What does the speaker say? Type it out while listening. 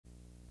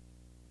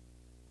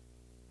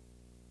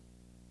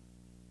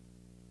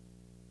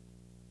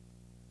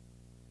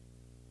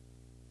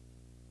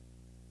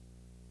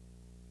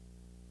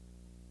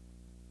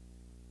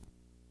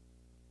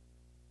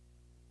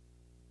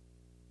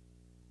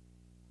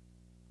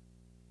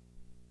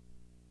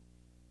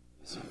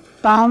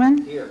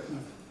Bauman. Here.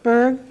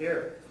 Berg.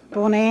 Here.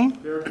 Bonet.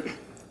 Here.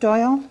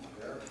 Doyle.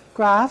 Here.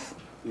 Graff.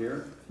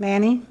 Here.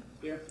 Manny.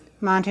 Here.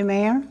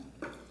 Montemayor.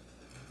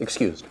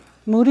 Excused.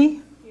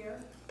 Moody. Here.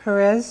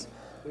 Perez.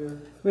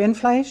 Here.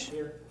 Rindfleisch.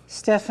 Here.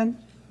 Steffen.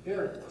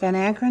 Here. Van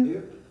Ankeren.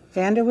 Here.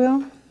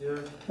 Vanderwill.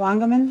 Here.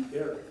 Wangerman.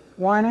 Here.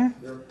 Warner.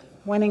 Here.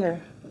 Wenninger.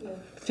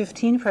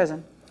 15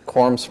 present.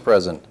 Quorum's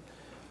present.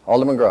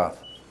 Alderman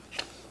Groff.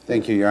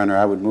 Thank you, Your Honor.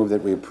 I would move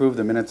that we approve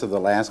the minutes of the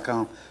last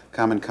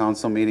Common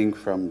Council meeting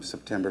from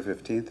September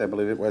 15th, I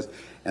believe it was,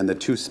 and the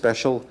 2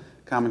 special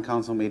Common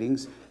Council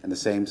meetings, and the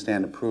same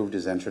stand approved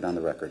as entered on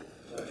the record.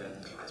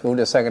 It's moved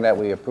to second that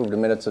we approve the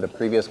minutes of the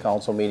previous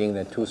council meeting,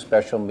 the 2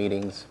 special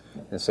meetings,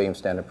 and the same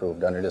stand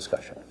approved. Under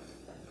discussion.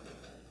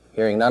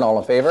 Hearing none, all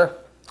in favor?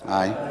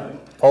 Aye.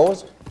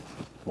 Opposed?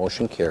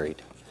 Motion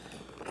carried.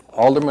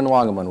 Alderman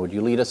Wangerman, would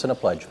you lead us in a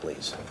pledge,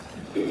 please?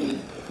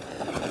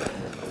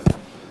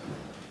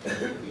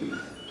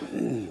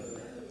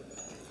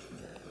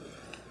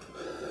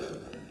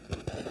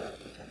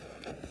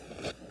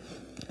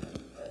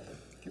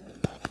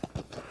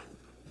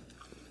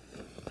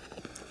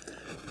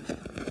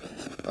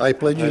 I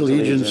pledge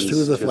allegiance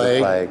to the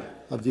flag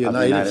of the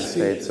United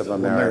States of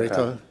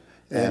America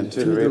and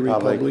to the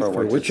republic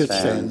for which it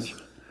stands,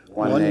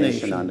 one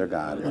nation under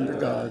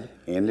God,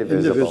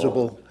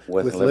 indivisible,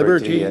 with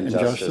liberty and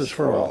justice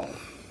for all.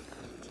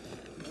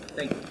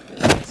 Thank you.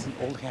 Some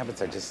old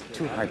habits are just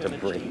too hard to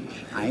break.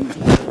 I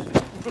know.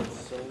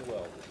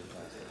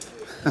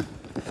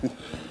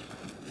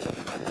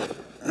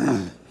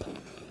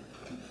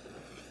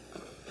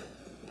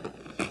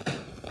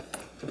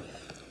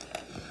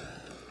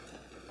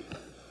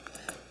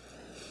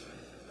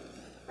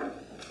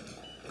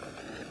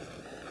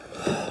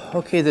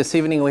 Okay, this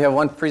evening we have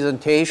one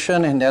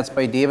presentation, and that's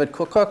by David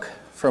Cookhook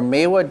from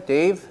Maywood.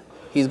 Dave,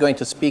 he's going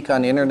to speak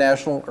on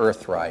International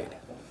Earth Ride.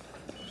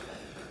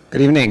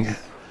 Good evening.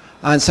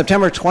 On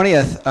September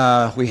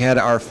 20th, we had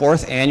our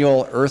 4th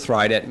annual Earth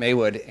Ride at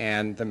Maywood,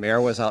 and the mayor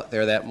was out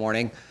there that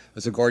morning. It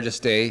was a gorgeous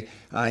day.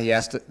 He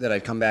asked that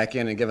I'd come back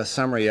in and give a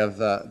summary of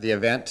the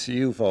event to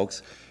you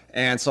folks.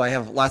 And so I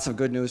have lots of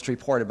good news to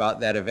report about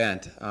that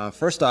event.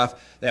 First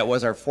off, that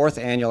was our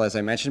 4th annual, as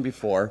I mentioned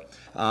before.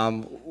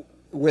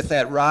 With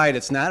that ride,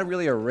 it's not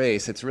really a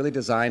race. It's really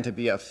designed to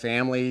be a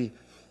family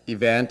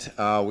event.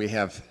 We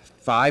have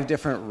 5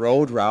 different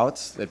road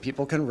routes that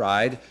people can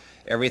ride,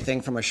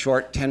 everything from a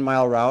short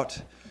 10-mile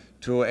route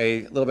to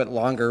a little bit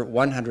longer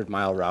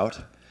 100-mile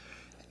route.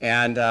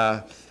 And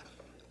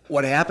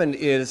what happened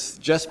is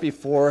just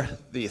before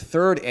the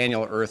 3rd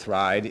annual Earth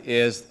Ride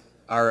is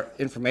our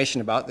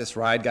information about this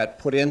ride got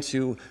put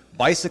into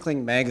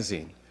Bicycling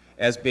Magazine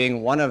as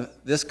being one of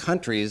this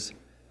country's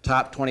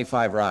top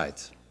 25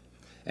 rides.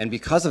 And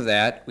because of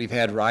that, we've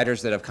had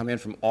riders that have come in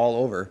from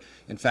all over.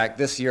 In fact,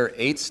 this year,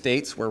 8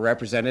 states were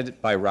represented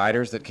by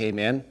riders that came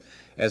in,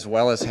 as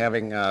well as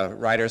having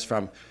riders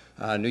from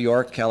New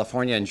York,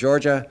 California, and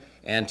Georgia,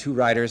 and 2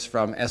 riders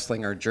from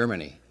Esslinger,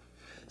 Germany.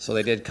 So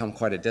they did come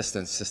quite a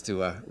distance just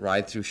to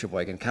ride through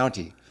Sheboygan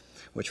County,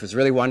 which was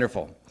really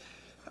wonderful.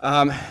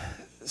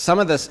 Some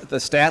of the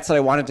stats that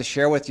I wanted to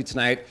share with you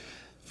tonight,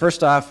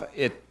 first off,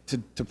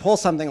 to pull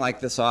something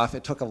like this off,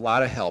 it took a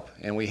lot of help,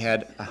 and we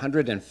had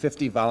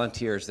 150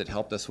 volunteers that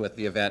helped us with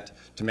the event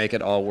to make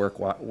it all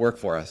work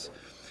for us.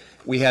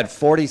 We had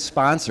 40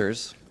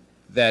 sponsors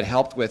that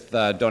helped with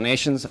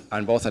donations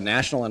on both a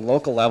national and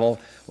local level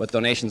with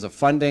donations of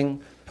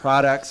funding,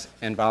 products,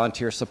 and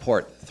volunteer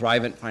support.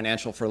 Thrivent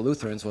Financial for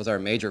Lutherans was our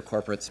major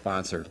corporate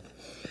sponsor.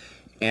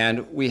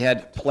 And we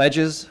had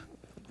pledges.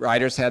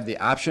 Riders had the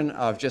option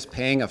of just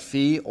paying a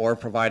fee or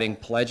providing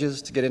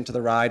pledges to get into the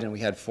ride, and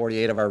we had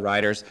 48 of our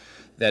riders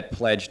that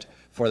pledged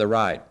for the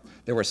ride.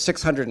 There were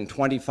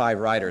 625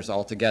 riders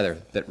altogether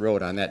that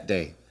rode on that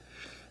day.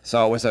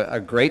 So it was a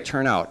great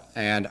turnout.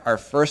 And our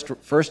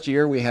first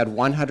year we had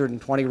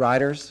 120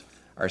 riders.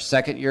 Our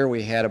second year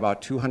we had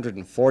about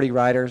 240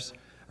 riders.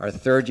 Our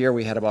third year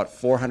we had about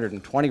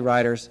 420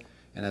 riders.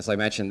 And as I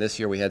mentioned, this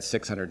year we had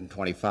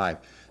 625.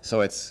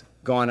 So it's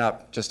gone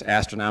up just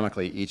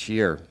astronomically each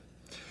year.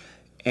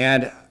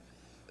 And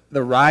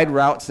the ride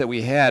routes that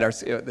we had,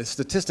 the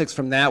statistics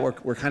from that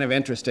were kind of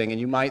interesting. And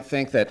you might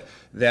think that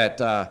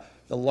the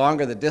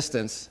longer the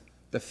distance,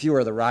 the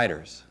fewer the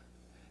riders.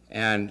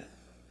 And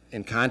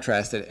in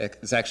contrast, it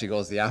actually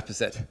goes the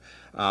opposite.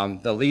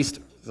 The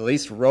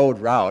least road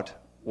route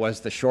was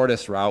the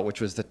shortest route,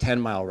 which was the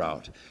 10-mile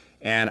route.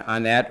 And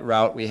on that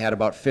route, we had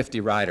about 50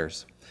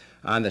 riders.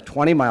 On the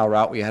 20-mile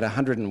route, we had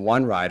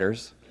 101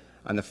 riders.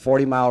 On the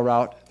 40-mile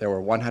route, there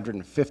were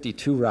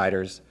 152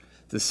 riders.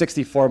 The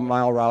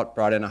 64-mile route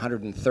brought in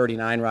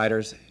 139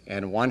 riders,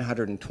 and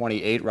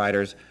 128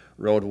 riders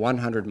rode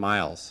 100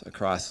 miles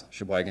across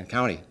Sheboygan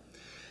County.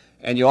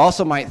 And you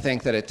also might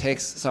think that it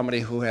takes somebody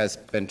who has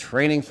been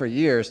training for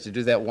years to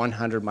do that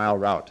 100-mile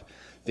route.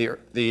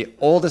 The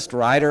oldest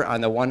rider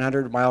on the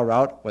 100-mile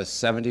route was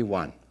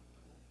 71.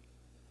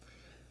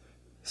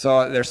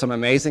 So there's some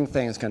amazing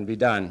things can be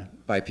done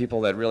by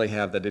people that really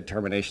have the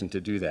determination to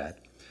do that.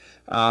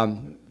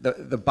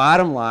 The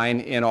bottom line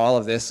in all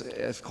of this,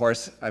 of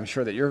course, I'm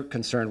sure that you're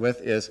concerned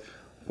with is,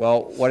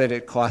 well, what did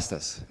it cost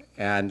us?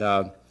 And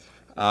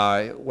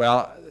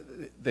well,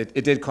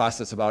 it did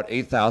cost us about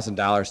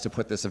 $8,000 to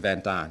put this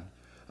event on.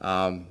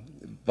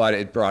 But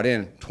it brought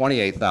in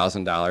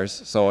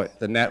 $28,000, so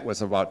the net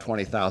was about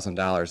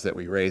 $20,000 that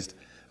we raised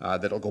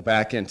that'll go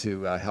back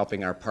into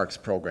helping our parks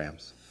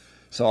programs.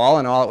 So all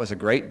in all, it was a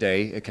great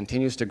day. It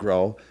continues to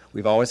grow.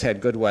 We've always had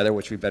good weather,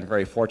 which we've been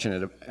very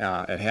fortunate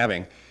at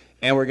having,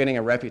 and we're getting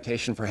a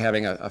reputation for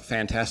having a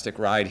fantastic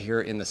ride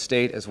here in the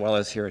state as well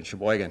as here in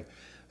Sheboygan.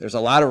 There's a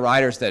lot of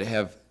riders that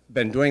have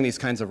been doing these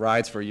kinds of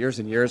rides for years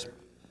and years.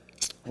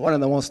 One of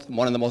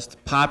the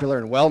most popular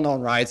and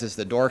well-known rides is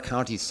the Door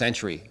County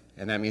Century,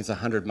 and that means a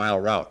 100-mile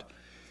route.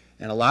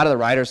 And a lot of the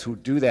riders who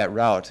do that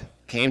route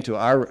came to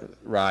our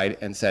ride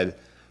and said,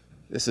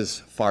 this is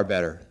far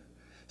better.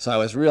 So I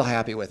was real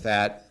happy with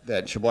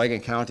that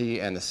Sheboygan County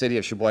and the city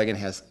of Sheboygan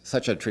has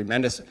such a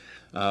tremendous,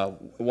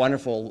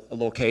 wonderful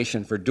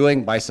location for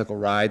doing bicycle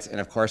rides. And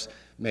of course,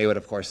 Maywood,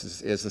 of course,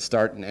 is the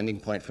start and ending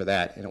point for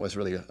that. And it was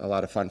really a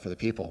lot of fun for the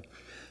people.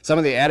 Some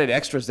of the added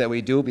extras that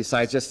we do,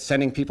 besides just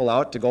sending people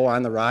out to go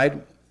on the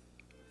ride,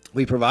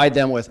 we provide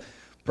them with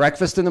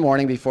breakfast in the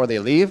morning before they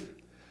leave.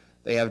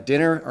 They have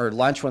dinner or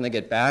lunch when they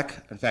get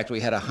back. In fact,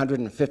 we had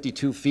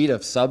 152 feet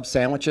of sub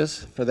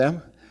sandwiches for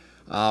them.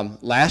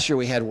 Last year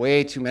we had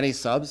way too many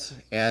subs,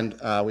 and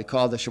we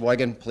called the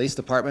Sheboygan Police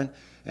Department,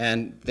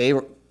 and they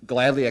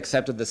gladly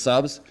accepted the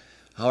subs.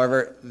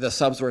 However, the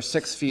subs were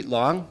 6 feet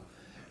long,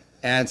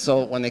 and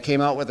so when they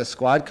came out with a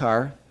squad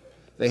car,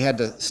 they had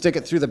to stick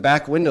it through the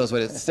back windows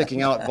with it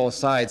sticking out both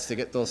sides to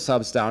get those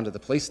subs down to the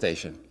police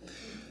station.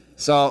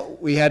 So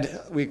we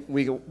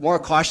more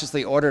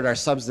cautiously ordered our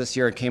subs this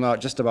year and came out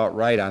just about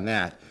right on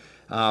that.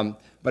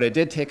 But it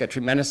did take a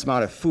tremendous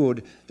amount of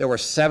food. There were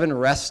 7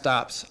 rest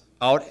stops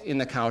out in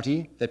the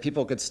county that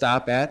people could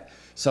stop at.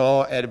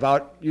 So at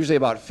usually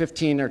about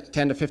 15 or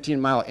 10 to 15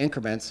 mile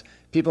increments,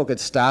 people could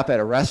stop at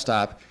a rest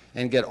stop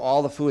and get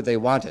all the food they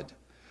wanted.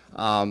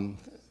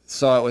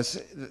 So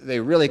they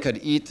really could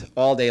eat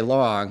all day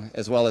long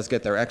as well as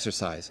get their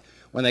exercise.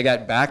 When they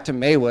got back to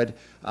Maywood,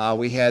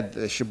 we had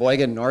the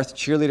Sheboygan North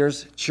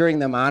cheerleaders cheering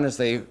them on as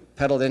they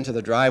pedaled into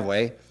the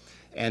driveway.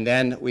 And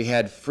then we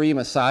had free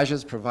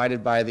massages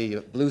provided by the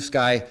Blue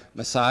Sky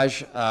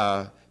Massage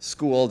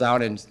School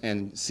down in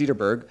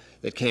Cedarburg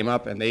that came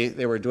up, and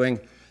they were doing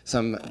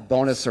some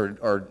bonus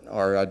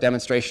or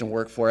demonstration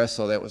work for us,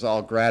 so that was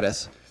all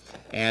gratis.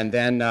 And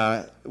then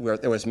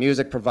there was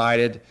music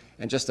provided,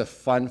 and just a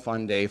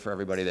fun day for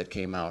everybody that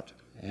came out.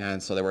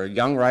 And so there were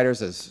young riders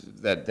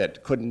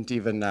that couldn't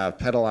even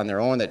pedal on their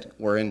own, that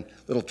were in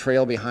little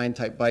trail behind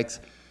type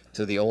bikes,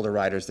 to the older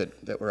riders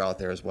that were out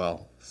there as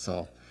well.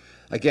 So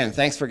again,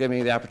 thanks for giving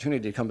me the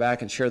opportunity to come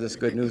back and share this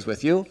good news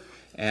with you,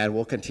 and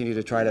we'll continue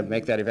to try to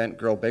make that event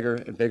grow bigger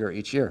and bigger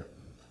each year.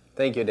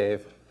 Thank you,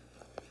 Dave.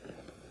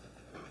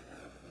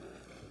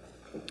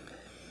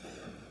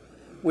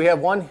 We have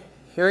one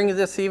hearing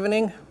this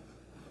evening,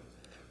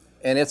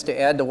 and it's to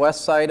add the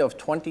west side of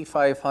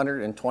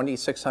 2500 and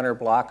 2600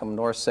 block of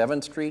North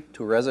 7th Street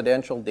to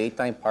residential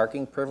daytime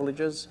parking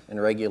privileges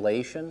and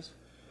regulations.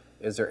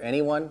 Is there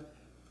anyone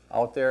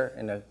out there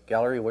in the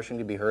gallery wishing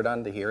to be heard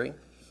on the hearing?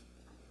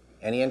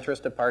 Any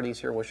interested parties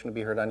here wishing to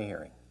be heard on the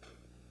hearing?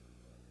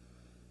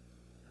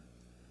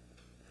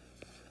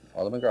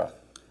 Alderman Groff.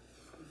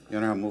 Your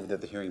Honor, I'll move that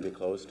the hearing be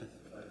closed.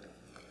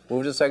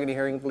 Move to second the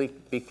hearing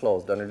be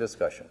closed. Under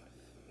discussion.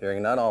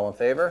 Hearing none, all in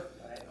favor?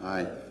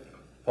 Aye.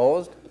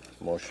 Opposed?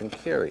 Motion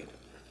carried.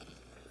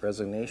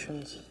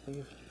 Resignations,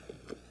 please.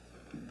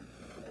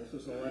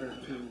 This is a letter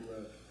to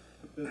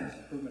Business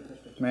Improvement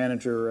District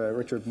Manager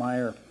Richard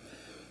Meyer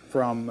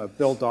from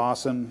Bill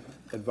Dawson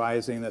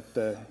advising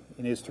that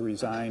he needs to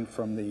resign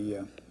from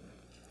the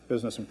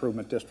Business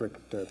Improvement District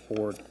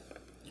Board.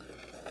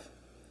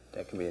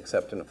 That can be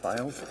accepted and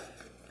filed.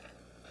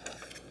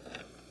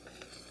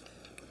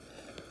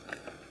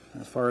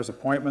 As far as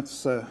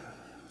appointments,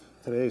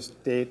 today's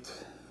date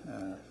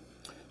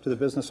to the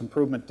Business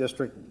Improvement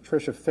District,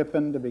 Tricia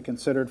Fippen to be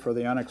considered for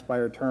the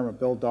unexpired term of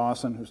Bill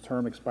Dawson, whose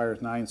term expires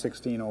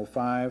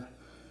 9/16/05.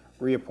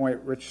 Reappoint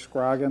Rich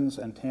Scroggins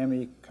and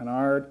Tammy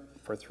Kennard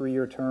for a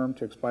 3-year term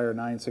to expire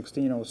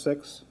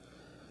 9/16/06.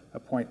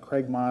 Appoint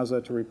Craig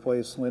Mazza to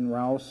replace Lynn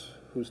Rouse,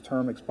 whose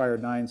term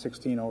expired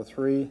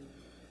 9/16/03.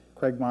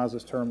 Craig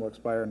Mazza's term will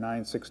expire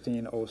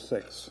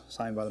 9/16/06.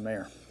 Signed by the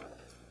mayor.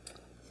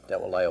 That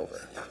will lie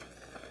over.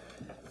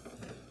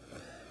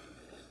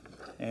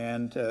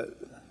 And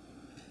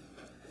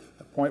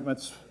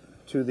appointments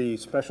to the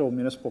Special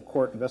Municipal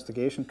Court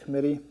Investigation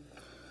Committee.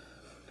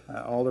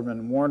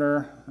 Alderman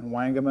Warner and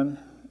Wangaman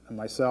and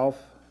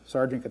myself,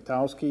 Sergeant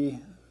Katowski,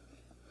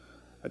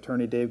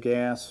 Attorney Dave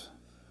Gass,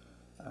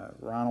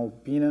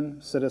 Ronald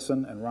Beenan,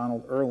 citizen, and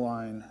Ronald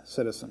Erline,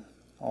 citizen.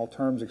 All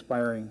terms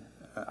expiring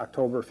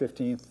October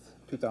 15th,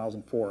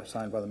 2004,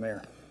 signed by the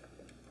mayor.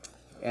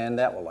 And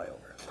that will lie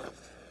over.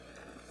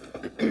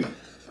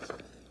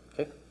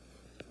 Okay.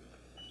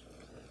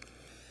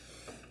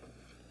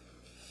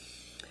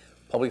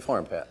 Public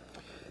forum, Pat.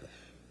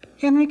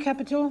 Henry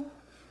Capito.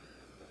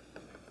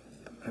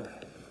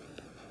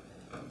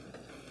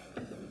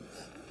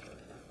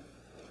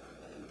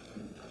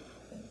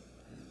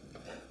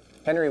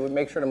 Henry, would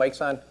make sure the mic's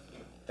on.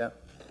 Yeah.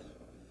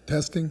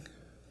 Testing.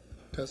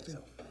 Testing.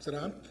 Is it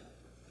on?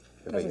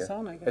 Everybody Doesn't hear?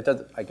 sound like it. It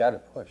does. I got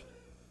it pushed.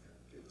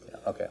 Yeah,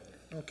 okay.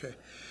 Okay.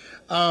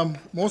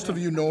 Most of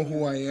you know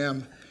who I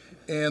am,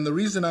 and the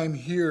reason I'm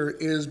here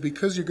is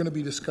because you're going to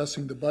be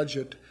discussing the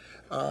budget.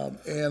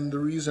 And the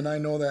reason I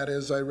know that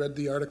is I read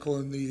the article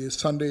in the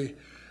Sunday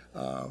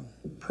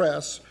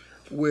press,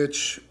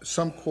 which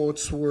some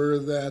quotes were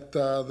that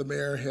the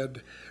mayor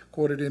had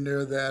quoted in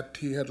there that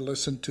he had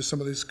listened to some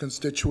of his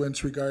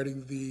constituents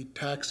regarding the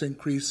tax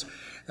increase,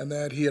 and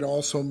that he had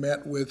also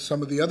met with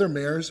some of the other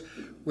mayors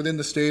within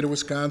the state of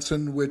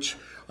Wisconsin, which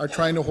are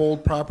trying to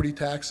hold property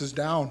taxes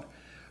down.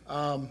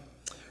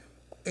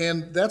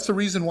 And that's the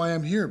reason why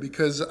I'm here,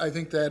 because I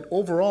think that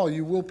overall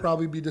you will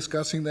probably be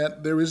discussing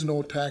that there is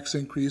no tax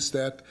increase,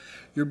 that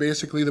you're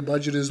basically the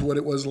budget is what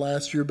it was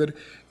last year. But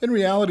in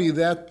reality,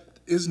 that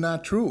is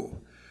not true.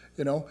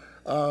 You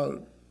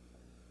know,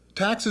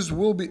 taxes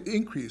will be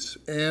increase,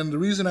 and the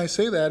reason I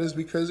say that is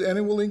because, and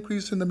it will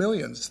increase in the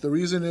millions. The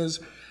reason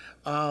is,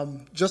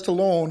 just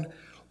alone,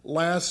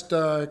 last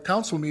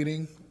council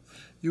meeting,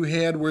 you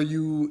had where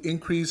you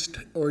increased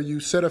or you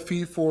set a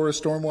fee for a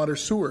stormwater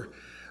sewer,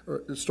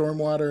 or the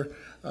stormwater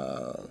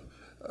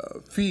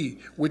fee,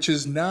 which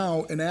is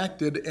now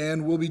enacted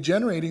and will be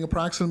generating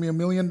approximately $1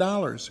 million.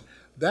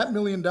 That $1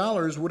 million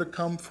would have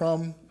come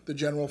from the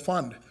general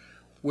fund,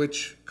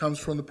 which comes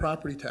from the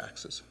property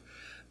taxes.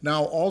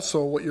 Now,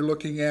 also, what you're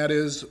looking at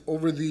is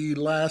over the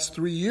last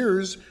 3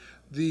 years,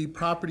 the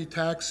property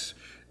tax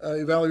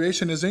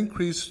evaluation has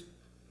increased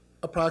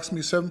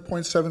approximately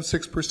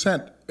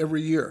 7.76%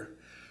 every year,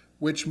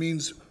 which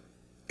means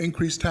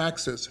increased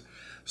taxes.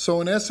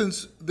 So in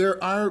essence,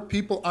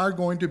 people are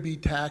going to be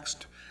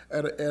taxed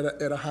at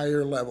a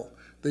higher level.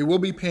 They will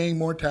be paying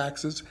more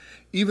taxes,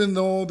 even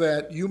though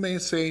that you may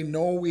say,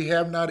 no, we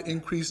have not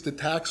increased the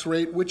tax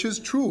rate, which is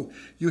true.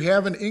 You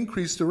haven't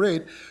increased the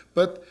rate,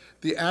 but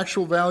the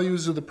actual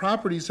values of the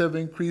properties have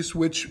increased,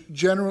 which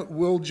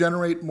will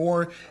generate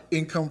more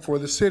income for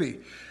the city.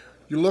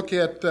 You look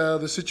at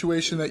the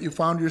situation that you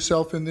found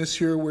yourself in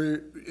this year,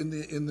 where in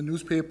the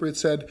newspaper it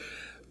said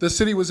the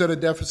city was at a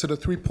deficit of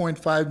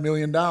 $3.5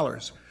 million.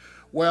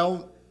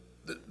 Well,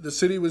 the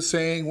city was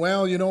saying,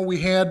 well, you know, we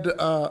had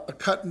a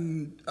cut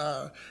in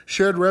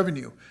shared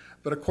revenue,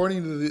 but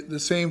according to the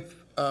same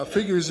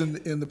figures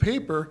in the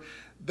paper,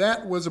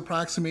 that was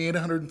approximately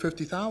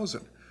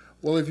 $850,000.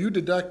 Well, if you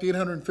deduct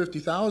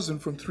 $850,000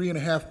 from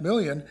 $3.5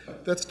 million,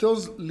 that still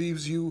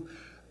leaves you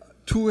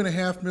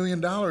 $2.5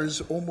 million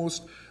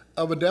almost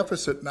of a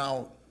deficit.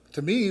 Now,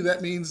 to me,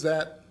 that means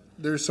that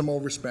there's some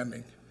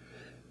overspending.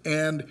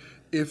 And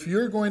if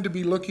you're going to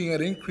be looking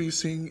at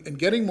increasing and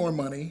getting more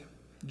money,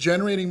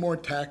 generating more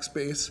tax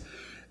base,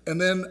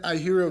 and then I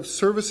hear of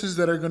services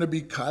that are going to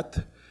be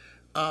cut,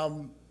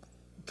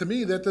 to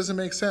me, that doesn't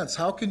make sense.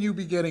 How can you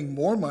be getting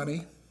more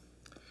money,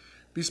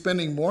 be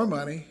spending more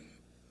money,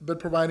 but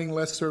providing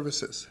less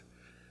services?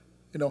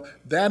 You know,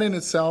 that in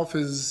itself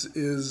is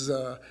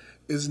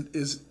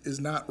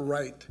not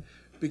right,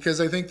 because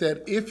I think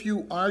that if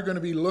you are going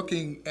to be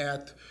looking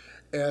at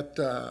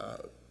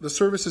the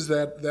services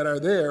that are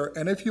there,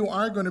 and if you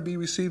are going to be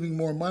receiving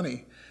more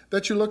money,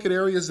 that you look at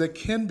areas that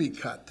can be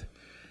cut,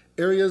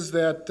 areas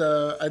that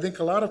I think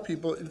a lot of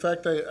people, in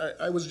fact,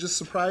 I was just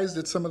surprised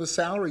at some of the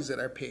salaries that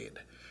are paid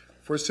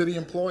for city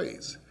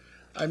employees.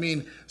 I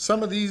mean,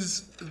 some of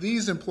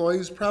these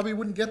employees probably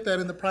wouldn't get that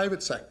in the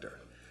private sector.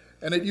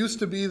 And it used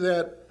to be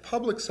that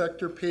public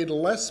sector paid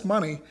less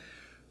money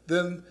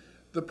than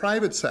the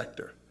private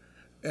sector.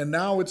 And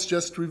now it's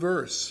just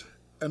reverse.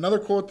 Another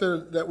quote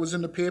that was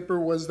in the paper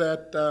was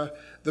that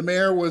the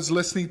mayor was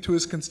listening to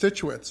his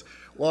constituents.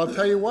 Well, I'll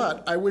tell you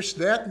what, I wish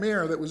that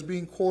mayor that was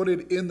being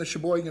quoted in the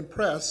Sheboygan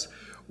Press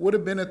would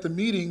have been at the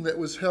meeting that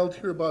was held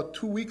here about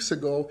 2 weeks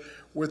ago,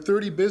 where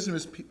 30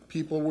 business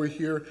people were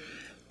here,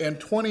 and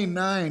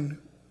 29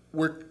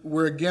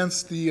 were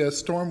against the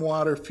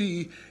stormwater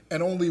fee,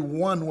 and only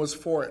 1 was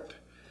for it.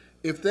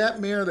 If that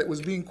mayor that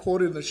was being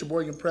quoted in the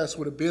Sheboygan Press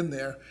would have been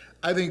there,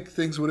 I think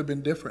things would have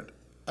been different.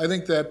 I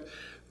think that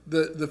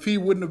the fee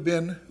wouldn't have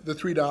been the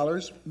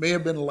 $3, may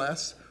have been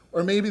less,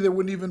 or maybe there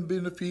wouldn't even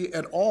been a fee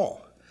at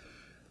all.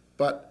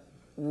 But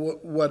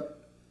what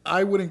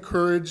I would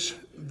encourage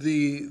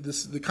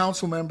the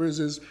council members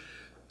is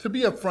to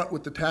be upfront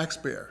with the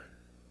taxpayer,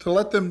 to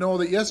let them know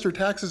that yes, their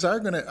taxes are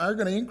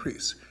gonna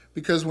increase,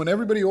 because when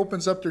everybody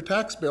opens up their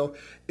tax bill,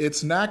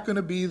 it's not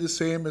gonna be the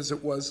same as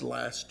it was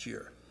last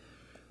year.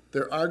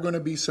 There are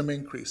gonna be some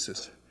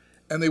increases,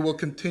 and they will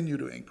continue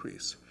to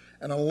increase.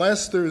 And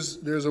unless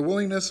there's a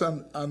willingness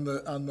on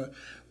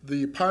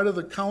the part of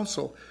the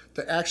council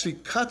to actually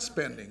cut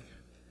spending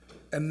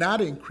and not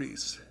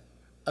increase,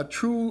 a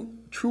true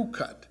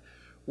cut.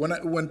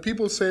 When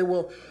people say,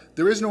 well,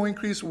 there is no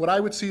increase, what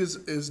I would see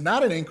is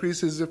not an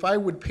increase is if I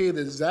would pay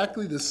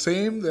exactly the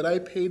same that I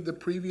paid the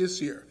previous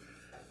year.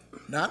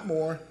 Not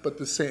more, but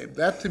the same.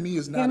 That to me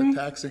is not a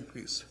tax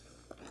increase.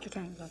 Your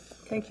time is up.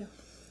 Thank you.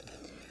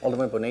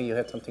 Alderman Bonet, you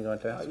had something you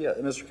want to ask? Yeah,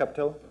 Mr.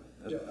 Capitello?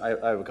 I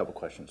have a couple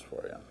questions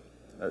for you.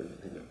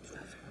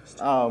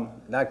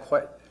 Not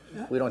quite.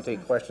 We don't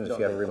take questions if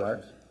you have a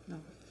remark. No.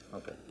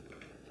 Okay.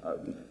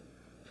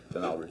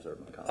 Then I'll reserve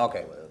my comments.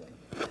 Okay. for later then.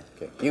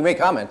 Okay. You can make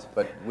comments,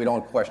 but we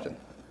don't question.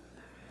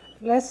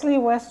 Leslie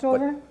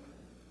Westover.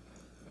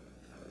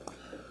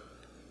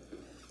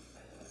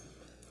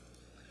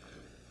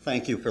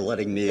 Thank you for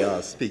letting me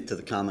speak to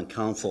the Common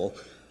Council.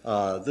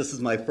 This is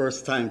my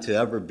first time to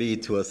ever be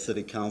to a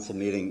city council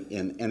meeting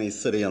in any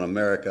city in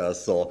America,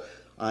 so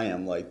I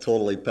am like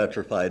totally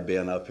petrified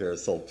being up here.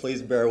 So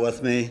please bear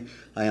with me.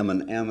 I am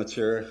an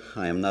amateur.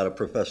 I am not a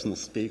professional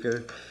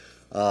speaker.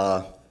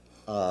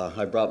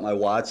 I brought my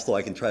watch so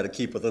I can try to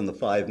keep within the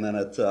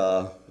 5-minute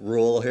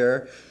rule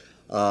here.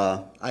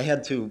 I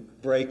had to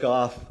break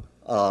off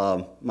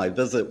my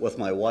visit with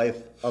my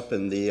wife up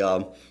in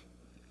the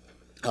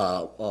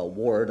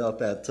ward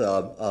up at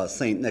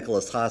St.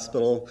 Nicholas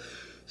Hospital.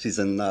 She's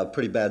in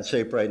pretty bad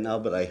shape right now,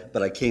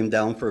 but I came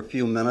down for a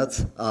few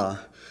minutes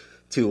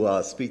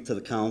to speak to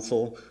the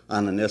council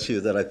on an issue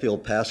that I feel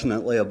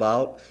passionately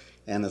about.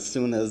 And as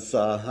soon as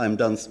I'm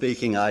done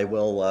speaking, I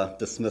will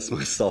dismiss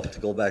myself to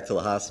go back to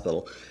the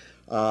hospital.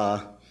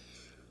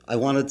 I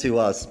wanted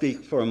to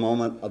speak for a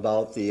moment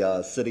about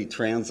the city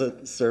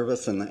transit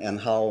service and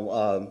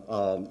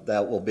how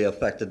that will be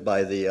affected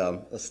by the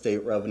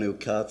state revenue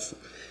cuts.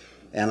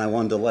 And I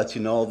wanted to let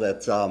you know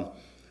that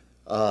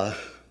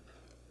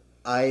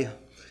I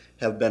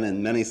have been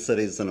in many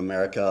cities in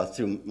America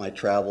through my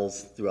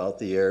travels throughout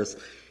the years,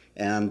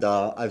 and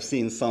I've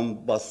seen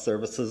some bus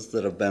services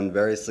that have been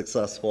very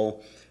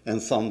successful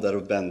and some that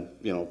have been,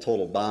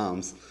 total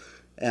bombs.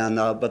 And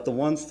but the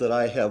ones that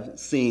I have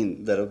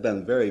seen that have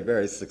been very,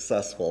 very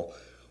successful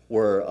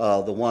were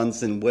the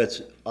ones in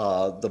which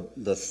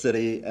the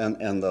city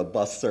and the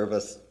bus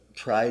service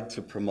tried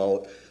to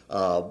promote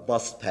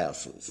bus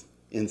passes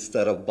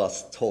instead of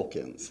bus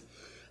tokens.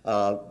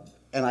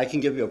 And I can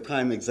give you a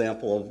prime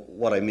example of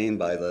what I mean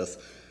by this.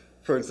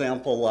 For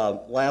example,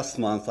 last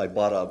month I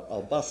bought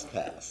a bus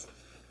pass.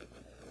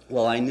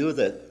 Well, I knew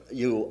that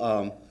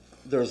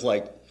there's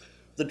like,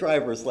 the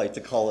drivers like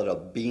to call it a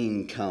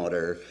bean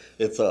counter.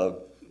 It's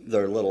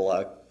their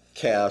little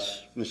cash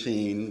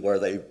machine where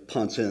they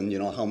punch in,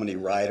 how many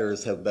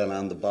riders have been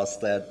on the bus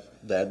that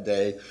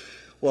day.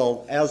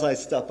 Well, as I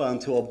step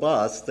onto a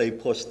bus, they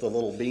push the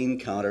little bean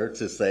counter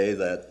to say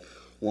that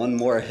one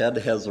more head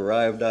has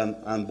arrived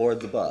on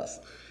board the bus.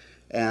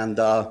 And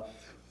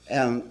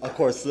of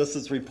course, this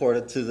is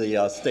reported to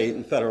the state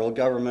and federal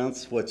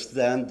governments, which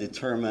then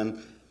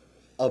determine,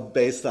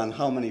 based on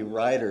how many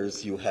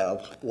riders you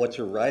have, what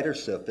your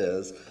ridership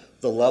is,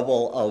 the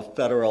level of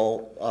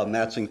federal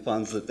matching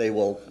funds that they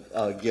will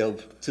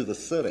give to the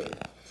city.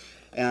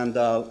 And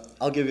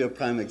I'll give you a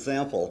prime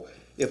example.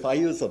 If I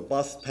use a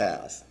bus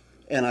pass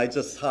and I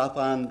just hop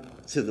on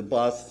to the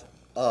bus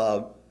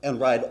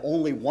and ride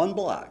only one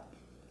block,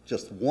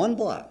 just one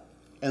block,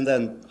 and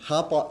then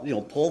hop off,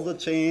 pull the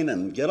chain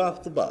and get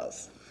off the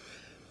bus.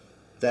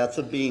 That's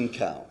a bean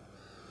count.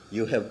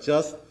 You have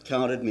just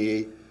counted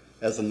me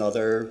as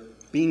another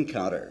bean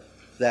counter.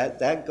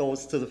 That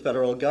goes to the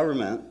federal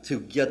government to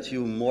get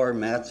you more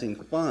matching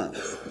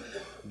funds.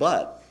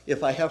 But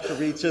if I have to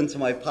reach into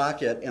my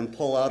pocket and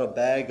pull out a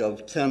bag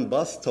of 10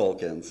 bus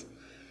tokens,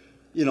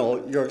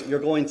 you're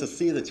going to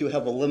see that you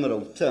have a limit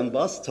of 10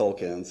 bus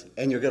tokens,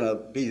 and you're going to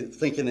be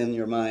thinking in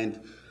your mind,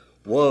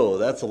 whoa,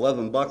 that's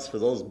 $11 for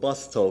those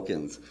bus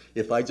tokens.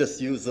 If I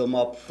just use them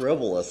up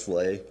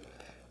frivolously,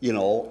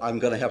 I'm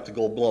going to have to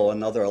go blow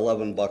another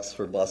 $11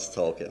 for bus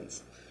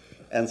tokens.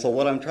 And so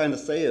what I'm trying to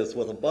say is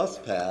with a bus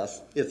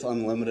pass, it's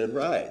unlimited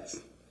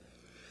rides.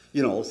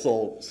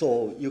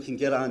 So you can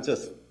get on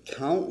just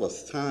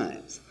countless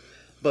times.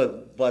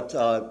 But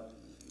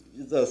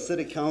the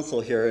city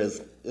council here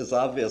is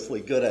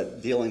obviously good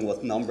at dealing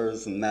with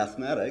numbers and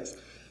mathematics.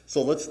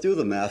 So let's do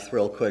the math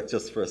real quick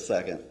just for a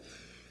second.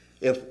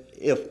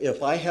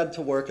 If I had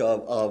to work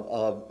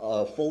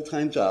a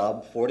full-time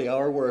job,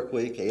 40-hour work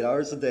week, 8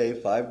 hours a day,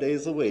 5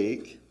 days a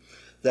week,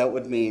 that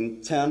would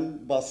mean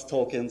 10 bus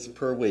tokens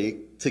per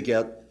week to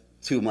get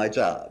to my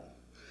job.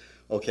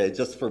 Okay,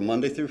 just for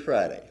Monday through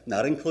Friday,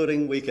 not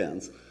including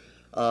weekends.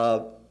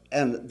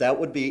 And that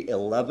would be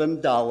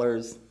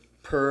 $11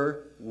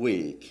 per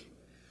week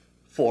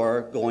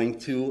for going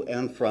to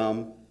and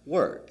from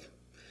work.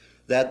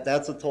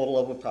 That's a total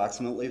of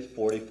approximately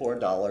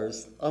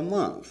 $44 a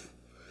month.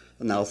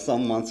 Now,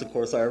 some months, of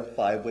course, are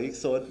 5 weeks,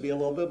 so it'd be a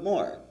little bit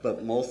more.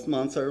 But most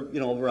months are,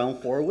 around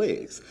 4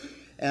 weeks.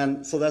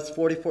 And so that's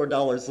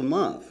 $44 a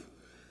month.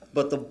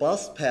 But the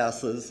bus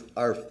passes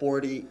are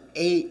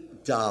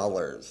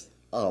 $48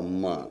 a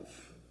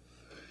month.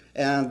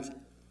 And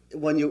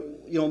when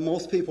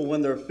most people,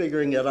 when they're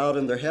figuring it out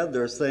in their head,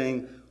 they're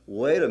saying,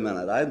 wait a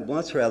minute, I'd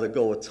much rather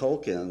go with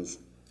tokens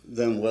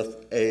than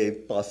with a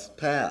bus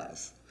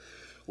pass.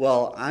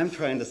 Well, I'm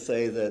trying to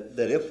say that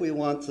if we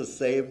want to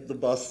save the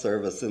bus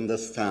service in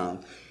this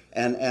town,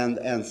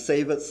 and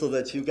save it so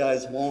that you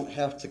guys won't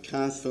have to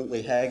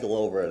constantly haggle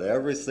over it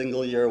every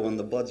single year when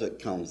the budget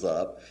comes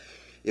up.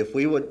 If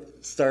we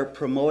would start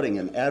promoting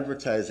and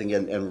advertising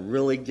and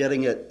really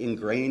getting it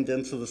ingrained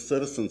into the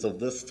citizens of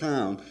this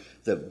town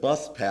that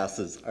bus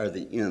passes are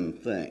the in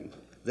thing.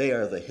 They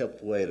are the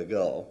hip way to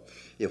go.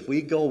 If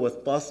we go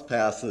with bus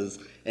passes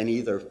and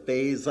either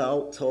phase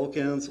out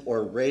tokens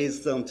or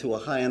raise them to a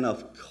high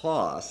enough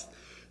cost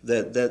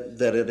that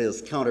it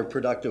is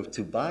counterproductive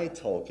to buy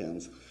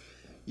tokens,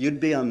 you'd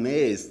be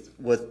amazed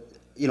with,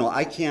 you know,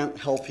 I can't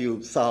help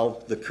you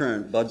solve the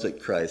current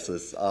budget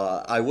crisis.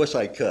 I wish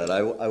I could.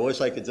 I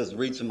wish I could just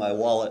reach in my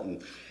wallet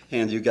and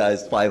hand you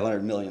guys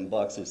 $500 million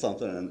or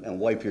something and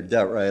wipe your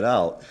debt right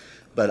out.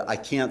 But I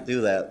can't do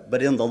that.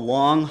 But in the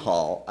long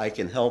haul, I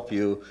can help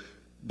you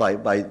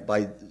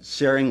by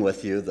sharing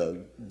with you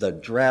the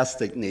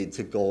drastic need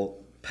to go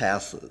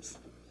passes.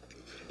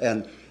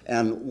 And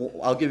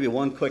I'll give you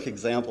one quick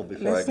example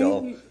before I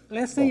go.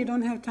 Leslie, you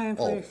don't have time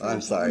for your example.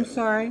 I'm sorry. I'm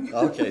sorry.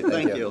 Okay,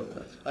 thank you.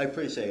 I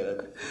appreciate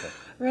it.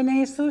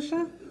 Renee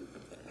Susha?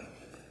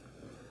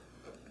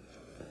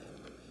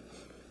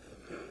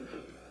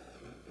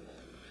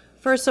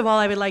 First of all,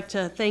 I would like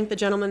to thank the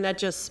gentleman that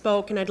just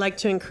spoke, and I'd like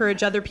to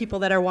encourage other people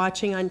that are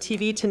watching on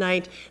TV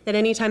tonight that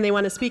anytime they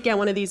want to speak at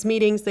one of these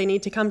meetings, they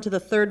need to come to the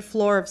 3rd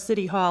floor of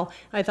City Hall.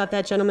 I thought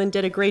that gentleman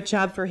did a great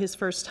job for his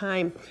first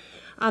time.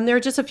 There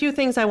are just a few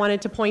things I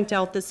wanted to point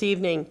out this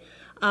evening.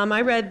 I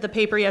read the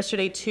paper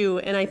yesterday too,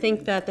 and I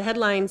think that the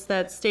headlines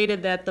that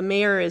stated that the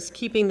mayor is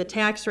keeping the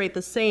tax rate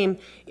the same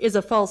is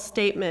a false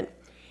statement.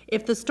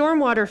 If the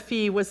stormwater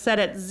fee was set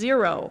at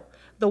 0,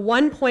 the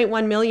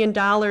 $1.1 million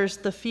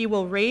the fee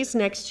will raise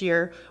next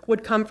year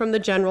would come from the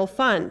general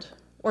fund,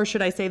 or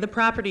should I say the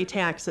property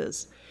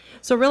taxes.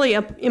 So really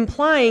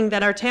implying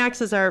that our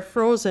taxes are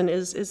frozen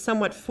is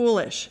somewhat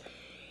foolish.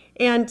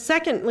 And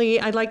secondly,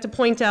 I'd like to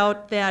point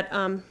out that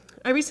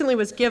I recently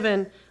was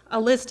given a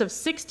list of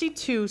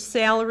 62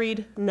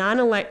 salaried,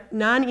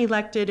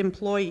 non-elected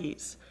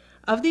employees.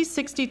 Of these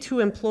 62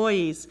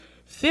 employees,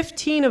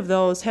 15 of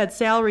those had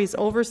salaries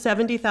over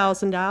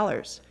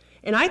 $70,000.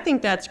 And I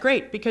think that's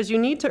great because you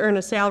need to earn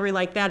a salary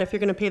like that if you're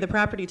going to pay the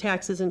property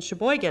taxes in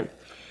Sheboygan.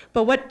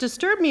 But what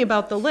disturbed me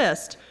about the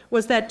list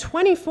was that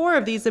 24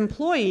 of these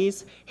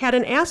employees had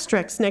an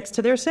asterisk next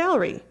to their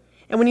salary.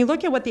 And when you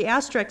look at what the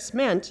asterisk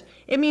meant,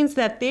 it means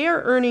that they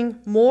are earning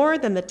more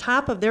than the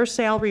top of their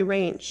salary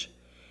range.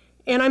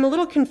 And I'm a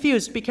little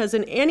confused because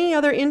in any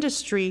other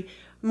industry,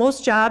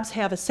 most jobs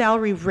have a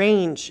salary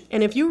range.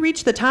 And if you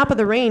reach the top of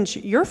the range,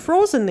 you're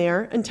frozen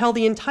there until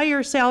the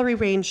entire salary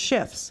range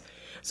shifts.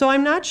 So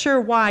I'm not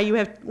sure why you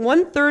have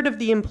 1/3 of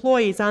the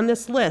employees on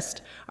this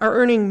list are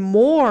earning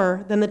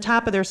more than the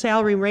top of their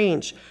salary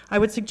range. I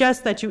would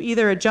suggest that you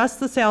either adjust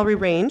the salary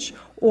range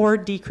or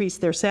decrease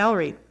their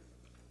salary.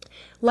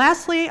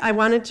 Lastly, I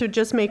wanted to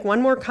just make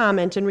one more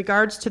comment in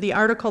regards to the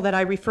article that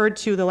I referred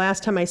to the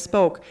last time I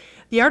spoke.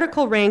 The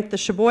article ranked the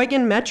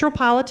Sheboygan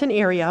metropolitan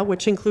area,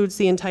 which includes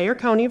the entire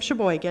county of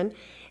Sheboygan,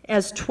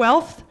 as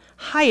 12th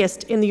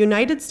highest in the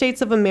United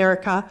States of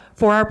America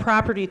for our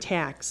property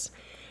tax.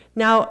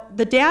 Now,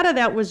 the data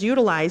that was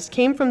utilized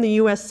came from the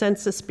U.S.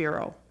 Census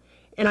Bureau,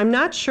 and I'm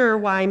not sure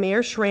why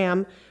Mayor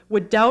Schramm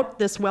would doubt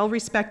this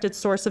well-respected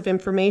source of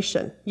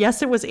information.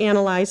 Yes, it was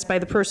analyzed by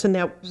the person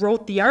that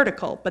wrote the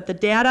article, but the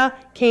data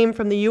came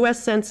from the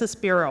U.S. Census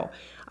Bureau.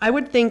 I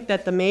would think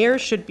that the mayor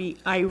should be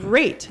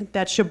irate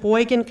that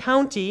Sheboygan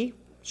County,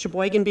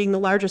 Sheboygan being the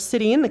largest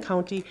city in the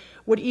county,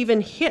 would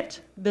even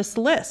hit this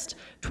list.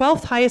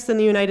 12th highest in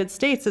the United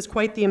States is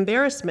quite the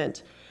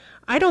embarrassment.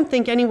 I don't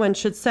think anyone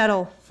should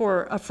settle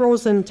for a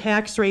frozen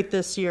tax rate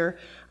this year.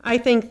 I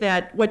think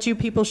that what you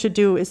people should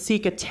do is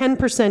seek a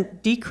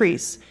 10%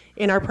 decrease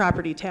in our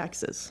property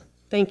taxes.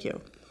 Thank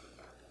you.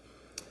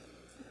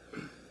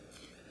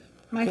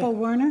 Michael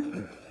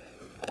Werner?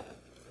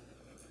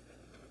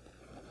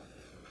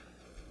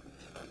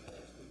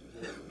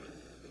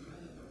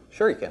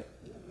 Sure he can.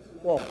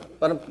 Well,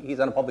 let him, he's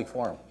on a public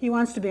forum. He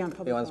wants to be on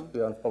public He wants forum. to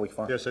be on a public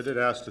forum. Yes, I did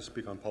ask to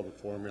speak on public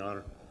forum, Your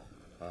Honor.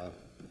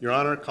 Your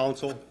Honor,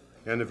 council,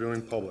 and the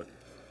viewing public.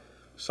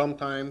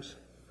 Sometimes,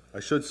 I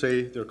should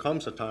say, there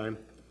comes a time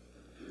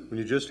when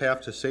you just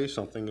have to say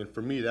something, and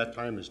for me, that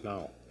time is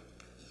now.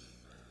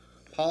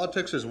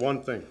 Politics is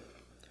one thing.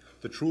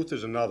 The truth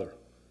is another.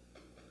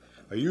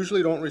 I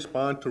usually don't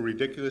respond to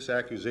ridiculous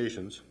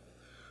accusations,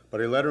 but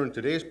a letter in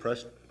today's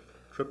press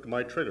tripped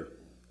my trigger.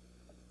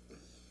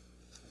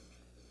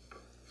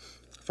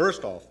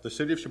 First off, the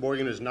city of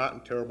Sheboygan is not in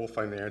terrible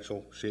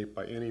financial shape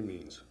by any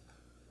means.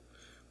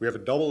 We have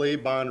a AA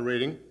bond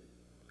rating,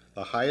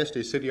 the highest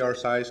a city our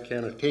size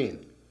can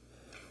attain.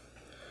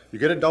 You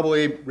get a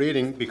AA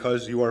rating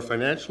because you are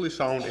financially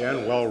sound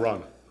and well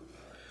run.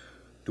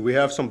 Do we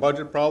have some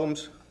budget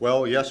problems?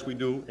 Well, yes, we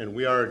do, and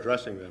we are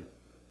addressing them.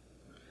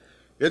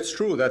 It's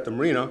true that the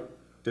marina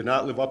did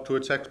not live up to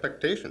its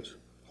expectations.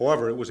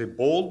 However, it was a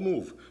bold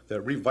move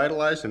that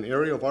revitalized an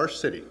area of our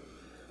city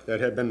that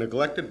had been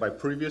neglected by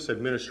previous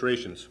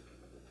administrations.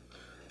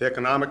 The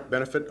economic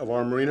benefit of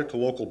our marina to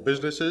local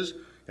businesses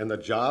and the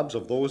jobs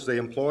of those they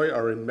employ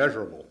are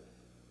immeasurable.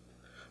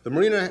 The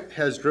marina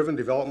has driven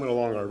development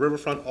along our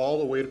riverfront all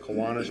the way to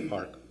Kiwanis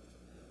Park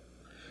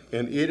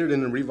and aided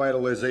in the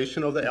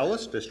revitalization of the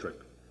Ellis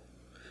District.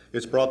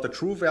 It's brought the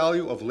true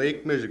value of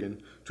Lake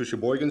Michigan to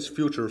Sheboygan's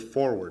future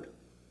forward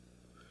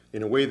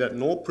in a way that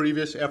no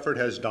previous effort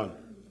has done.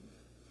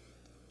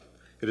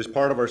 It is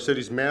part of our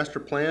city's master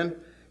plan,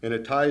 and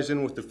it ties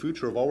in with the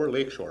future of our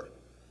lakeshore.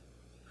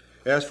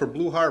 As for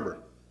Blue Harbor,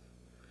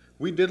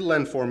 we did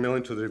lend $4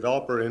 million to the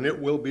developer, and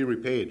it will be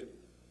repaid.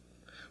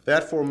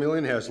 That $4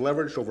 million has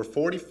leveraged over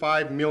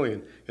 $45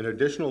 million in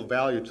additional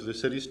value to the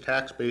city's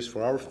tax base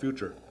for our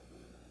future.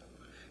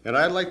 And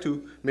I'd like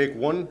to make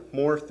one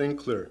more thing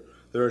clear.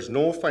 There is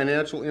no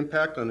financial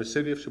impact on the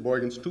city of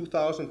Sheboygan's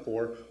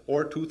 2004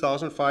 or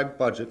 2005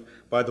 budget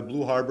by the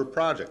Blue Harbor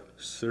project.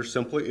 There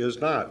simply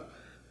is not.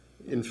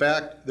 In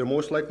fact, there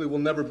most likely will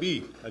never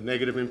be a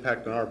negative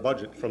impact on our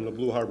budget from the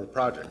Blue Harbor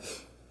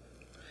project.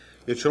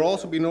 It should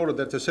also be noted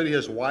that the city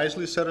has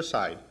wisely set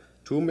aside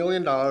 $2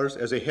 million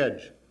as a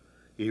hedge,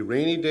 a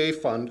rainy day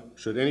fund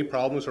should any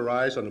problems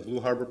arise on the Blue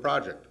Harbor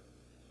project.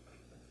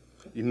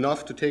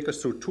 Enough to take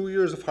us through 2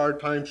 years of hard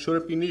times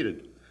should it be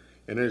needed,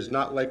 and it is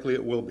not likely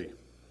it will be.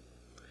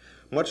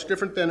 Much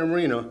different than a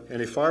marina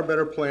and a far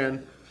better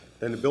plan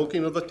than the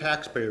bilking of the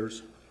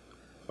taxpayers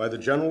by the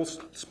General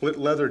Split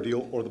leather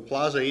deal or the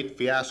Plaza 8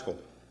 fiasco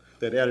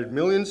that added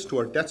millions to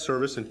our debt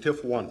service in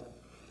TIF 1.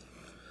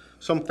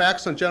 Some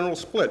facts on General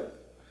Split.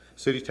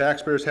 City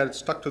taxpayers had it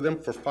stuck to them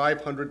for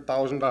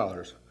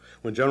 $500,000.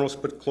 When General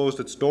Split closed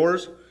its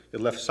doors,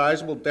 it left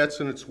sizable debts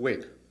in its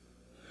wake,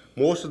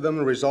 most of them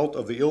the result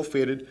of the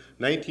ill-fated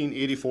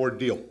 1984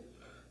 deal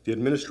the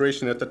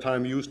administration at the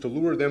time used to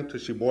lure them to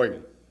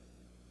Sheboygan.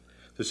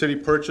 The city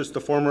purchased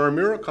the former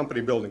Amira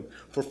Company building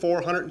for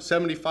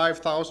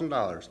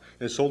 $475,000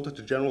 and sold it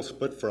to General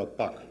Split for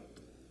 $1.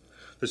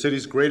 The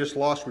city's greatest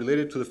loss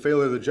related to the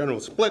failure of the General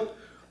Split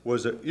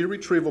was an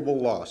irretrievable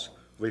loss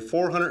of a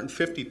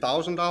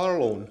 $450,000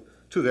 loan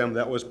to them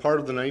that was part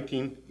of the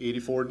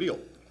 1984 deal.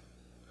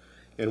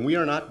 And we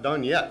are not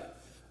done yet.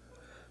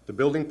 The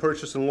building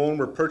purchase and loan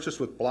were purchased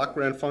with block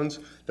grant funds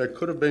that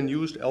could have been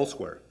used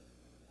elsewhere.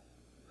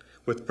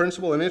 With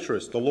principal and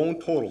interest, the loan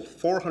totaled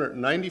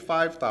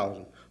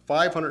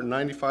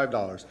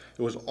 $495,595.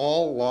 It was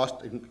all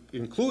lost,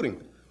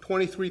 including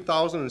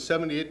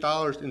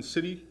 $23,078 in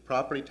city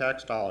property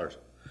tax dollars,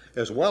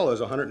 as well as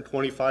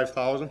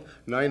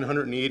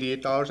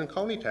 $125,988 in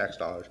county tax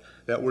dollars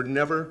that were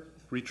never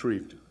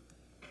retrieved.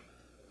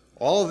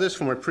 All of this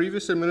from a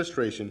previous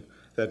administration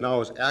that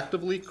now is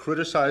actively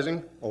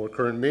criticizing our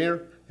current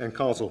mayor and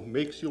council.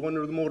 Makes you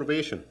wonder the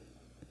motivation.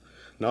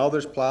 Now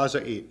there's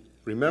Plaza 8.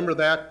 Remember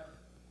that?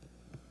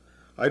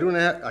 I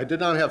did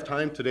not have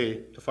time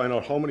today to find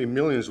out how many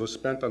millions was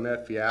spent on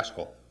that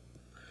fiasco.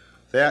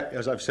 That,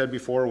 as I've said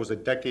before, was a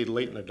decade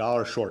late and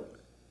 $1 short.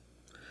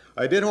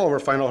 I did, however,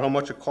 find out how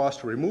much it cost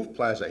to remove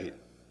Plaza 8.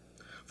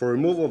 For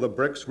removal of the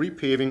bricks,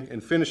 repaving,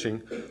 and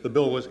finishing, the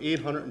bill was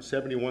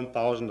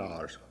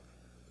 $871,000.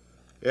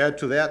 Add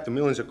to that the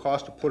millions it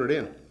cost to put it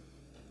in.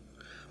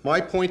 My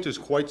point is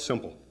quite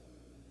simple.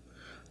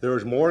 There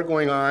is more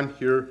going on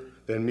here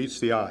than meets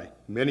the eye.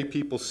 Many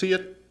people see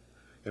it,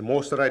 and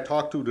most that I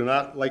talk to do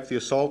not like the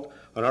assault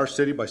on our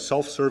city by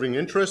self-serving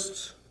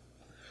interests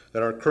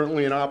that are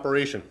currently in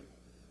operation.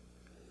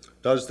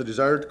 Does the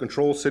desire to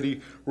control city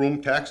room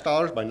tax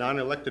dollars by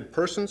non-elected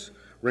persons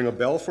ring a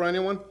bell for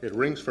anyone? It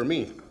rings for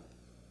me.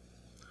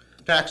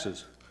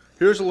 Taxes.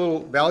 Here's a little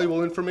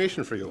valuable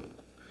information for you.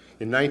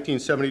 In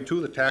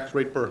 1972, the tax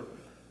rate per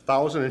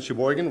thousand in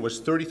Sheboygan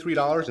was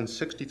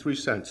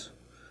 $33.63.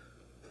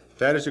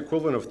 That is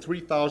equivalent of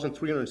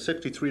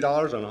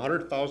 $3,363 on a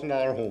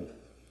 $100,000 home.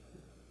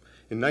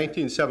 In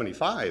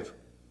 1975,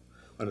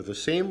 under the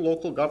same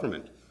local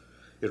government,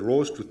 it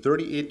rose to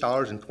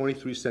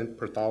 $38.23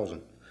 per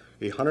thousand.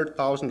 A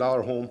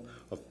 $100,000 home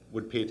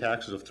would pay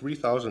taxes of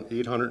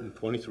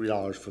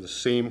 $3,823 for the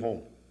same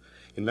home.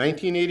 In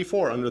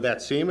 1984, under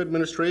that same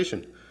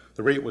administration,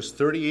 the rate was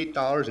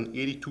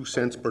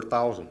 $38.82 per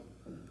thousand.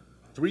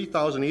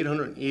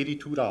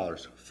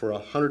 $3,882 for a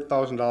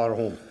 $100,000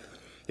 home.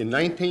 In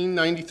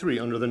 1993,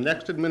 under the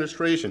next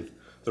administration,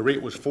 the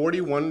rate was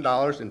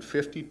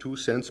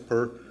 $41.52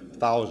 per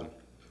thousand.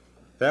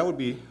 That would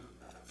be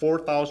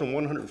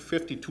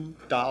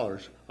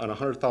 $4,152 on a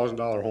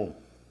 $100,000 home.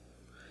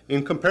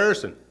 In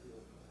comparison,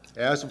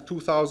 as of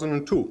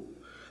 2002,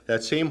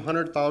 that same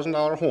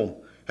 $100,000 home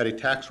had a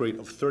tax rate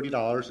of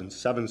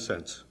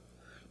 $30.07,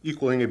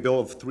 equaling a bill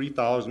of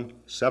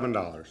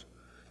 $3,007,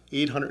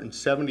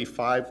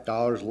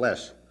 $875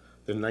 less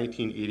than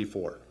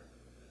 1984.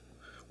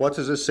 What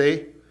does this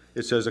say?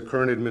 It says the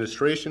current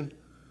administration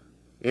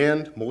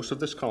and most of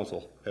this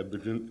council have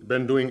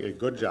been doing a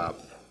good job.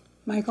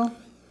 Michael,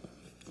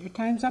 your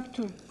time's up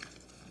too.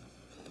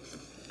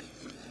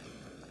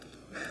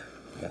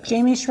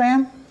 Jamie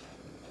Schramm.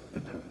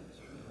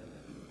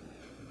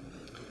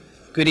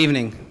 Good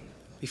evening.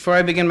 Before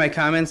I begin my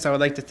comments, I would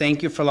like to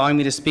thank you for allowing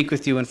me to speak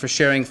with you and for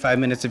sharing 5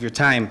 minutes of your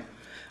time.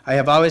 I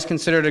have always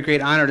considered it a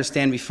great honor to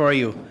stand before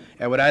you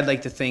at what I'd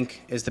like to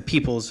think is the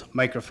people's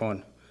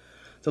microphone.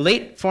 The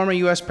late former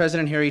U.S.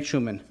 President Harry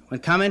Truman, when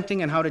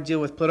commenting on how to deal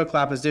with political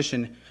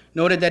opposition,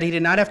 noted that he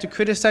did not have to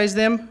criticize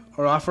them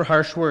or offer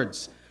harsh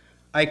words.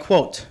 I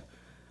quote,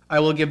 "I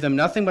will give them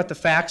nothing but the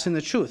facts and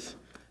the truth,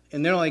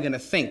 and they're only going to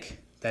think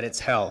that it's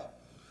hell."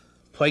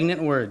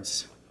 Poignant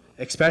words,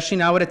 especially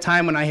now at a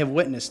time when I have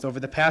witnessed over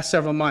the past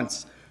several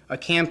months a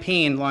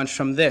campaign launched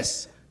from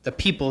this, the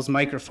people's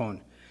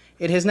microphone.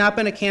 It has not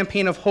been a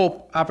campaign of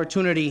hope,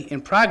 opportunity,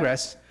 and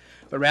progress,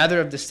 but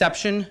rather of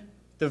deception,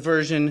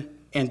 diversion,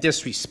 and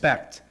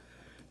disrespect.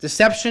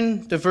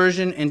 Deception,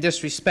 diversion, and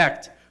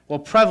disrespect, while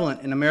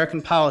prevalent in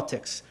American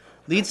politics,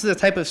 leads to the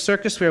type of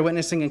circus we are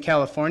witnessing in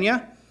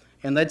California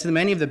and led to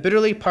many of the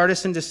bitterly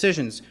partisan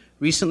decisions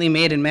recently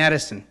made in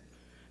Madison.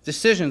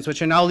 Decisions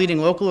which are now leading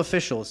local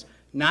officials,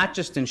 not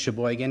just in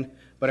Sheboygan,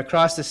 but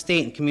across the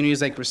state in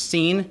communities like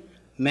Racine,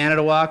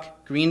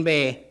 Manitowoc, Green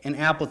Bay, and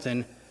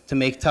Appleton to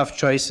make tough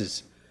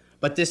choices.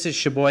 But this is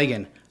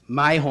Sheboygan,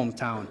 my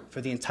hometown, for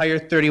the entire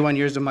 31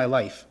 years of my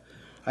life.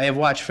 I have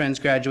watched friends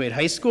graduate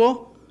high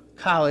school,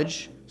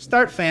 college,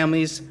 start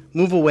families,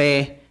 move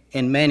away,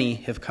 and many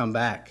have come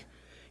back.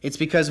 It's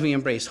because we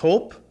embrace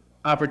hope,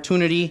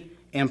 opportunity,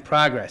 and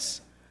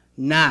progress,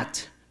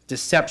 not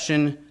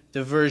deception,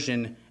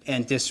 diversion,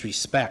 and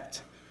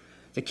disrespect.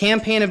 The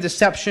campaign of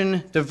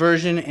deception,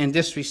 diversion, and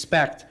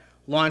disrespect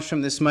launched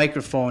from this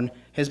microphone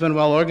has been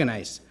well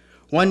organized.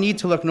 One need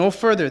to look no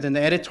further than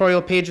the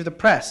editorial page of the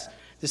press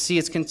to see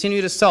its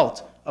continued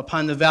assault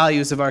upon the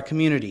values of our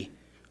community: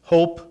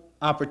 hope,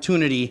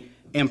 opportunity,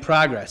 and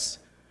progress.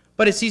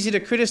 But it's easy to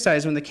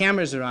criticize when the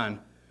cameras are on,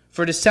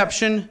 for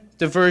deception,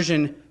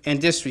 diversion,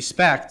 and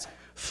disrespect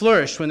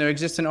flourish when there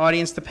exists an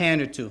audience to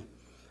pander to.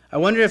 I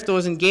wonder if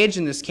those engaged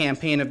in this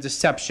campaign of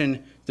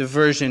deception,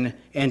 diversion,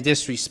 and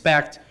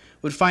disrespect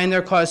would find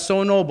their cause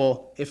so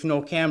noble if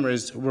no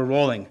cameras were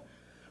rolling.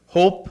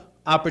 Hope,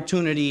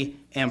 opportunity,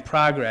 and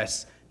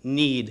progress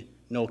need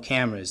no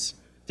cameras.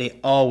 They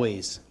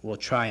always will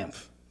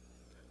triumph.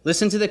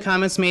 Listen to the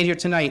comments made here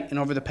tonight and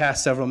over the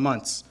past several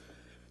months.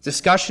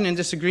 Discussion and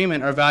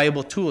disagreement are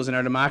valuable tools in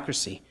our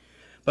democracy.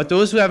 But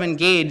those who have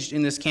engaged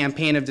in this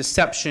campaign of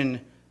deception,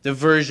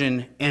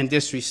 diversion, and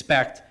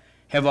disrespect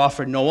have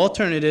offered no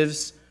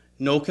alternatives,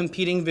 no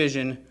competing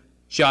vision,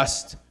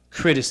 just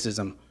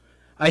criticism.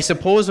 I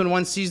suppose when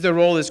one sees their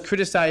role as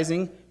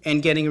criticizing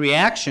and getting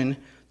reaction,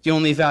 the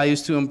only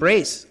values to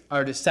embrace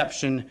are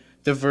deception,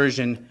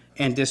 diversion,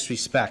 and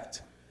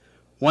disrespect.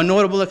 One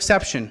notable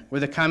exception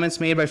were the comments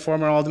made by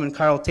former Alderman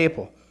Carl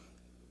Tapel.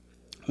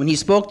 When he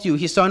spoke to you,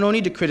 he saw no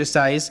need to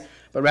criticize,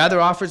 but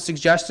rather offered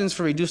suggestions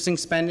for reducing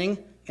spending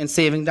and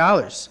saving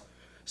dollars.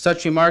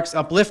 Such remarks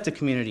uplift the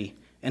community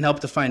and help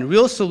to find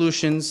real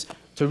solutions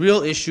to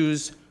real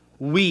issues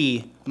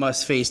we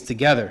must face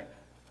together.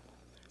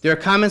 There are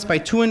comments by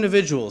two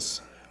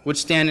individuals which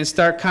stand in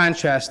stark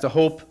contrast to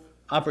hope,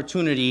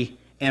 opportunity,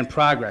 and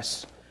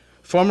progress.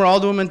 Former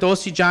Alderwoman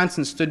Dulcie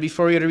Johnson stood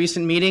before you at a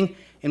recent meeting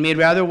and made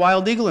rather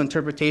wild legal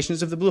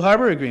interpretations of the Blue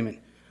Harbor Agreement.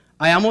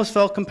 I almost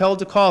felt compelled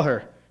to call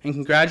her and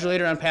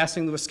congratulate her on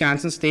passing the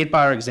Wisconsin State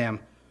Bar exam.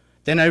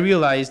 Then I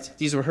realized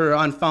these were her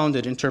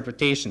unfounded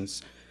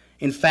interpretations.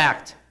 In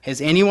fact, has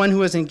anyone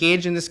who has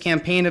engaged in this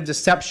campaign of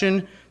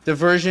deception,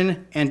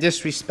 diversion, and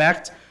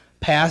disrespect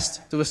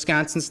passed the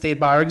Wisconsin State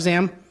Bar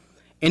exam?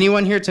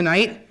 Anyone here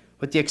tonight,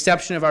 with the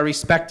exception of our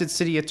respected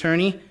city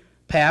attorney,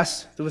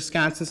 pass the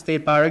Wisconsin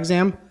State Bar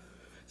exam?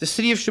 The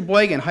city of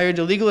Sheboygan hired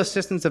the legal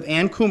assistance of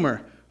Ann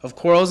Coomer of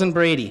Quarles and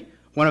Brady,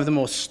 one of the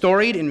most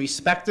storied and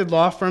respected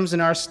law firms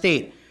in our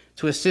state,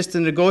 to assist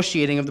in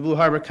negotiating of the Blue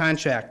Harbor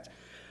contract.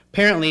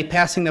 Apparently,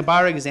 passing the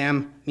bar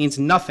exam means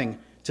nothing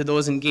to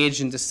those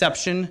engaged in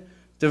deception,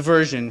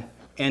 diversion,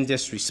 and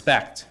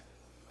disrespect.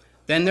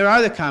 Then there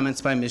are the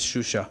comments by Ms.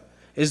 Shusha.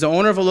 As the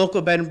owner of a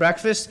local bed and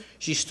breakfast,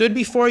 she stood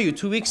before you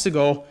 2 weeks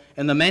ago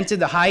and lamented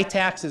the high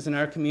taxes in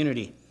our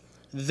community.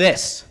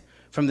 This,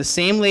 from the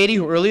same lady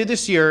who earlier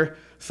this year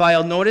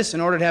filed notice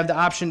in order to have the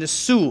option to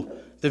sue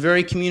the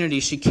very community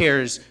she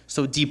cares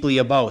so deeply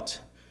about.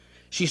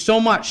 She so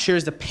much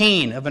shares the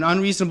pain of an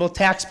unreasonable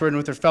tax burden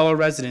with her fellow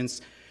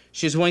residents,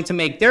 she is willing to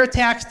make their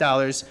tax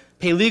dollars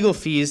pay legal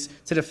fees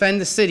to defend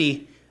the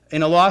city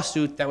in a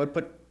lawsuit that would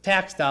put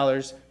tax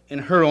dollars in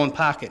her own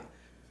pocket.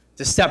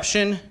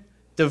 Deception,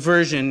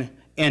 diversion,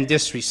 and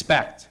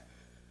disrespect.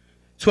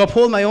 To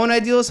uphold my own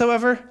ideals,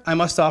 however, I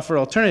must offer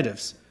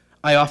alternatives.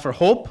 I offer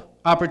hope,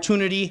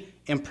 opportunity,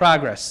 and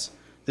progress,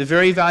 the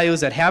very values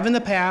that have in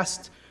the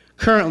past,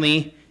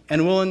 currently,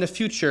 and will in the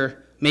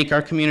future make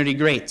our community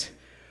great.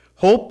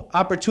 Hope,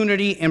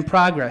 opportunity, and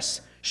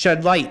progress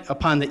shed light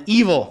upon the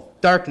evil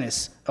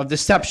darkness of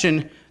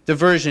deception,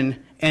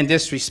 diversion, and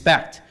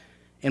disrespect.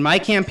 And my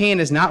campaign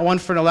is not one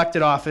for an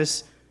elected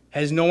office,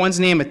 has no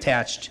one's name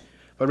attached,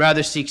 but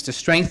rather seeks to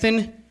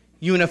strengthen,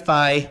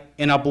 unify,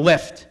 and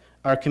uplift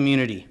our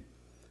community.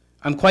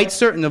 I'm quite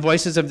certain the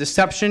voices of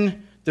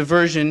deception,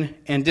 diversion,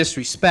 and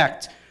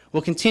disrespect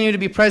will continue to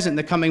be present in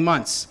the coming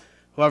months.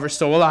 However,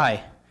 so will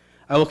I.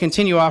 I will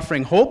continue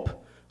offering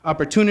hope,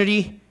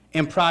 opportunity,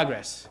 and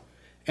progress.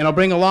 And I'll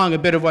bring along a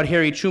bit of what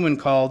Harry Truman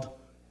called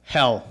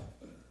hell.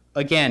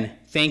 Again,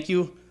 thank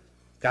you.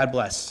 God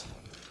bless.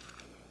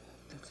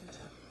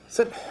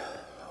 Sit.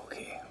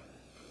 Okay.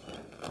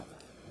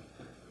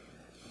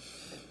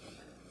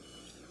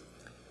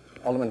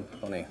 Alderman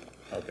Bonet.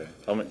 Okay.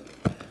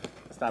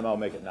 This time I'll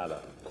make it not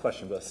a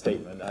question but a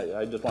statement.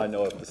 I just want to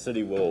know if the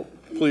city will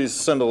please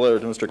send a letter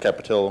to Mr.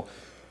 Capitillo,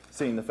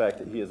 seeing the fact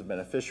that he is a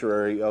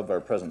beneficiary of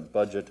our present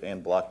budget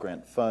and block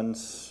grant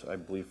funds, I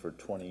believe for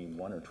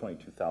 $21,000 or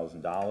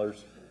 $22,000.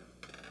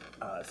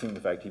 Seeing the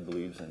fact he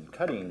believes in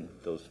cutting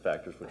those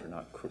factors which are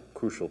not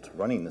crucial to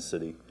running the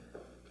city.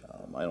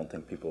 I don't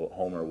think people at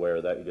home are aware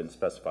of that. He didn't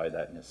specify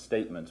that in his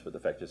statements, but the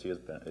fact is he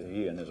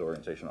and his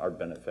organization are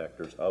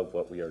benefactors of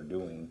what we are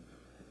doing,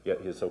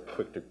 yet he is so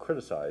quick to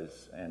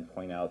criticize and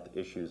point out the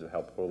issues of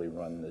how poorly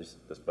run this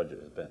budget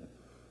has been.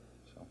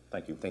 So,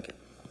 thank you. Thank you.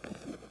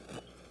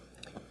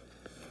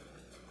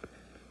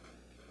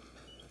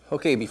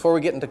 Okay, before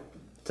we get into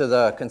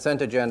the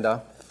consent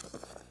agenda,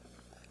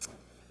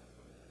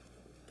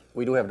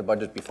 we do have the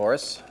budget before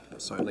us,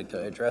 so I'd like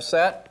to address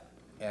that.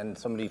 And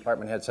some of the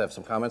department heads have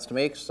some comments to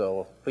make,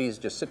 so please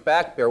just sit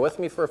back, bear with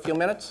me for a few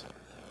minutes,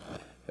 and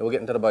we'll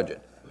get into the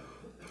budget.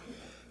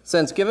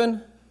 Since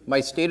given my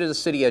State of the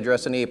City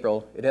address in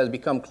April, it has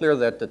become clear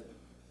that the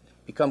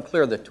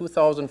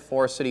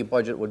 2004 city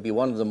budget would be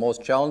one of the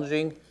most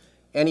challenging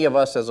any of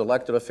us as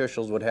elected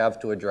officials would have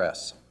to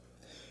address.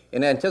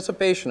 In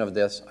anticipation of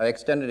this, I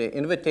extended an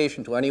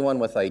invitation to anyone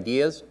with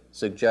ideas,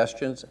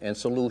 suggestions, and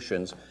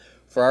solutions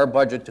for our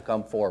budget to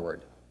come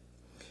forward.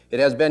 It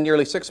has been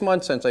nearly 6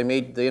 months since I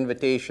made the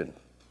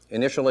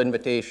initial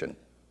invitation.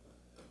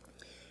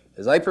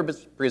 As I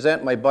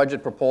present my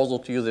budget proposal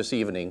to you this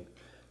evening,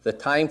 the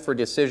time for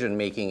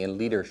decision-making and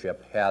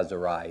leadership has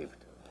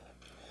arrived.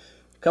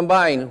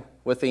 Combined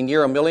with a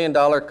near $1 million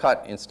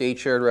cut in state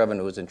shared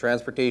revenues and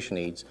transportation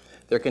aids,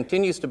 there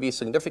continues to be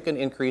significant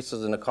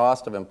increases in the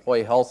cost of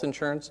employee health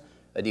insurance,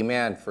 a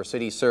demand for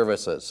city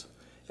services,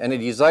 and a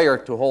desire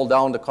to hold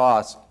down the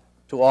cost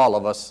to all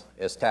of us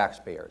as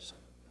taxpayers.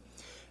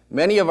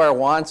 Many of our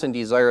wants and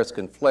desires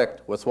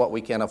conflict with what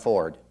we can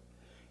afford,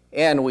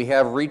 and we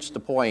have reached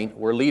the point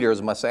where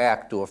leaders must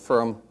act to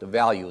affirm the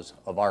values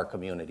of our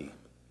community.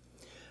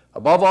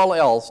 Above all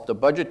else, the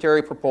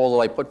budgetary proposal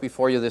I put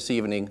before you this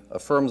evening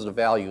affirms the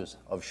values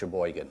of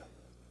Sheboygan.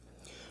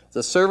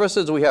 The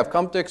services we have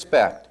come to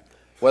expect,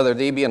 whether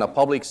they be in a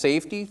public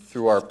safety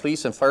through our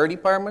police and fire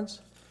departments,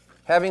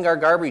 having our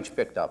garbage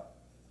picked up,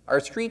 our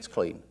streets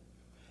cleaned,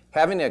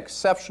 having an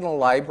exceptional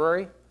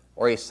library,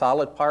 or a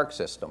solid park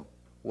system,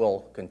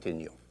 will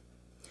continue.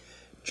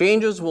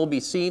 Changes will be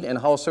seen in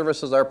how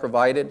services are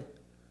provided.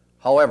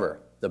 However,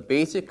 the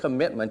basic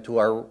commitment to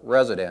our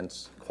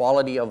residents'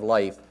 quality of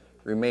life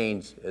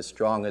remains as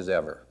strong as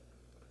ever.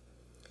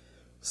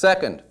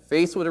 Second,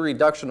 faced with a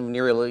reduction of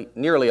nearly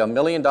 $1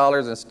 million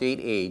in state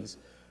aids,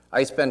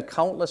 I spent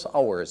countless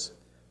hours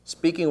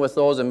speaking with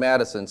those in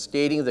Madison,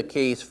 stating the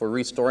case for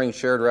restoring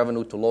shared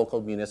revenue to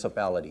local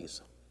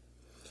municipalities.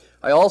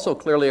 I also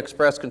clearly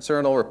expressed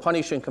concern over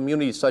punishing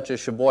communities such as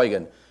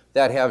Sheboygan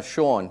that have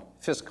shown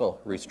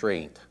fiscal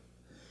restraint.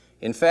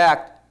 In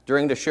fact,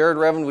 during the shared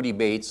revenue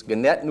debates,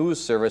 Gannett News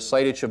Service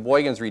cited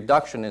Sheboygan's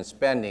reduction in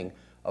spending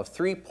of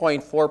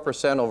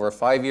 3.4% over a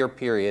 5-year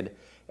period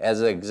as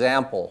an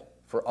example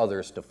for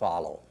others to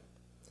follow.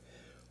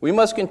 We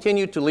must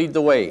continue to lead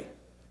the way.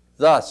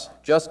 Thus,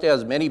 just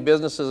as many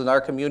businesses in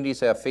our communities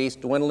have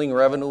faced dwindling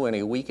revenue in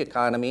a weak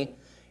economy,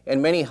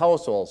 and many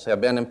households have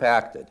been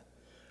impacted,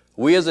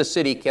 we as a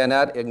city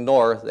cannot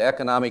ignore the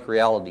economic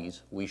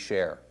realities we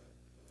share.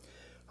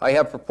 I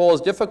have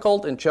proposed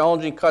difficult and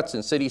challenging cuts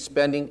in city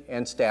spending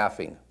and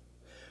staffing.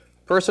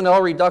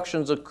 Personnel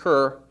reductions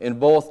occur in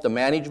both the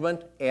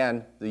management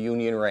and the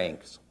union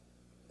ranks.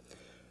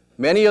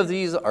 Many of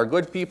these are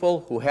good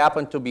people who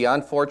happen to be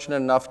unfortunate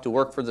enough to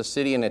work for the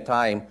city in a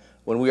time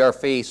when we are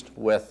faced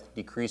with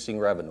decreasing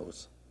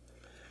revenues.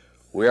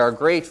 We are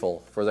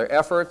grateful for their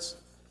efforts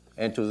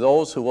and to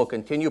those who will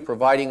continue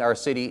providing our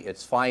city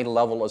its fine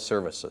level of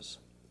services.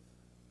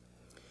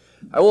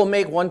 I will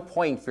make one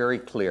point very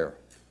clear.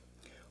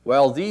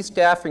 While these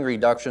staffing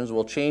reductions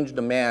will change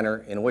the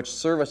manner in which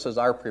services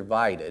are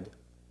provided,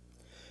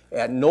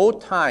 at no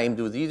time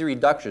do these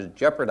reductions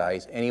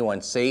jeopardize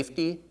anyone's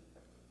safety,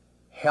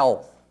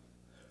 health,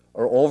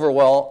 or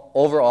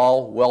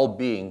overall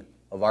well-being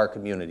of our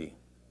community.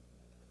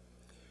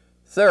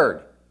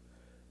 Third,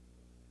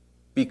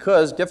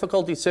 because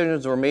difficult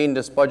decisions were made in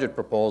this budget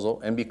proposal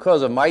and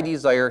because of my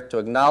desire to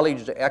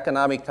acknowledge the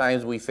economic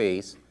times we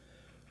face,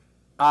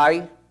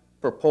 I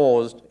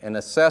proposed an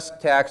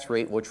assessed tax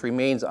rate which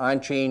remains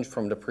unchanged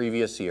from the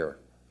previous year.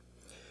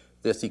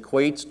 This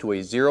equates to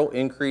a 0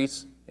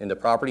 increase in the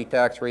property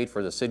tax rate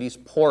for the city's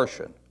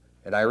portion,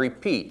 and I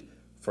repeat,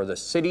 for the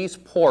city's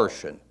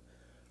portion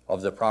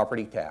of the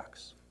property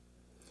tax.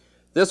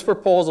 This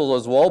proposal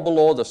is well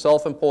below the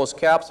self-imposed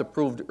caps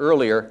approved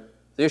earlier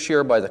this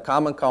year by the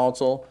Common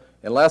Council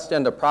and less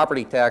than the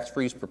property tax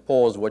freeze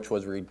proposed, which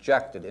was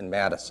rejected in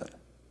Madison.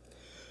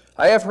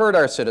 I have heard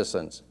our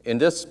citizens, and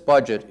this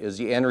budget is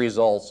the end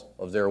result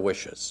of their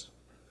wishes.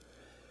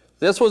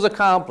 This was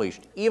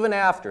accomplished even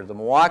after the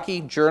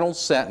Milwaukee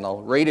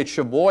Journal-Sentinel rated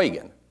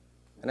Sheboygan,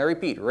 and I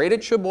repeat,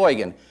 rated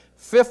Sheboygan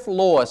 5th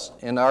lowest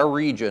in our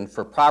region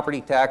for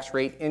property tax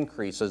rate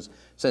increases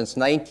since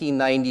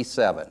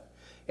 1997,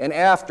 and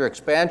after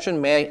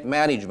Expansion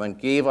Management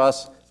gave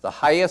us the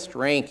highest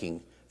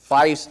ranking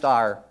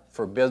 5-star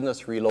for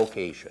business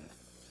relocation.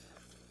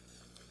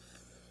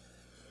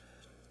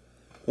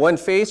 When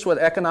faced with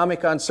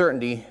economic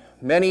uncertainty,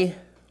 many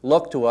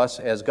look to us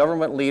as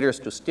government leaders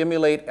to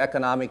stimulate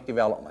economic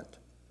development.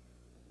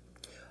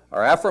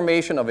 Our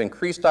affirmation of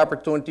increased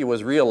opportunity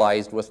was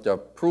realized with the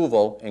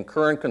approval and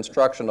current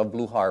construction of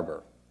Blue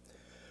Harbor.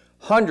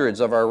 Hundreds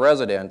of our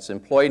residents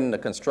employed in the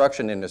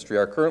construction industry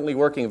are currently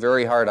working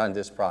very hard on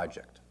this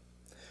project.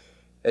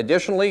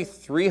 Additionally,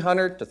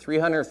 300 to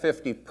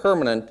 350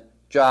 permanent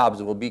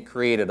jobs will be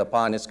created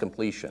upon its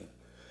completion.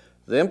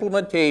 The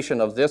implementation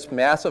of this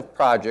massive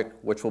project,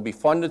 which will be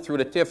funded through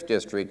the TIF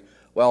district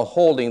while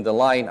holding the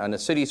line on the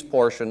city's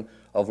portion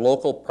of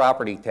local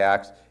property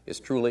tax, is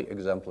truly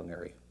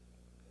exemplary.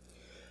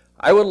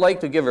 I would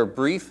like to give a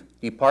brief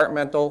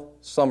departmental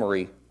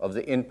summary of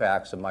the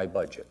impacts of my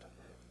budget.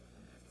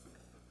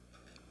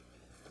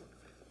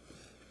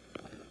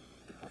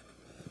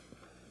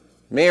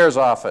 Mayor's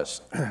Office,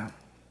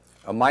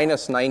 a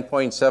minus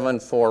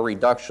 9.74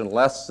 reduction,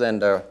 less than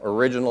the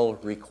original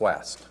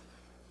request.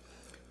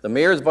 The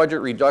mayor's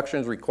budget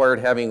reductions required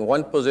having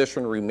one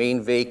position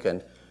remain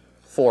vacant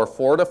for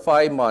 4 to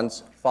 5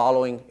 months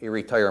following a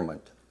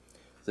retirement.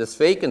 This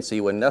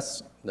vacancy would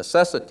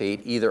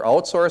necessitate either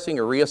outsourcing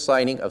or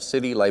reassigning of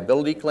city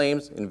liability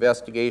claims,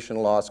 investigation,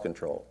 loss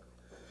control,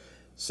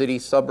 city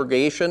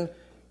subrogation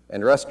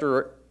and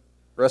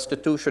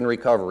restitution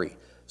recovery,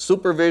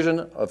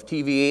 supervision of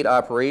TV8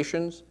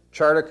 operations,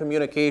 charter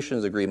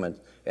communications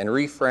agreements, and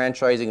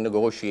refranchising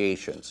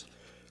negotiations,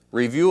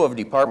 review of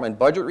department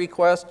budget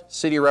request,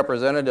 city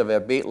representative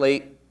at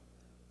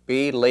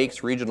Bay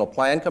Lakes Regional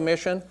Plan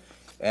Commission,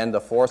 and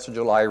the 4th of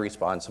July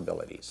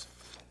responsibilities.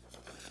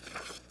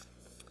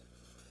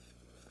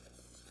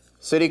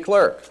 City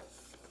clerk,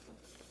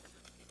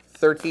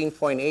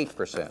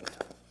 13.8%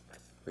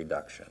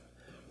 reduction.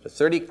 The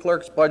city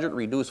clerk's budget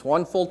reduced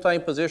one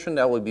full-time position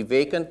that will be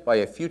vacant by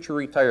a future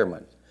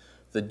retirement.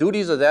 The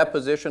duties of that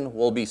position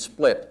will be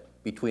split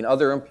between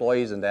other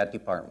employees in that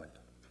department.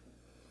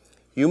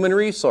 Human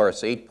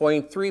resource,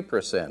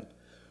 8.3%.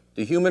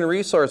 The human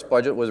resource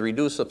budget was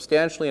reduced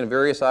substantially in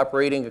various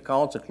operating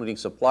accounts, including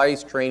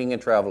supplies, training,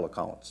 and travel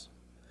accounts.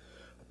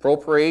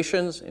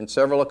 Appropriations in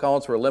several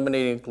accounts were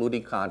eliminated,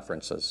 including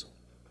conferences.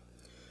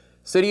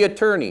 City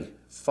attorney,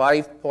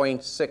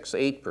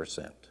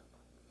 5.68%.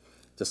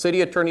 The city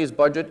attorney's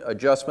budget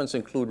adjustments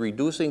include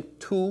reducing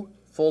 2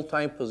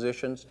 full-time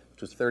positions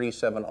to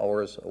 37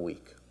 hours a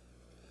week.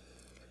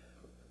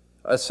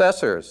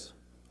 Assessors,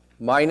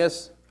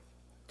 minus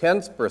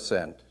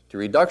 10%. The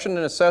reduction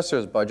in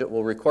assessor's budget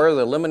will require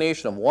the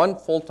elimination of 1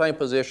 full-time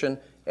position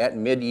at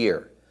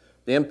mid-year.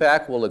 The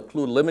impact will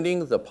include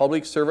limiting the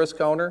public service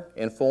counter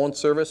and phone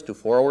service to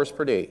 4 hours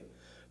per day.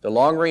 The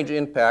long-range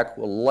impact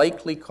will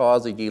likely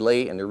cause a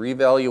delay in the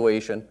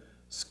revaluation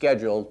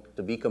scheduled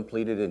to be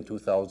completed in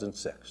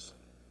 2006.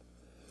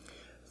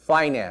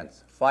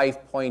 Finance,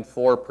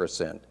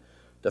 5.4%.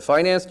 The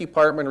finance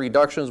department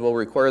reductions will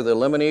require the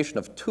elimination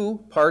of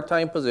 2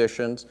 part-time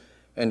positions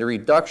and the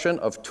reduction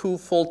of 2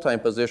 full-time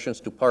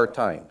positions to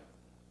part-time.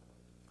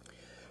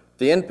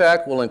 The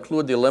impact will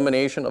include the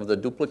elimination of the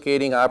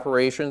duplicating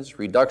operations,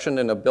 reduction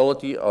in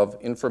ability of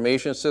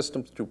information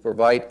systems to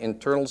provide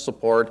internal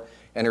support,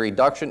 and a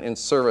reduction in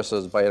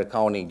services by the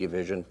accounting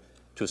division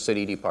to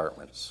city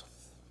departments.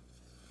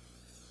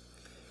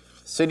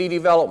 City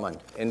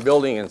development and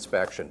building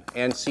inspection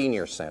and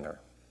senior center,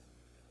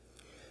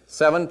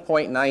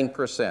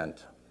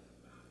 7.9%.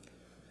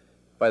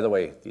 By the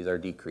way, these are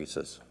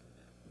decreases.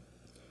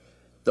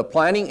 The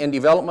planning and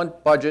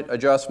development budget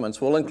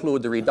adjustments will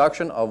include the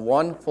reduction of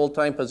 1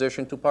 full-time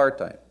position to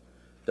part-time.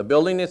 The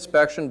building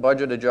inspection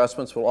budget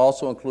adjustments will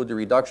also include the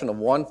reduction of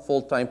 1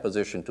 full-time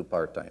position to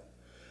part-time.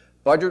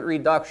 Budget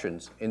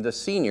reductions in the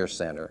senior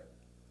center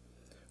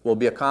will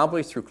be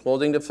accomplished through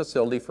closing the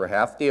facility for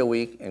half-day a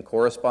week and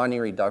corresponding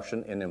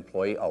reduction in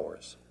employee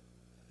hours.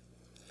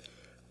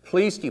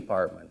 Police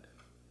department,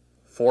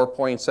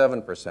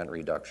 4.7%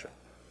 reduction.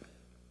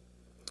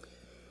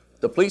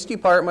 The police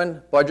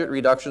department budget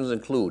reductions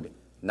include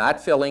not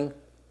filling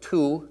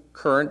 2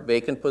 current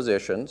vacant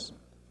positions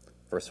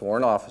for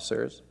sworn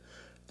officers,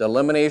 the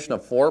elimination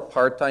of 4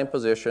 part-time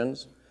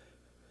positions,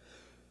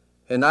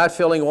 and not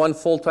filling 1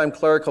 full-time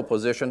clerical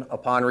position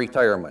upon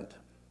retirement.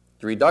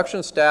 The reduction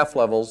in staff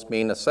levels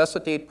may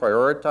necessitate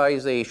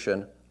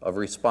prioritization of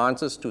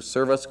responses to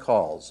service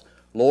calls.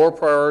 Lower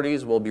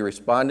priorities will be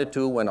responded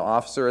to when an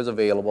officer is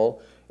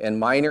available, and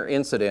minor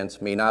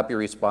incidents may not be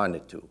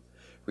responded to.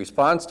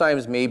 Response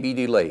times may be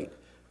delayed,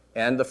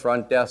 and the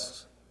front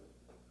desk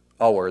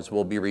hours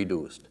will be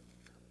reduced.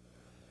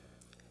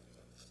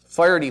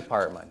 Fire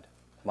department,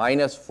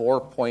 minus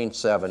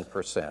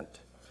 4.7%.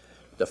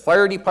 The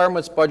fire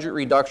department's budget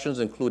reductions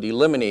include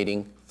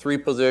eliminating 3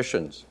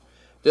 positions.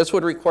 This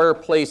would require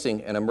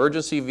placing an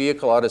emergency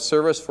vehicle out of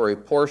service for a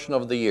portion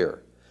of the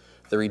year.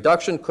 The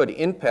reduction could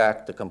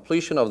impact the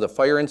completion of the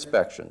fire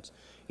inspections.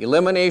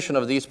 Elimination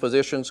of these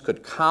positions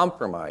could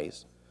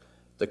compromise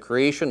the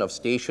creation of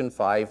Station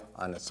 5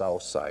 on the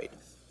south side.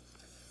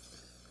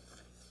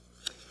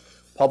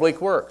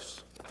 Public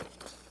Works,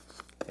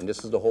 and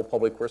this is the whole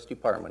Public Works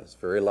Department. It's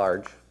very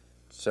large,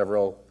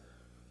 several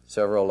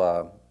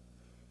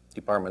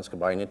departments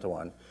combined into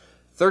one.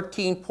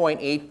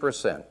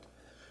 13.8%.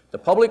 The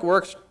Public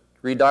Works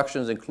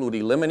reductions include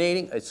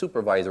eliminating a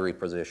supervisory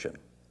position,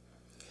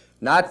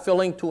 not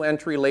filling 2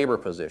 entry labor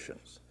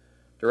positions.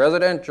 The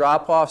resident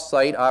drop-off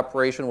site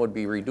operation would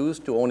be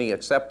reduced to only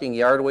accepting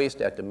yard waste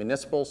at the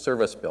municipal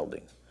service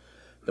building.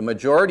 The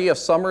majority of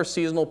summer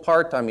seasonal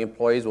part-time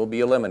employees will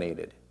be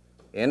eliminated.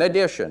 In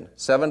addition,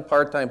 7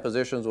 part-time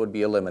positions would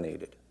be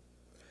eliminated.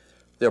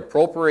 The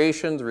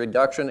appropriations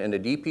reduction in the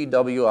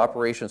DPW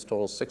operations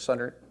totals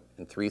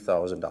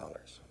 $603,000.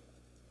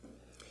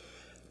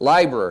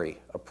 Library,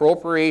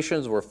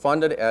 appropriations were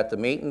funded at the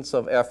maintenance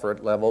of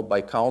effort level by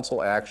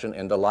council action,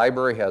 and the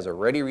library has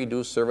already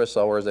reduced service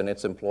hours in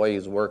its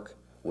employees' work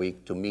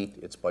week to meet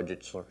its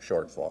budget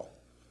shortfall.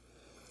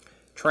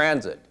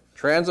 Transit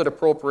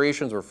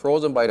appropriations were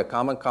frozen by the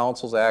Common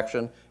Council's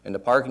action, and the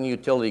Parking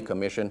Utility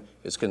Commission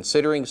is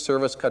considering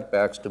service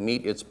cutbacks to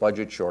meet its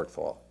budget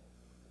shortfall.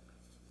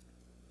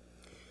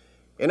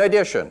 In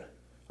addition,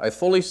 I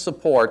fully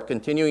support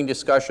continuing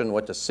discussion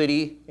with the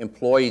city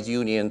employees'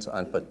 unions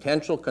on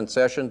potential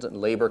concessions and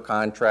labor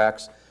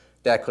contracts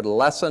that could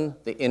lessen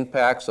the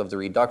impacts of the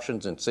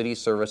reductions in city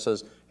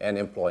services and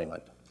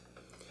employment.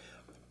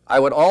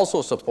 I would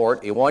also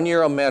support a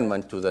 1-year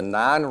amendment to the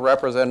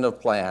non-representative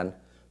plan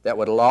that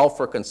would allow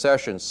for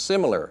concessions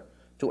similar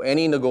to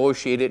any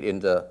negotiated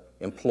in the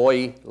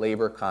employee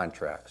labor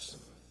contracts.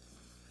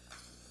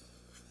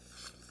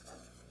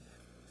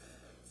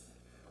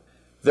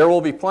 There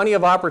will be plenty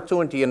of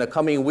opportunity in the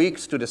coming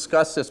weeks to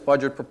discuss this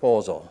budget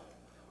proposal.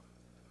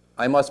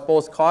 I must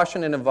both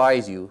caution and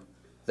advise you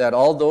that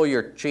although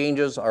your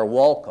changes are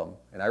welcome,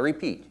 and I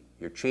repeat,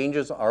 your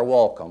changes are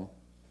welcome,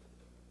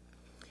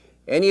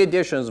 any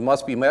additions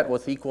must be met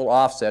with equal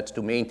offsets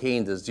to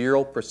maintain the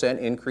 0%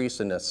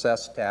 increase in the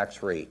assessed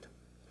tax rate.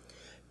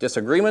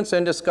 Disagreements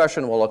and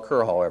discussion will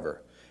occur,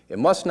 however. It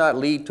must not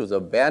lead to the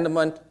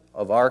abandonment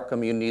of our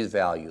community's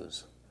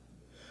values.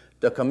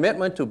 The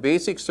commitment to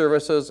basic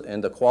services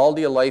and the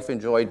quality of life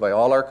enjoyed by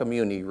all our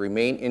community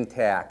remain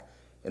intact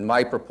in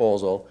my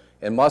proposal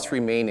and must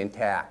remain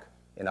intact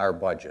in our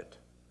budget.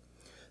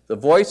 The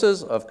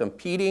voices of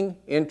competing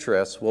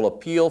interests will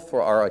appeal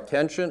for our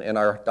attention and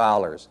our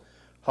dollars.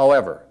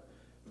 However,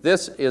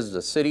 this is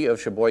the City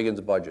of Sheboygan's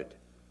budget,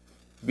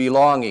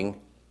 belonging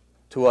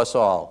to us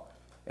all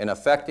and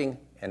affecting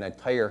an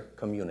entire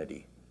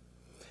community.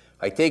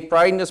 I take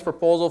pride in this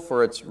proposal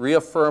for it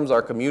reaffirms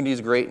our community's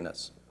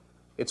greatness,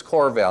 its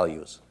core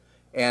values,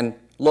 and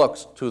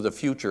looks to the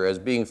future as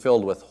being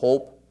filled with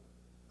hope,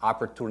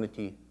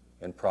 opportunity,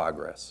 and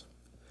progress.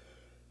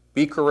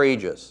 Be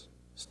courageous,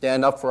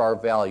 stand up for our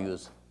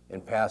values,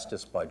 and pass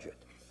this budget.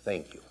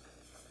 Thank you.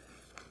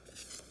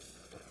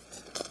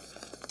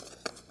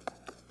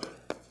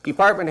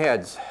 Department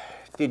heads,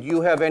 did you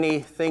have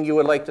anything you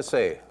would like to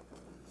say?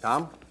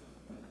 Tom?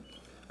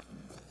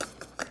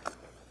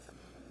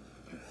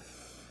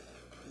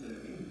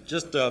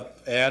 Just to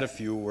add a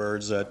few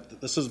words, that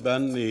this has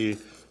been the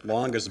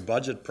longest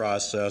budget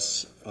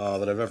process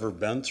that I've ever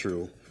been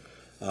through.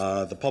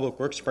 The Public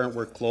Works Department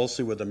worked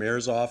closely with the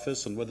Mayor's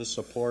office and with the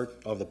support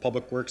of the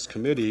Public Works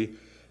Committee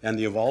and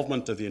the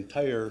involvement of the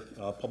entire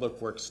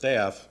Public Works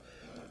staff.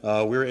 We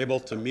were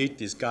able to meet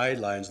these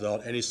guidelines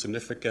without any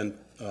significant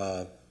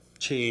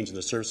change in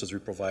the services we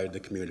provide the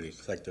community.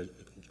 I'd like to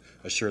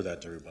assure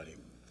that to everybody.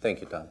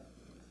 Thank you, Tom.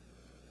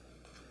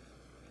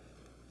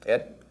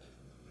 Ed?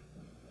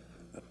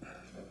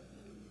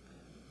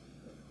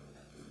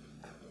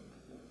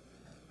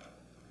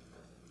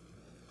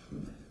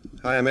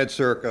 Hi, I'm Ed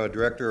Sirk,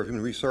 Director of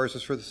Human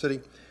Resources for the city.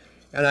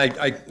 And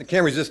I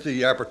can't resist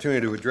the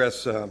opportunity to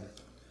address one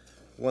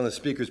of the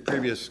speaker's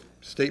previous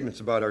statements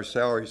about our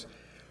salaries.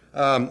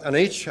 On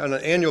an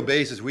annual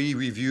basis, we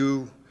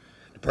review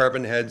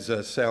department heads'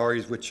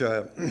 salaries, which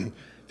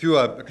through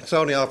a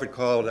consulting outfit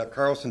called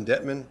Carlson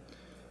Detman.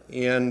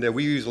 And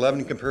we use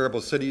 11 comparable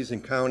cities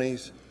and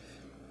counties.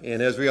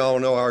 And as we all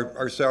know,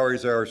 our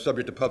salaries are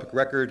subject to public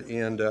record.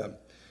 And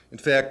in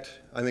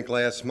fact, I think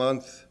last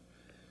month,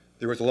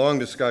 there was a long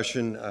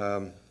discussion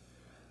on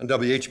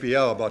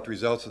WHBL about the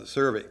results of the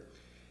survey.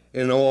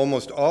 In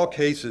almost all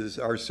cases,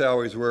 our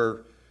salaries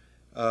were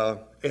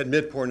at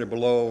midpoint or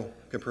below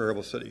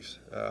comparable cities.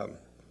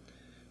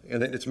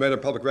 And it's a matter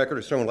of public record.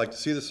 If someone would like to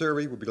see the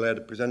survey, we'd be glad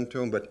to present it to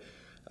them, but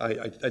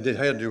I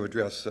had to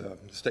address the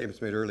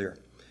statements made earlier.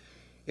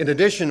 In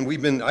addition,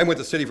 I'm with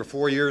the city for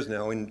 4 years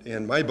now,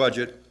 and my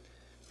budget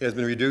has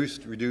been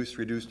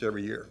reduced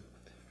every year.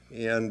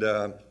 And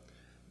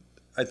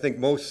I think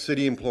most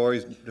city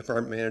employees,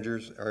 department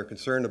managers, are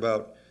concerned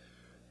about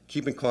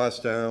keeping costs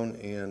down,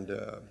 and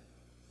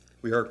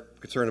we are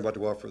concerned about the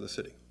welfare of the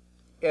city.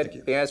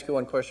 Ed, may I ask you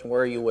one question? Where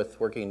are you with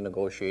working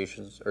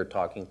negotiations or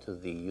talking to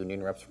the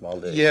union reps from all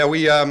the? Yeah,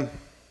 we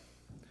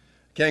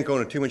can't go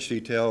into too much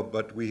detail,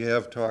 but we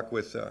have talked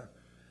with a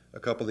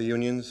couple of the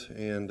unions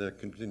and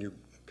continue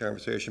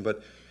conversation.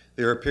 But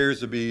there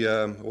appears to be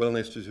a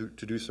willingness to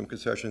do some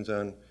concessions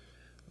on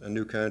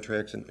new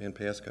contracts and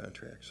past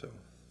contracts. So,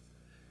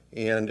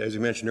 and as you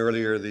mentioned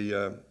earlier,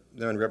 the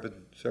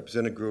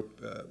non-represented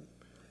group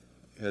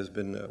has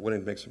been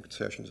willing to make some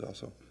concessions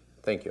also.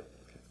 Thank you.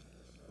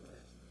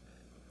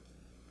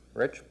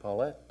 Rich,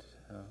 Paulette.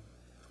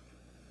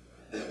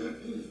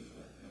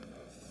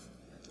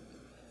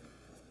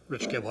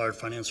 Rich Gebhardt,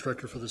 Finance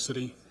Director for the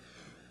city.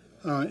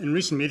 In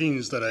recent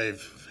meetings that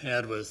I've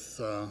had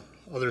with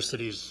other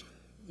cities,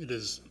 it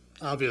is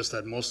obvious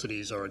that most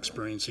cities are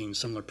experiencing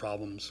similar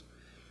problems,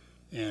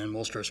 and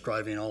most are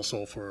striving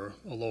also for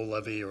a low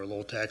levy or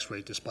low tax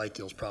rate despite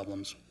those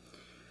problems.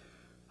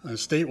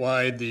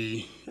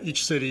 Statewide,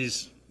 each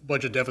city's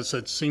budget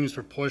deficit seems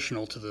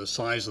proportional to the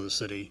size of the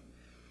city,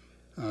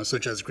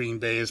 such as Green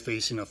Bay is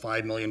facing a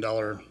 $5 million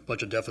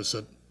budget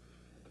deficit,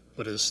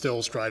 but is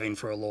still striving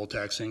for a low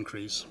tax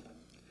increase.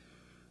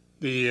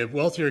 The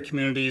wealthier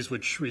communities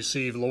which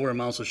receive lower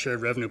amounts of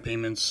shared revenue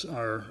payments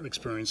are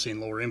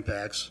experiencing lower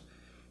impacts,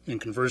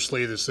 and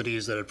conversely, the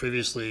cities that have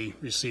previously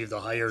received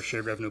the higher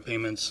shared revenue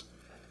payments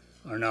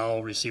are now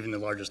receiving the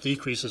largest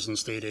decreases in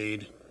state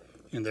aid,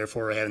 and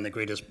therefore are having the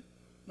greatest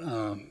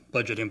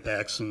budget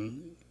impacts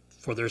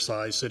for their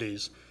size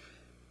cities.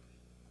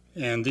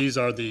 And these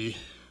are the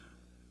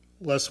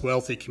less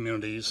wealthy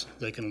communities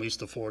that can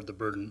least afford the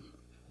burden.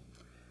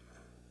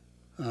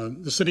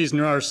 The cities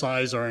near our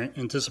size are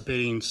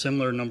anticipating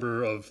similar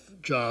number of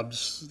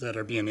jobs that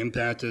are being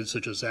impacted,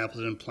 such as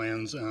Appleton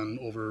plans on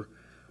over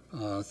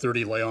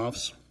 30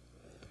 layoffs.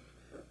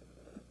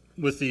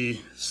 With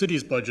the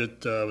city's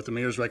budget, with the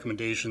mayor's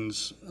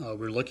recommendations,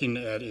 we're looking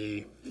at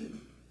a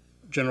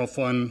general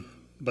fund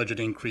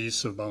budget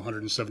increase of about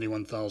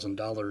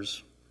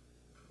 $171,000.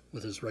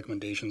 With his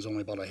recommendations,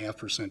 only about a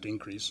 0.5%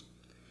 increase.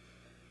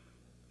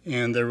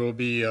 And there will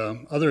be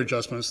other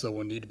adjustments that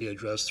will need to be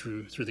addressed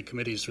through the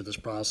committees through this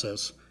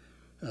process,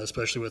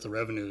 especially with the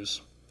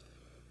revenues.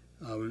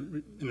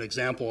 An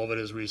example of it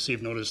is we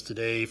received notice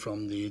today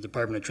from the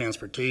Department of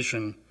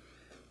Transportation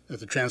that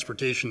the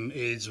transportation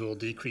aids will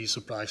decrease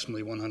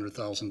approximately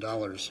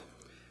 $100,000.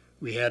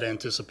 We had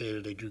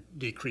anticipated a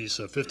decrease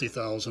of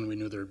 $50,000. We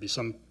knew there would be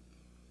some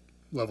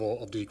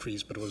level of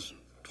decrease, but it was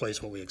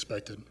twice what we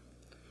expected.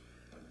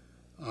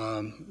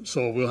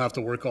 So we'll have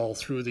to work all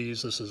through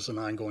these. This is an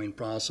ongoing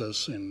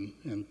process, and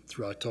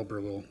through October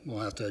we'll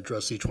have to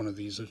address each one of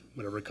these,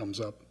 whatever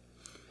comes up.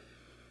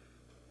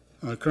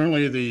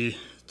 Currently, the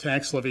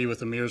tax levy with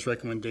the mayor's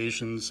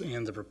recommendations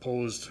and the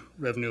proposed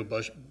revenue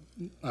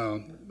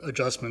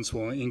adjustments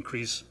will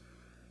increase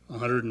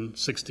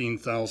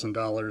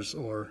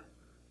 $116,000 or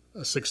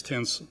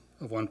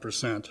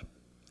 0.6%.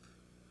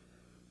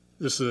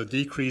 This is a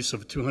decrease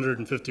of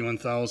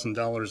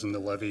 $251,000 in the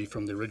levy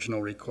from the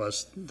original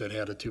request that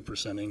had a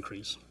 2%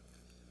 increase.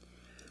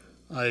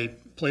 I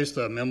placed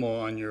a memo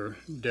on your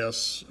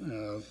desks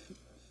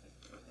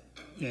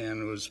and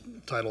it was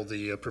titled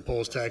the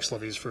Proposed Tax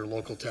Levies for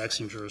Local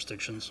Taxing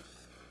Jurisdictions.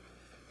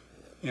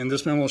 And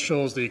this memo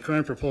shows the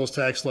current proposed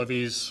tax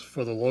levies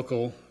for the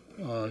local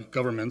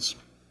governments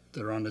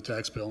that are on the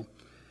tax bill.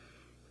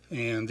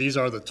 And these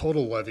are the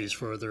total levies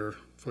for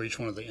each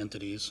one of the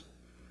entities.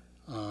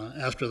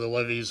 After the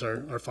levies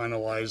are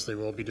finalized, they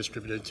will be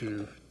distributed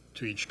to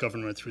each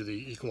government through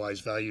the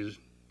equalized value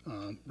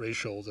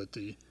ratio that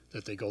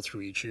they go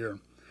through each year.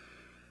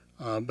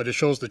 But it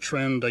shows the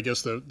trend, I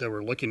guess, that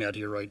we're looking at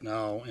here right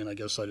now, and I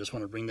guess I just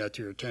want to bring that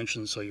to your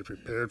attention so you're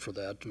prepared for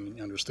that and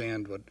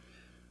understand what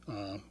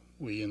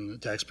we and the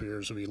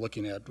taxpayers will be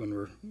looking at when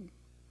we're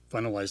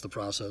finalize the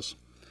process.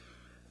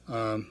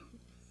 You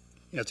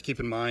have to keep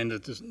in mind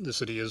that the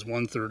city is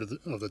 1/3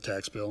 of the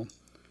tax bill.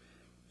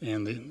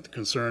 And the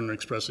concern we're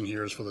expressing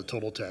here is for the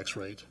total tax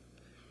rate.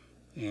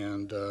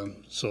 And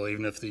so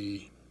even if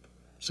the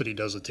city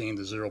does attain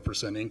the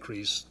 0%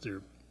 increase,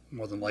 there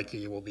more than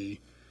likely will be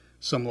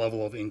some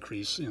level of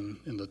increase in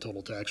the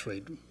total tax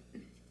rate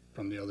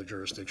from the other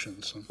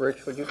jurisdictions. So.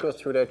 Rich, would you go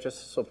through that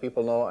just so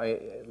people know?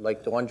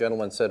 Like the one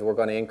gentleman said, we're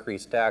going to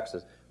increase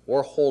taxes.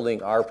 We're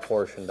holding our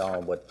portion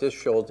down, but this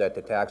shows that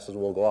the taxes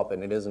will go up,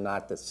 and it is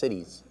not the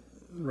city's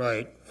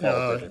right.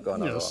 fault that it's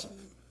going yes. up.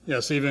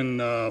 Yes,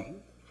 even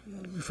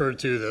referred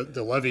to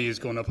the levy is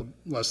going up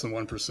less than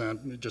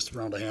 1%, just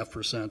around a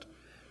 0.5%,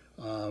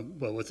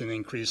 but with an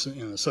increase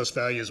in assessed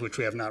values, which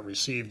we have not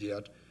received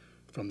yet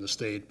from the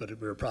state, but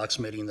we're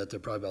approximating that they're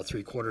probably about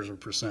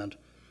 0.75%,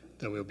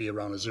 that will be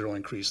around a 0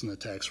 increase in the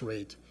tax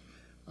rate.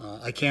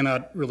 I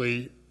cannot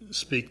really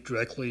speak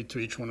directly to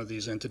each one of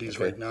these entities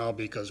right now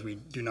because we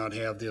do not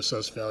have the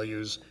assessed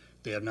values.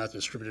 They have not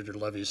distributed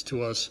their levies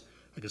to us.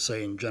 I could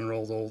say in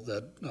general, though,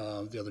 that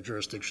the other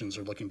jurisdictions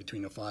are looking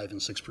between a 5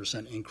 and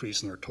 6%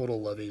 increase in their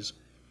total levies.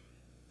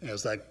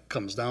 As that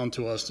comes down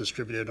to us,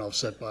 distributed and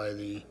offset by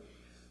the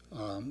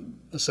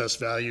assessed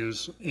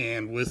values,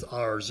 and with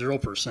our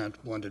 0%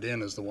 blended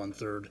in as the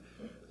 1/3,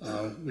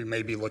 we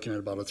may be looking at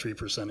about a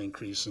 3%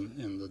 increase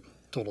in the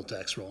total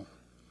tax roll.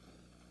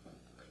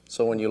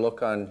 So when you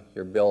look on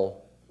your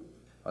bill,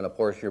 on a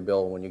portion of your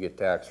bill, when you get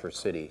taxed for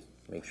city,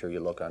 make sure you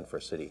look on for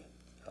city.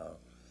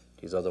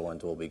 These other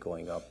ones will be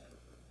going up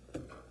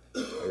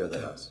higher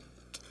than us.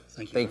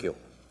 Thank you. Thank you.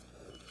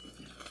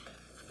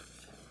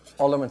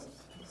 Alderman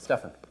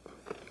Stefan.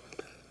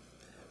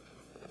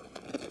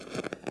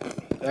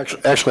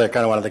 Actually, I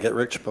kind of wanted to get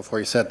Rich before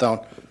he sat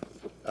down.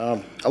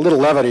 A little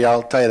levity,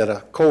 I'll tell you that a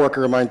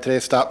coworker of mine today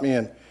stopped me,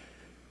 and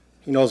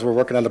he knows we're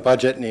working on the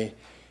budget, and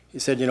he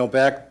said, you know,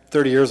 back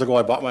 30 years ago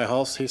I bought my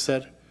house, he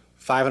said,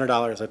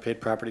 $500 I paid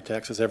property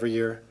taxes every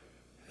year,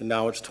 and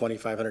now it's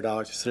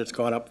 $2,500. He said it's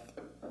gone up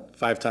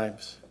 5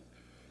 times.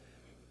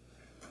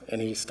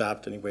 And he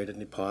stopped and he waited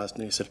and he paused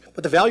and he said,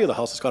 but the value of the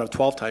house has gone up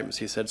 12 times,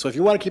 he said. So if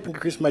you want to keep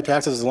increasing my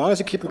taxes, as long as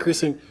you keep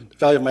increasing the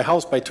value of my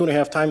house by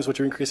 2.5 times what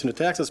you're increasing the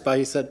taxes by,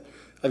 he said,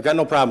 I've got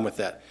no problem with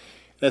that.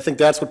 And I think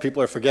that's what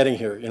people are forgetting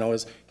here, you know,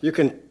 is you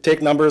can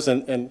take numbers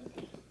and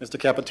Mr.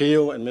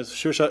 Capetillo and Ms.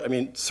 Shusha, I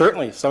mean,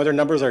 certainly some of their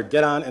numbers are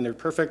dead on and they're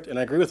perfect and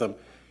I agree with them.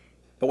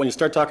 But when you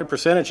start talking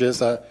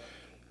percentages, and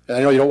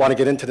I know you don't want to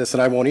get into this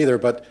and I won't either,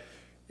 but,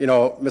 you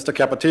know, Mr.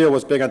 Capetillo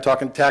was big on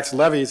talking tax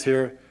levies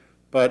here,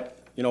 but,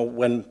 you know,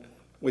 when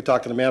we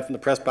talked to the man from the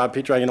press, Bob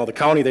Petri, you know, the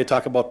county, they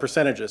talk about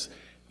percentages.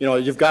 You know,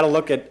 you've got to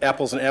look at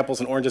apples and apples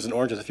and oranges and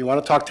oranges. If you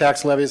want to talk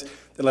tax levies,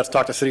 then let's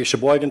talk the City of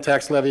Sheboygan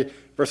tax levy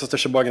versus the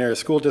Sheboygan Area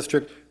School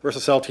District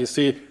versus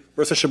LTC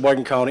versus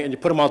Sheboygan County, and you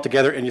put them all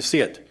together and you see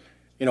it.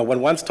 You know,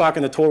 when one's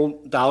talking the total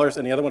dollars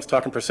and the other one's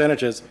talking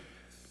percentages,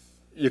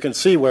 you can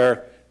see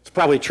where it's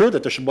probably true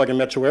that the Sheboygan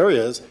metro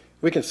area is.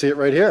 We can see it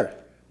right here.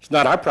 It's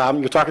not our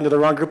problem. You're talking to the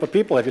wrong group of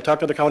people. Have you talked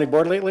to the county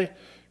board lately?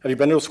 Have you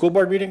been to a school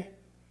board meeting?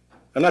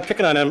 I'm not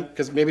picking on them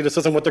because maybe this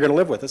isn't what they're going to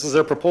live with. This is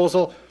their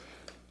proposal.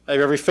 I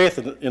have every faith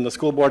in the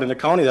school board and the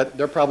county that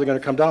they're probably going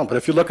to come down. But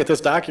if you look at this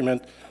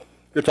document,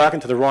 you're talking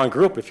to the wrong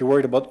group if you're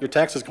worried about your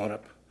taxes going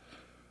up.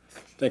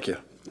 Thank you.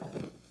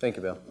 Thank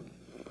you, Bill.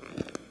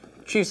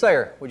 Chief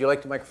Sayer, would you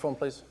like the microphone,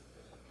 please?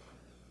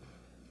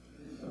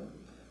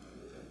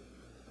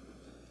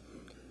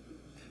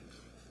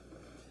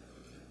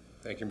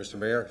 Thank you, Mr.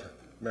 Mayor.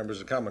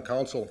 Members of the Common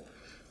Council,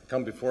 I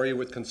come before you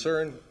with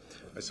concern.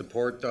 I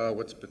support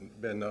what's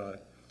been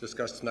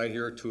discussed tonight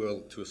here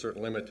to a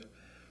certain limit.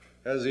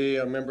 As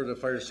a member of the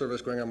fire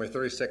service going on my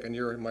 32nd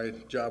year, my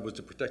job was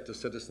to protect the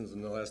citizens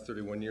in the last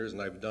 31 years,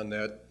 and I've done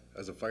that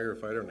as a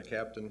firefighter and a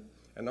captain.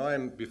 And now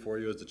I'm before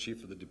you as the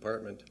chief of the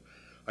department.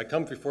 I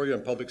come before you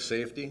on public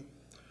safety.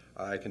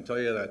 I can tell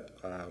you that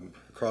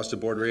across the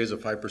board raise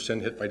of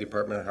 5% hit my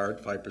department hard,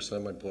 5%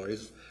 of my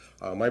employees.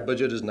 My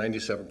budget is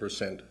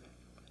 97%.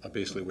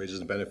 Basically wages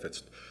and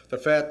benefits. The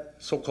fat,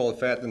 so-called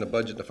fat in the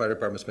budget in the fire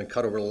department has been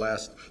cut over the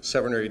last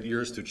 7 or 8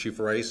 years through Chief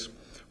Rice,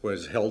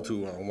 was held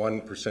to a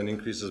 1%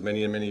 increase as many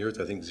years,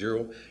 I think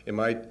 0. In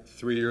my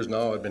 3 years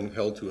now, I've been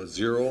held to a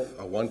 0,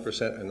 a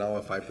 1%, and now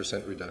a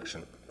 5%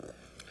 reduction.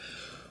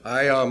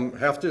 I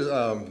have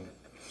to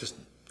just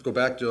go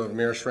back to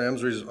Mayor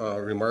Schramm's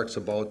remarks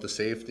about the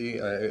safety.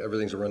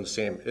 Everything's run the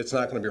same. It's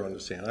not going to be run the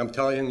same. I'm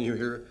telling you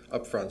here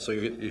up front, so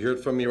you hear it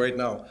from me right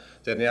now,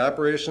 that in the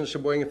operations of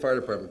Sheboygan Fire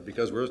Department,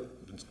 because we're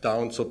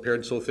down so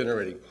paired so thin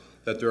already,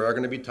 that there are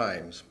going to be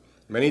times,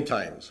 many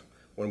times,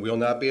 when we'll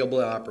not be able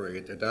to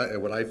operate at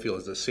what I feel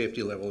is the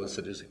safety level of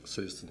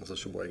citizens of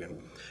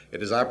Sheboygan.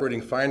 It is operating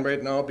fine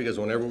right now because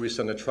whenever we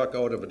send a truck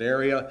out of an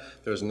area,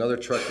 there's another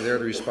truck there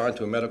to respond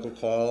to a medical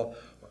call,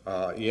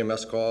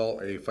 EMS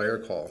call, a fire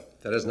call.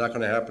 That is not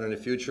going to happen in the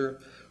future.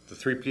 The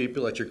 3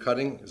 people that you're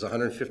cutting is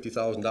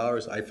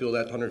 $150,000. I feel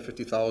that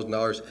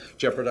 $150,000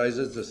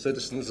 jeopardizes the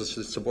citizens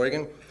of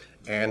Sheboygan,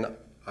 and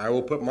I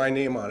will put my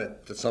name on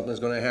it that something's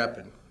going to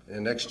happen in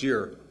the next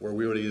year where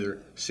we would either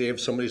save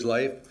somebody's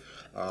life,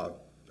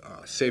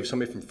 save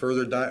somebody from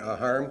further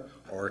harm,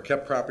 or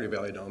kept property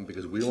value down,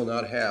 because we will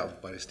not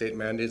have, by the state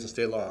mandates and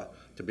state law,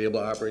 to be able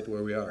to operate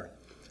where we are.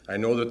 I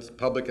know that the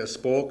public has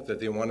spoke that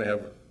they want to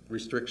have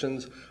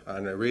restrictions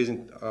on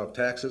raising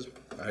taxes.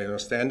 I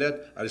understand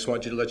that. I just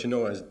want you to let you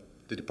know, as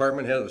the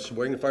department head of the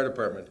Sheboygan Fire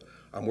Department,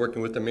 I'm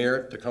working with the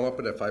mayor to come up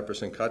with a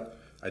 5% cut.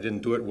 I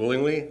didn't do it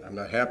willingly. I'm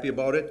not happy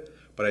about it,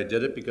 but I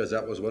did it because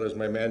that was what was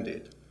my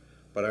mandate.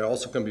 But I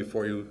also come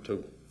before you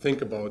to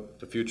think about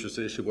the future of the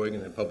city of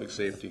Sheboygan and public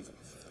safety.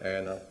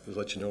 And just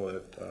let you know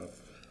that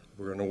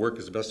we're going to work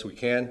as best we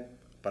can,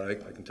 but I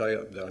can tell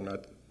you that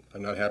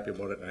I'm not happy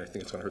about it, and I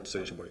think it's going to hurt the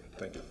city of Sheboygan.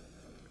 Thank you.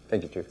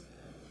 Thank you, Chief.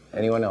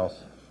 Anyone else?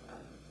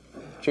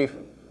 Chief?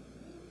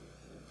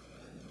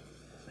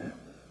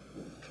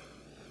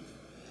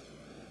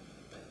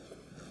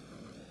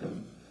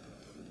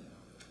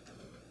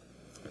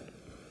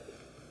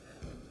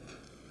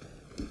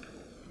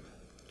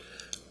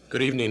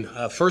 Good evening.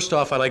 First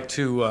off, I'd like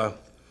to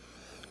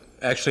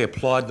actually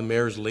applaud the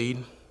mayor's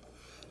lead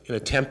in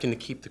attempting to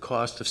keep the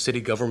cost of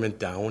city government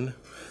down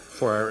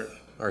for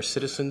our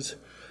citizens.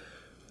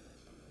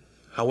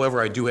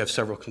 However, I do have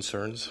several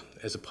concerns.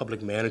 As a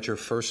public manager,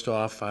 first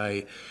off,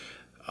 I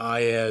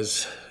I,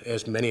 as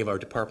many of our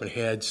department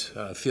heads,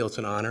 feel it's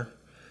an honor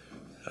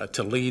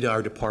to lead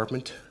our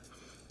department.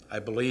 I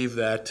believe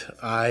that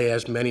I,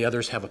 as many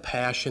others, have a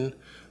passion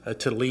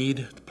to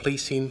lead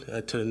policing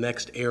to the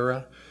next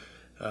era.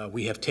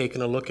 We have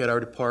taken a look at our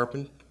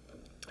department.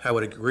 I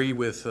would agree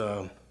with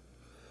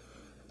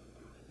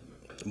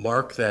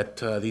Mark that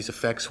these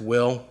effects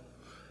will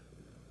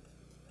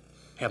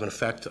have an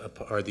effect,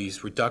 or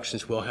these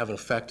reductions will have an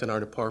effect on our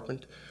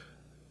department.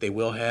 They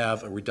will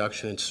have a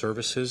reduction in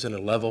services and a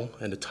level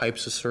and the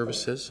types of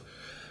services.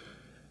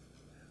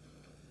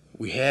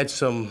 We had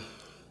several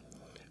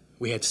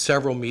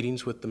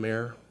meetings with the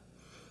mayor.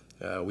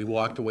 We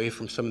walked away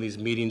from some of these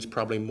meetings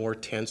probably more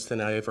tense than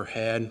I ever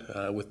had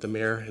with the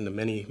mayor in the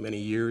many, many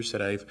years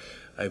that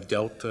I've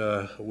dealt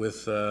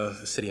with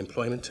city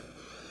employment.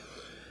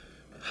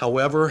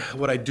 However,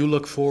 what I do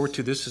look forward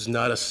to, this is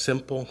not a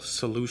simple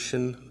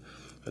solution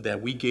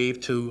that we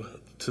gave to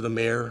the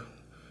mayor.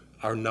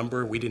 Our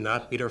number, we did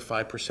not meet our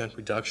 5%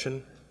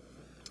 reduction.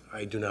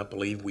 I do not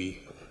believe we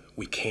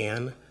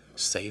can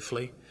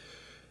safely.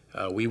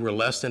 We were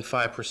less than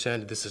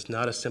 5%. This is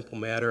not a simple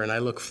matter, and I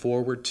look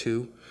forward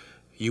to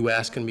you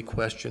asking me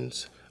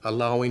questions,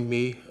 allowing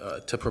me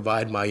to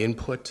provide my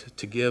input,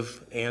 to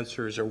give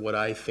answers or what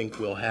I think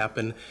will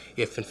happen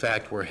if, in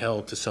fact, we're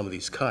held to some of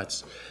these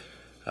cuts.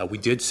 We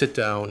did sit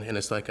down, and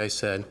it's like I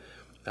said,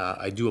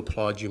 I do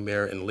applaud you,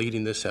 Mayor, in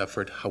leading this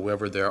effort.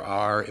 However, there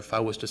are, if I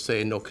was to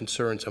say no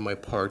concerns on my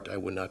part, I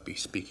would not be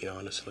speaking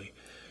honestly.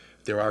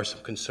 There are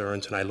some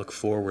concerns, and I look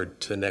forward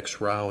to the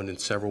next round in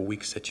several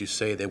weeks that you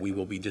say that we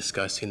will be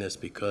discussing this,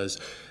 because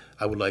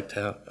I would like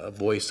to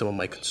voice some of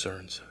my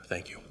concerns.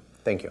 Thank you.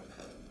 Thank you.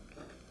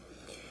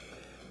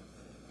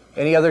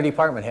 Any other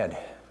department head?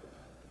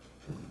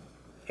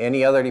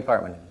 Any other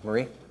department?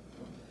 Marie?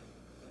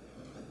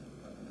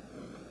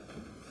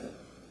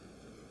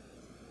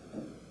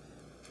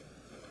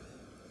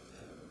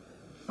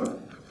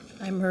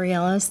 I'm Marie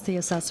Ellis, the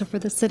assessor for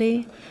the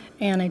city,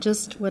 and I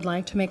just would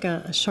like to make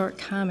a short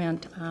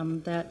comment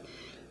that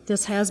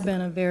this has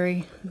been a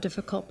very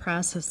difficult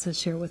process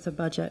this year with the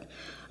budget.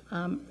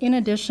 In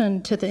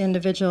addition to the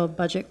individual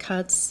budget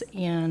cuts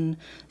in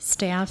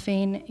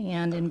staffing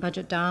and in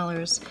budget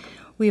dollars,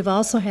 we've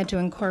also had to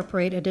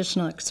incorporate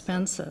additional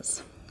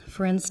expenses.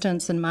 For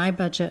instance, in my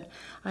budget,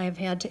 I have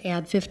had to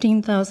add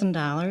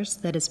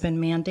 $15,000 that has been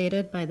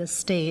mandated by the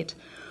state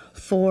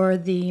for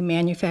the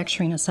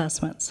manufacturing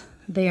assessments.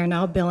 They are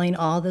now billing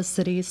all the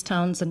cities,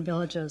 towns, and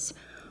villages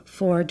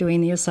for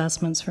doing the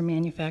assessments for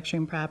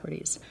manufacturing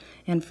properties.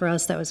 And for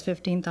us, that was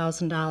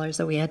 $15,000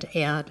 that we had to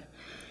add.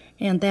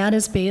 And that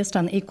is based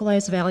on the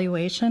equalized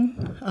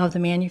valuation of the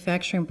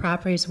manufacturing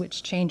properties,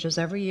 which changes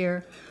every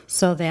year,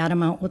 so that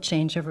amount will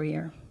change every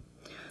year.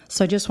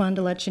 So I just wanted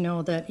to let you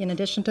know that in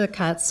addition to the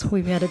cuts,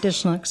 we've had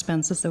additional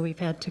expenses that we've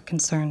had to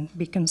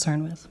be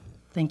concerned with.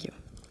 Thank you.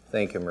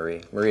 Thank you,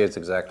 Marie. Marie is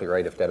exactly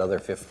right. If that other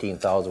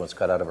 $15,000 was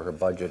cut out of her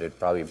budget, it'd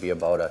probably be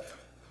about a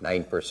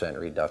 9%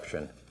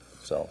 reduction.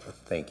 So,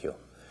 thank you.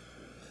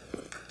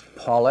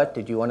 Paulette,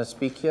 did you want to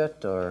speak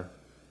yet, or?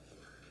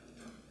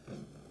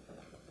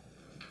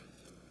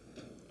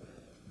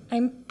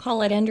 I'm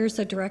Paulette Enders,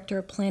 the Director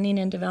of Planning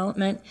and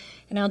Development,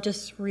 and I'll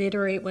just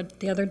reiterate what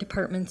the other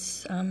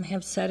departments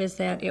have said, is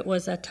that it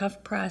was a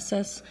tough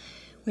process.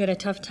 We had a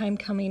tough time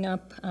coming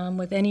up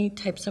with any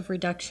types of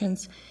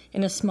reductions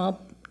in a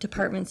small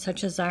department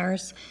such as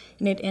ours,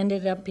 and it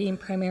ended up being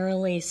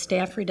primarily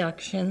staff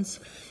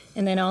reductions,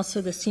 and then also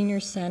the senior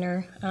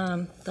center,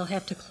 they'll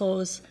have to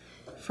close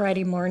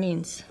Friday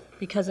mornings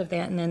because of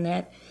that, and then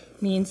that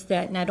means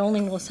that not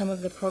only will some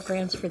of the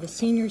programs for the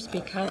seniors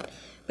be cut,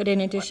 but in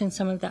addition,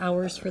 some of the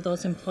hours for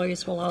those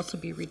employees will also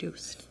be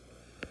reduced.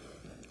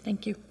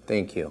 Thank you.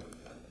 Thank you.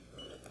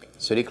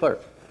 City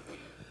Clerk.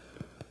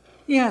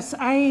 Yes,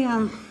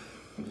 I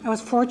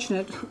was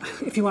fortunate,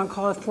 if you want to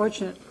call it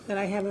fortunate, that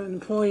I have an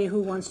employee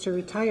who wants to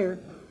retire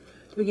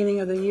at the beginning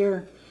of the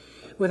year.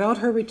 Without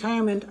her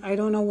retirement, I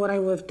don't know what I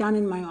would have done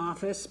in my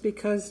office,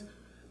 because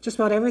just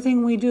about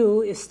everything we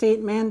do is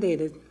state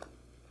mandated.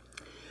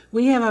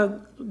 We have a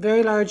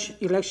very large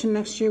election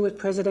next year with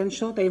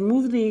presidential. They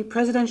moved the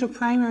presidential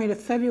primary to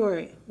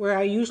February, where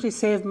I usually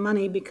save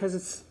money because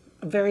it's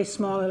a very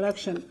small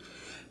election.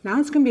 Now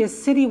it's going to be a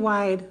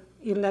citywide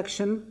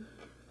election,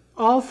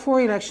 all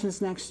 4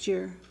 elections next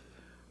year.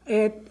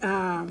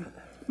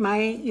 My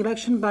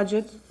election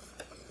budget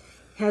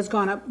has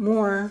gone up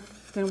more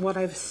than what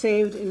I've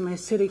saved in my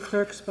city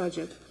clerk's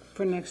budget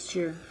for next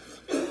year.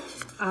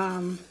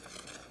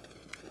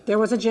 There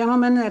was a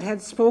gentleman that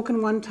had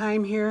spoken one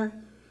time here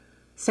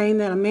saying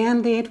that a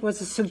mandate was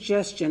a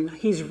suggestion.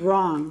 He's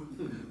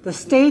wrong. The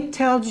state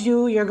tells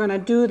you you're going to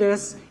do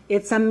this.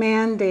 It's a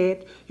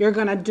mandate. You're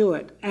going to do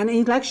it. An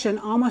election,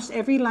 almost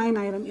every line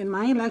item in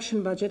my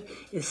election budget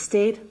is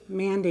state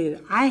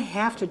mandated. I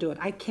have to do it.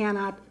 I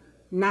cannot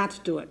not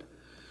do it.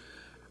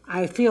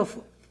 I feel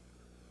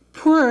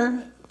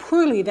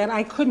poorly that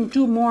I couldn't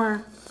do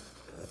more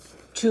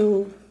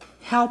to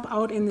help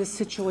out in this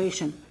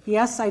situation.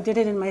 Yes, I did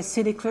it in my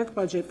city clerk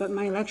budget, but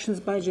my elections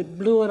budget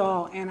blew it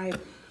all, and I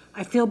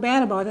I feel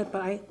bad about it,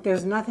 but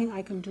there's nothing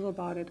I can do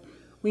about it.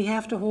 We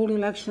have to hold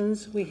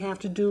elections. We have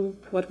to do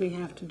what we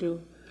have to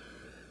do.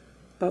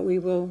 But we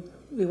will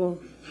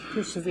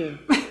persevere.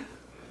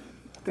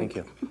 Thank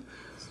you.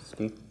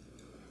 Steve?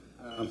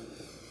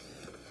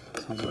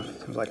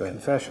 Sounds like a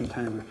confession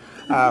time.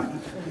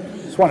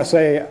 Just want to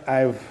say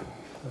I've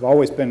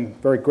always been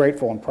very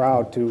grateful and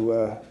proud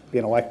to be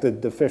an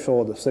elected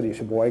official of the city of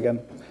Sheboygan.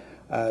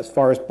 As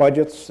far as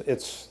budgets,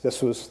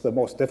 this was the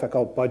most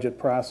difficult budget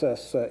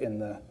process in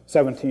the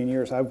 17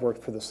 years I've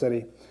worked for the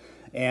city.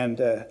 And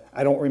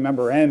I don't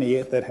remember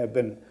any that have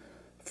been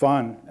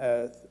fun.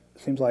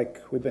 Seems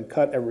like we've been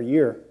cut every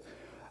year.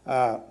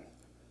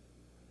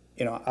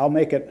 You know, I'll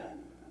make it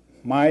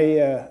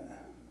my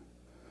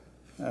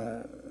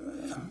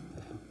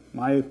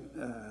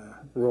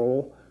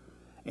role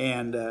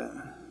and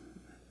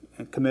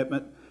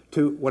commitment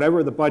to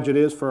whatever the budget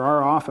is for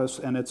our office,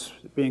 and it's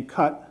being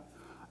cut,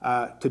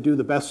 to do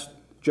the best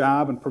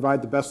job and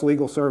provide the best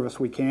legal service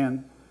we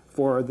can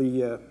for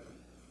the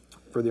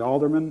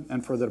aldermen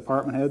and for the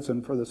department heads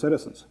and for the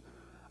citizens.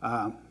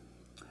 I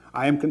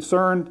am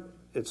concerned,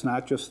 it's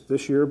not just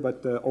this year,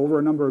 but over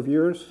a number of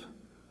years,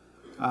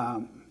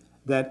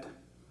 that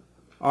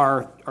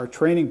our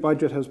training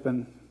budget has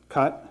been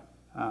cut,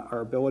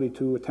 our ability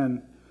to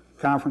attend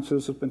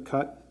conferences has been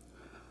cut.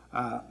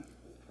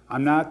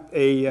 I'm not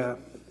a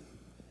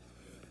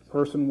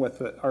person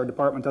with, our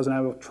department doesn't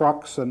have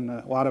trucks and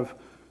a lot of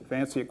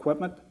fancy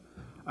equipment.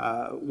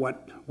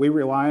 What we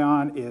rely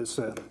on is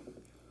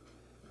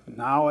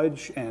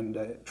knowledge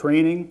and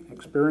training,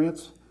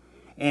 experience.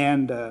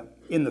 And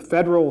in the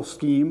federal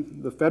scheme,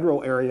 the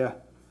federal area,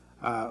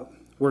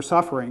 we're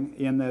suffering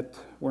in that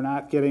we're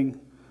not getting,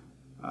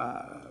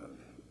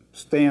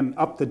 staying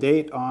up to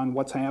date on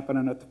what's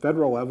happening at the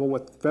federal level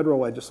with federal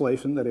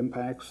legislation that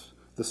impacts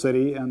the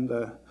city and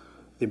the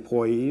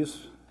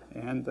employees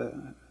and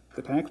the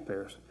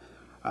taxpayers.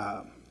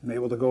 I'm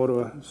able to go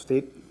to a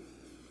state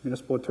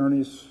municipal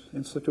attorneys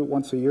institute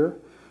once a year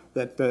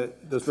that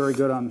does very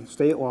good on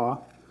state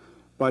law,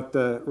 but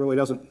really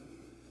doesn't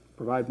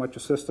provide much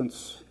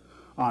assistance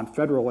on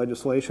federal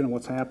legislation and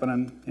what's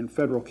happening in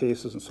federal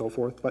cases and so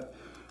forth. But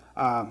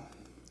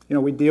you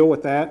know, we deal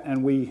with that,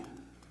 and we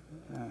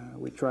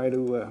try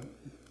to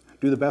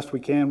do the best we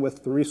can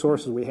with the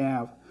resources we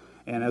have.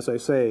 And as I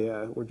say,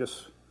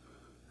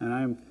 and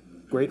I'm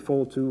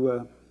grateful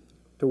to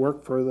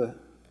work for the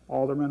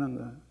aldermen and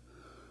the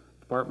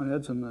department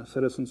heads and the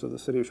citizens of the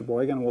city of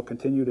Sheboygan, and will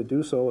continue to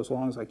do so as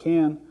long as I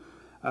can,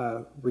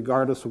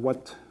 regardless of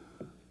what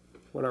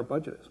our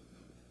budget is.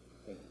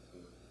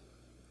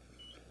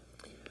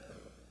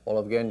 Well,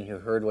 again, you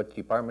heard what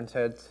department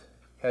heads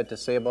had to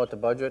say about the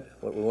budget,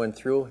 what we went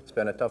through. It's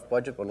been a tough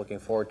budget. We're looking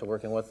forward to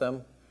working with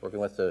them, working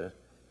with the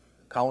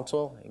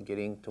council, and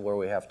getting to where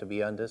we have to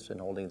be on this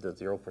and holding the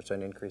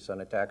 0% increase on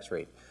the tax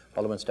rate.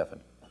 Alderman Steffen.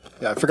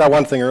 Yeah, I forgot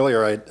one thing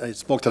earlier. I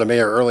spoke to the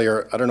mayor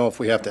earlier. I don't know if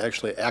we have to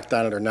actually act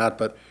on it or not,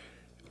 but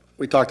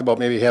we talked about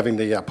maybe having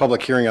the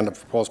public hearing on the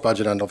proposed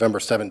budget on November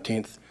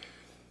 17th.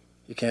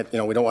 You can't, you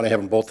know, we don't want to have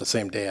them both the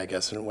same day, I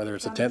guess, and whether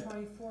it's the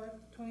 10th.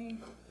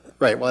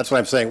 Right, well, that's what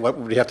I'm saying. What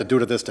would we have to do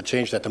to this to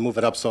change that, to move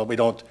it up so we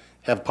don't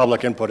have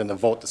public input and the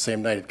vote the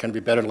same night? It can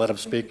be better to let them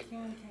speak.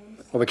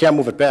 Well, we can't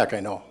move it back, I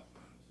know.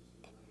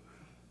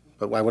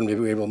 But why wouldn't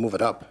we be able to move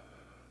it up?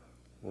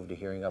 Move the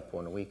hearing up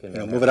 1 week.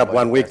 And move it up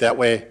 1 week. That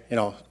way, you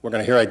know, we're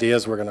going to hear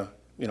ideas. We're going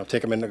to,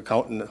 take them into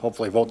account and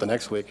hopefully vote the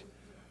next week.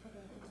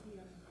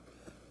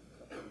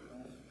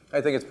 I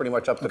think it's pretty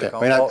much up to the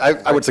council.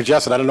 council. I would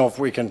suggest it. I don't know if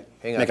we can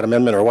make an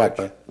amendment or what.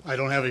 But I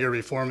don't have it here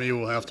before me.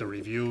 We'll have to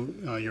review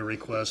your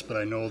request, but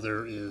I know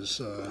there is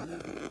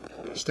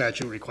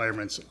statute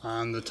requirements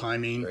on the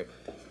timing. Great.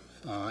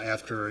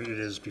 After it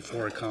is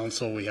before a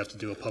council, we have to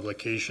do a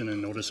publication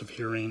and notice of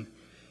hearing,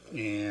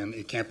 and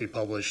it can't be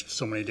published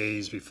so many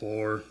days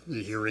before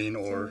the hearing,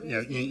 or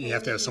you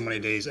have to have so many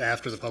days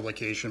after the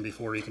publication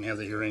before you can have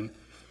the hearing.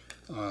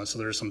 So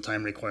there are some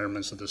time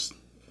requirements of this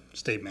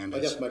state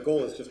mandates. I guess my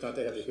goal is just not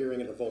to have the hearing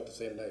and the vote the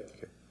same night.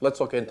 Okay. Let's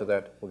look into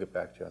that. We'll get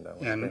back to you on that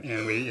one.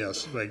 And we,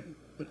 yes, like,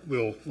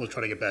 we'll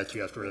try to get back to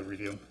you after the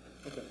review.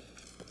 Okay.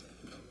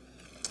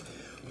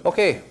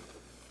 Okay.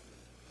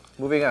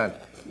 Moving on.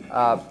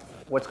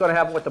 What's going to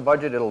happen with the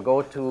budget? It'll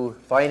go to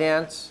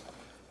finance,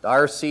 the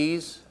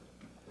RCs,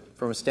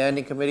 from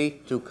standing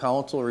committee to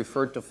council,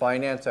 referred to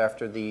finance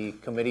after the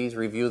committees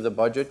review the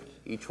budget.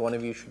 Each one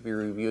of you should be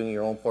reviewing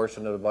your own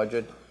portion of the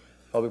budget.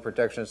 Public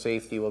protection and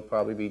safety will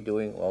probably be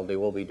doing, well, they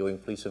will be doing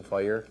police and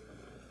fire.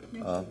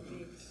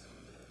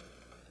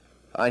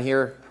 On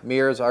here,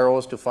 mayors,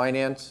 ROs to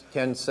finance,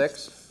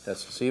 10-6,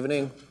 that's this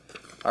evening.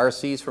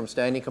 RCs from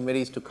standing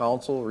committees to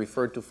council,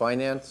 referred to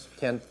finance,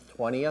 10th,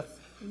 20th.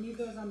 We need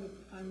those on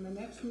the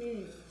next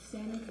meeting,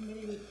 standing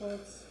committee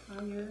reports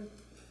on your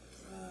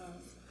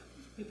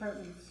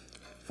departments.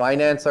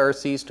 Finance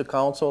RCs to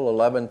council,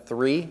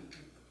 11-3.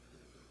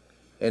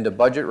 And the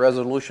budget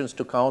resolutions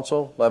to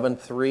council,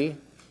 11-3.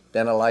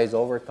 Then it lies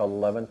over till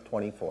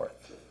 11/24.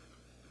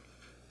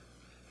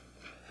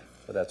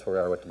 So that's where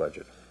we are with the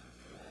budget.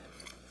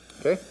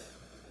 Okay?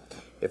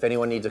 If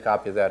anyone needs a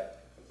copy of that,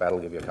 Pat will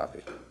give you a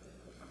copy.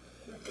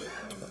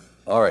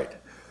 All right.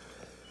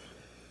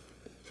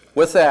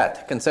 With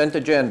that, consent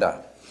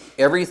agenda.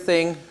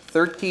 Everything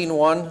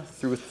 13.1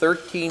 through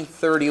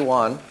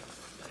 13.31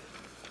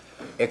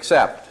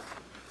 except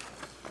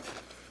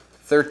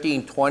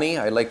 13.20,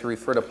 I'd like to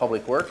refer to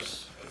Public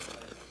Works.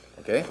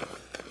 Okay,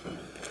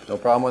 no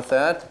problem with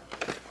that.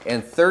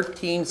 And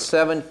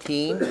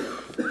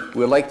 13.17,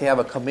 we'd like to have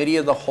a committee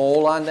of the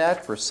whole on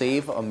that for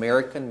Save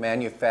American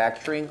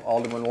Manufacturing.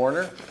 Alderman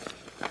Warner,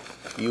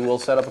 you will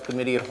set up a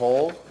committee of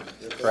whole,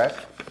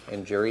 correct?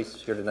 And Jerry's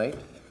here tonight,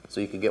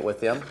 so you can get with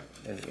them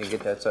and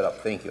get that set up.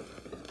 Thank you.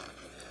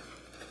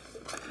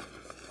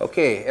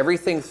 Okay,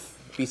 everything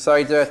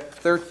besides that,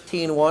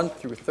 13.1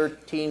 through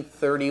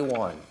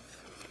 13.31.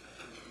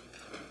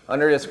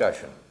 Under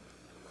discussion.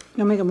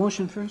 You'll make a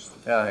motion first.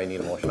 Yeah, I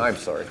need a motion. I'm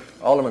sorry.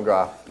 Alderman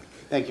Groff.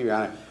 Thank you,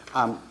 Your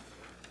Honor.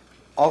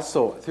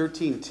 Also,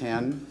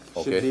 1310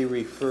 Okay. should be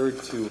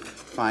referred to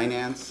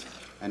finance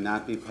and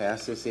not be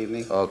passed this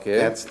evening. Okay.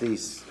 That's the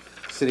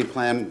city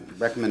plan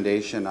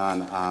recommendation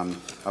on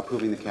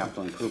approving the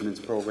capital improvements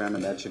program,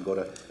 and that should go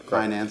to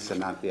finance and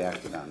not be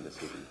acted on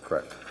this evening.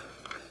 Correct.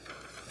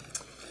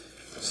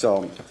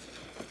 So,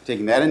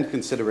 taking that into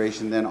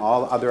consideration, then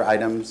all other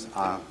items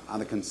on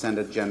the consent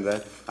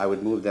agenda, I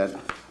would move that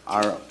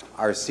our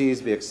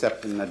RCs be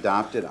accepted and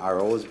adopted,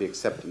 ROs be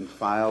accepted and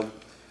filed,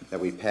 that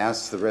we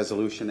pass the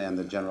resolution and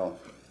the general,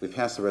 we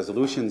pass the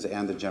resolutions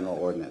and the general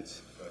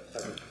ordinance.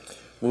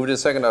 Moved and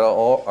seconded that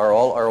all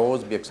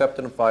ROs be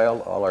accepted and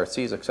filed, all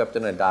RCs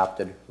accepted and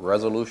adopted,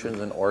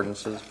 resolutions and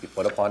ordinances be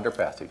put upon their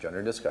passage.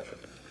 Under discussion.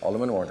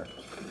 Alderman Warner.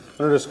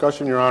 Under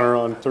discussion, Your Honor,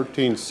 on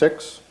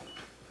 13.6,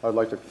 I'd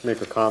like to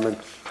make a comment.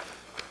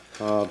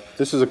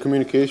 This is a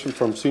communication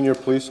from Senior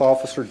Police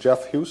Officer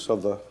Jeff Hughes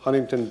of the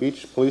Huntington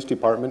Beach Police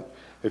Department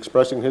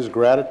expressing his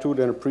gratitude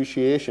and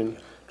appreciation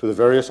to the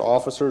various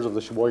officers of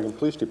the Sheboygan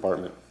Police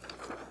Department.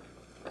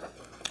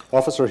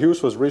 Officer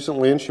Hughes was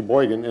recently in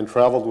Sheboygan and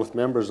traveled with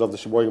members of the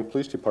Sheboygan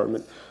Police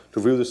Department to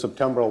view the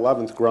September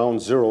 11th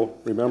Ground Zero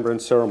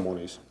remembrance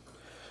ceremonies.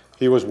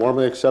 He was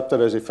warmly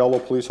accepted as a fellow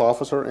police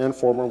officer and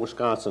former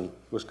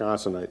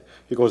Wisconsinite.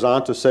 He goes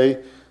on to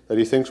say that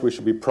he thinks we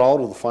should be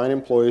proud of the fine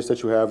employees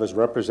that you have as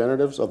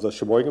representatives of the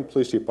Sheboygan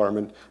Police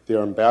Department. They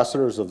are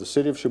ambassadors of the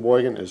city of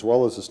Sheboygan as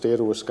well as the state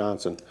of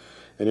Wisconsin.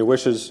 And he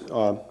wishes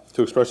to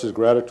express his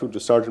gratitude to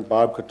Sergeant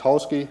Bob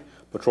Katowski,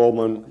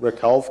 Patrolman Rick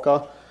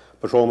Halfka,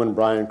 Patrolman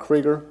Brian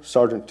Krieger,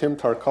 Sergeant Tim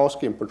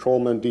Tarkowski, and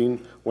Patrolman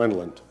Dean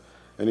Wendland.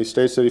 And he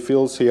states that he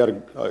feels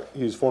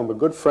he's formed a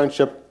good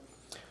friendship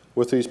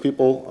with these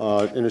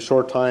people in a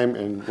short time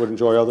and would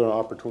enjoy other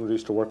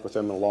opportunities to work with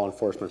them in the law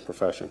enforcement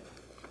profession.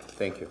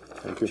 Thank you.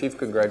 Thank you. Chief,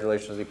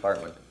 congratulations,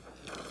 Department.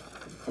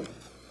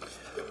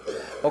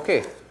 Okay,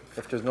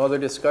 if there's no other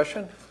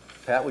discussion,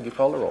 Pat, would you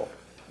call the roll?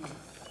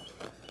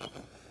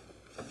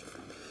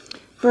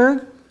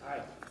 Berg. Aye.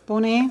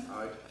 Bonet.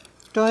 Aye.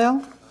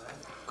 Doyle.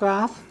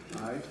 Groff.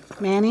 Aye.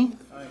 Manny.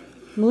 Aye.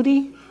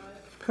 Moody.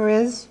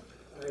 Perez.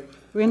 Aye.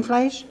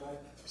 Rindfleisch.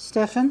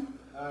 Stefan.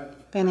 Aye.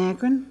 Van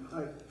Akkeren.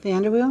 Aye.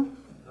 Vanderweel.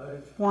 Aye.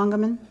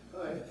 Wangerman.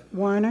 Aye.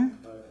 Warner.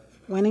 Aye.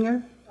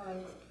 Wenninger. Aye.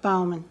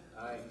 Bauman.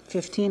 Aye.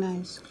 15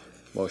 ayes.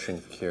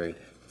 Motion carried.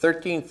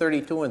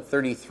 1332 and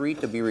 33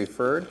 to be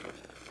referred.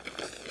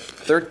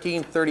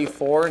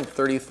 1334 and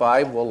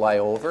 35 will lie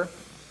over.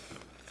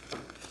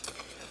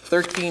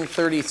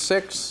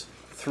 1336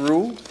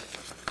 through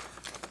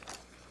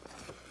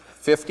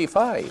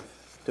 55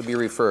 to be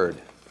referred.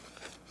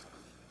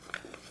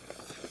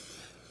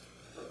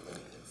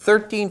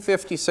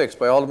 1356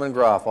 by Alderman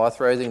Groff,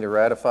 authorizing the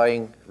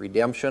ratifying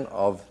redemption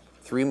of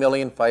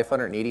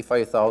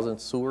 $3,585,000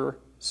 sewer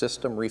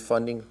system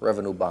refunding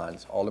revenue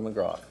bonds. Alderman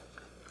Groff.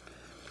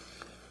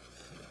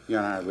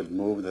 Your Honor, I would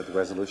move that the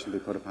resolution be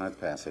put upon its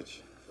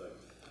passage.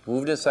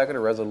 Moved and seconded, a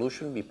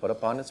resolution be put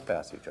upon its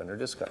passage. Under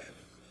discussion.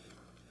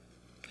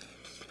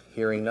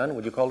 Hearing none,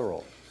 would you call the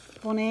roll?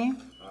 Bonet.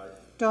 Aye.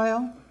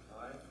 Doyle.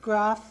 Aye.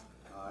 Groff.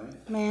 Aye.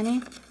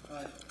 Manny.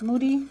 Aye.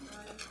 Moody.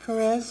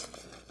 Perez.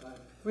 Aye.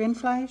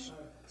 Rindfleisch.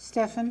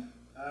 Stefan.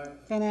 Aye.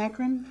 Van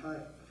Akkeren. Aye.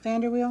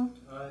 Vanderweel.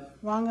 Aye.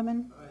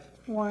 Wangerman.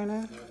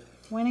 Warner.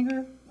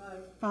 Wenninger.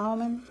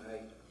 Bauman. Aye.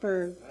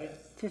 Berg.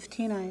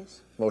 15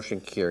 ayes. Motion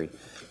carried.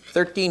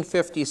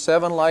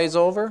 1357 lies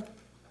over.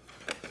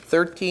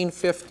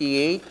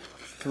 1358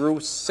 through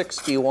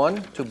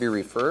 61 to be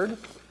referred.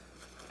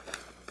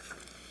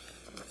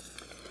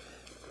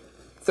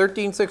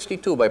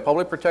 1362 by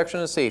Public Protection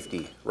and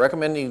Safety,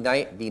 recommending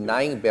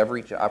denying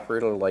beverage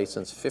operator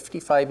license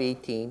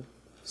 5518,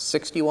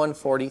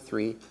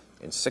 6143,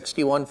 and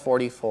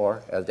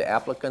 6144 as the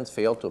applicants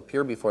failed to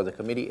appear before the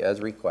committee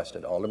as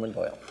requested. Alderman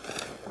Doyle.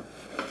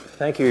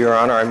 Thank you, Your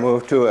Honor. I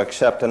move to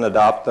accept and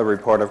adopt the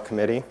report of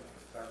committee.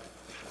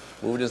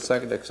 Moved and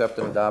seconded to accept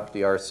and adopt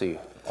the RC.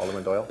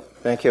 Alderman Doyle.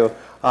 Thank you.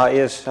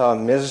 Is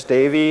Ms.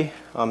 Davy,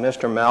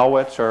 Mr.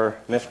 Malwitz, or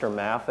Mr.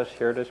 Mathis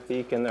here to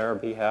speak in their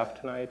behalf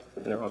tonight?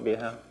 In their own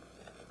behalf?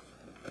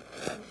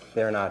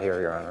 They're not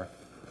here, Your Honor.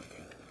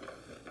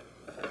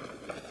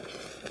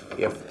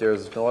 If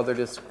there's no other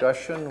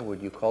discussion,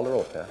 would you call the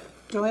roll, Pat?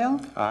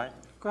 Doyle? Aye.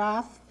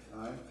 Groff?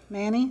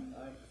 Manny?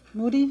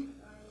 Moody?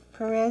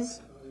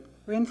 Perez?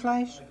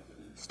 Rindfleisch?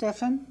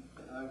 Stefan?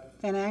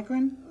 Van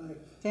Akkeren?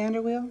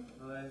 Vanderweel?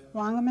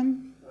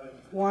 Wangerman?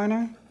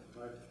 Warner?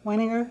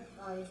 Weininger?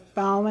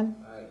 Bauman?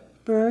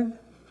 Berg?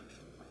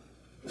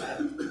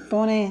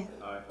 Bonet?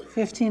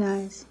 15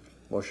 ayes.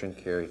 Motion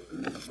carried.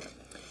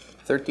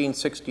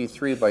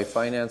 1363 by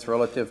Finance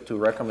relative to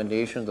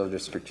recommendations of the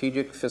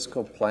Strategic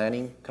Fiscal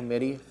Planning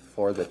Committee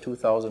for the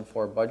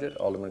 2004 budget.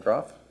 Alderman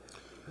Groff.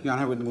 Your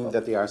Honor, I would move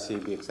that the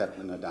RC be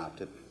accepted and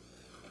adopted.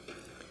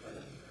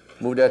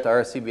 Move that the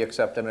RC be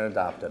accepted and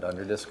adopted.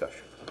 Under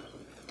discussion.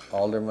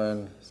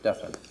 Alderman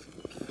Stefan.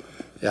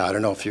 Yeah, I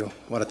don't know if you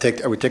want to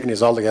take, are we taking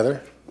these all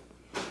together?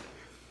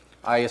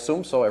 I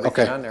assume so,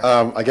 everything Okay, on there.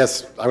 I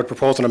guess I would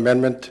propose an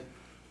amendment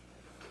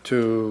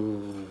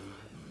to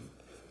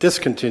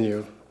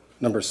discontinue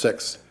number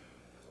 6.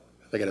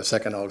 If I get a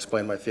second, I'll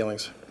explain my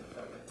feelings.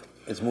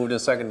 It's moved in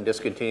second to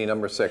discontinue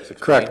number 6.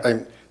 Explain.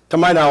 Correct. To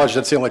my knowledge,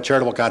 that's the only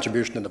charitable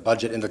contribution in the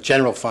budget, in the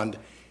general fund.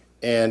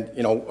 And,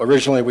 you know,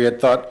 originally we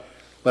had thought,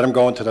 let them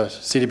go into the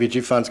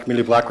CDBG funds,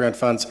 community block grant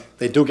funds.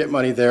 They do get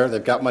money there.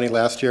 They've got money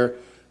last year.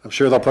 I'm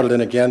sure they'll put it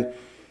in again.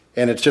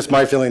 And it's just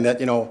my feeling that,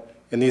 you know,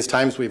 in these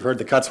times we've heard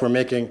the cuts we're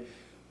making.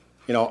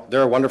 You know,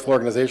 they're a wonderful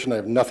organization. I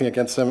have nothing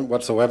against them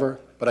whatsoever,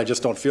 but I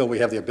just don't feel we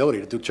have the ability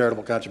to do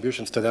charitable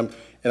contributions to them.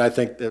 And I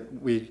think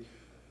that we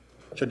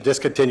should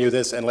discontinue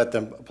this and let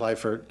them apply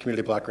for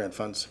community block grant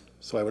funds.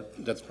 So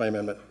that's my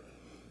amendment.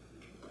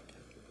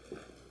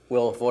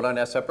 We'll vote on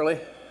that separately.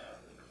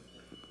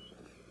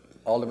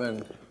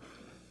 Alderman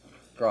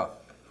Groff.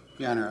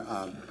 Your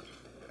Honor,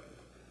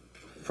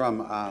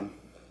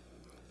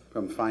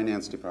 from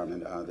Finance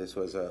Department, this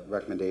was a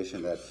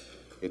recommendation that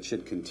it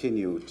should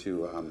continue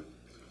to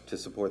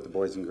support the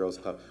Boys and Girls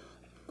Club,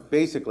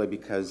 basically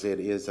because it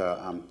is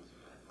a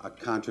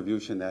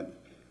contribution that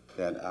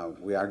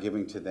we are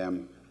giving to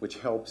them, which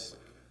helps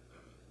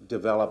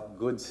develop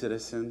good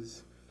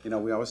citizens. You know,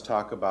 we always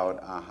talk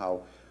about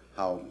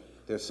how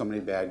there's so many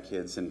bad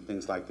kids and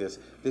things like this.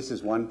 This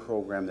is one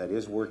program that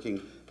is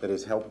working, that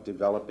has helped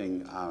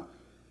developing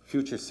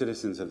future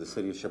citizens of the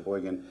city of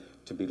Sheboygan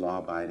to be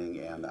law-abiding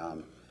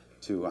and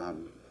to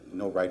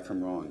know right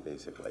from wrong,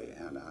 basically.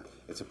 And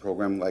it's a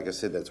program, like I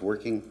said, that's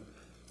working,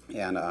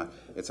 and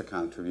it's a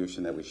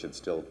contribution that we should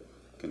still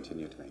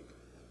continue to make.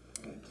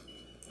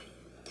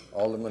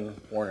 Alderman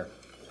Warner.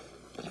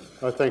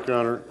 Thank you,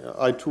 Your Honor.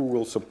 I too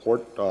will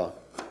support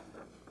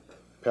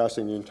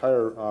passing the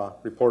entire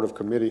report of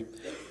committee.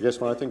 I guess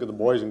when I think of the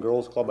Boys and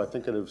Girls Club, I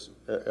think of it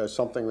as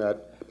something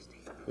that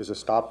is a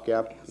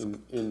stopgap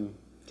in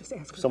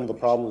some of the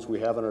problems we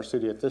have in our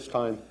city at this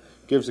time.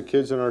 Gives the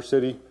kids in our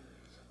city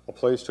a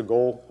place to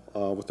go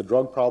with the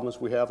drug problems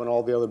we have and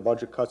all the other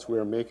budget cuts we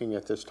are making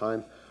at this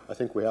time. I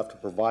think we have to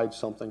provide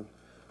something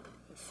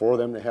for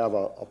them to have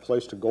a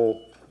place to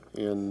go.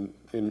 In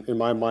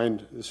my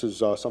mind, this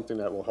is something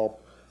that will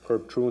help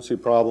curb truancy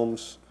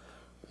problems,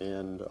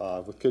 and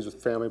with kids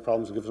with family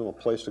problems, it gives them a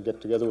place to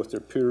get together with their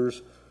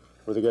peers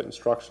where they get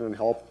instruction and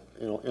help,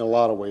 you know, in a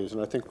lot of ways.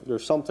 And I think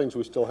there's some things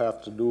we still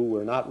have to do.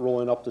 We're not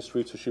rolling up the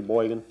streets of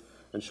Sheboygan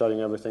and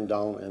shutting everything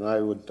down, and I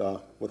would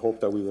hope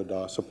that we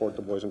would support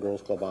the Boys and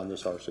Girls Club on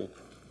this RC.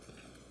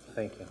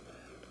 Thank you.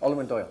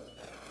 Alderman Doyle.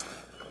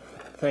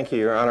 Thank you,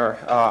 Your Honor.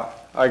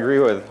 I agree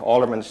with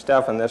Alderman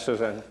Stefan. This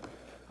is an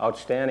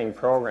outstanding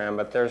program,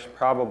 but there's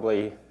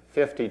probably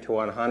 50 to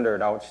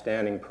 100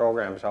 outstanding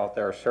programs out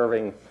there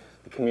serving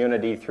the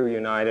community through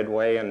United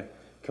Way and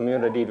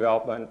community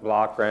development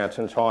block grants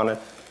and so on.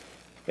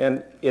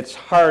 And it's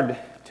hard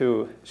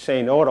to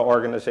say no to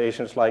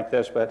organizations like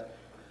this, but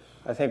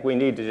I think we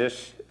need to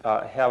just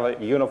have a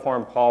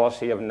uniform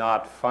policy of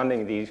not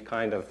funding these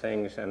kind of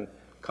things and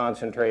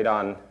concentrate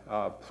on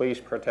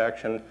police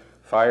protection,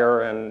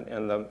 fire,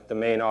 and the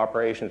main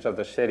operations of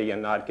the city,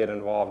 and not get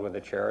involved with the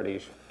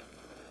charities.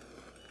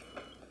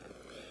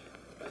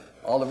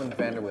 Alderman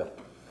Vanderweel.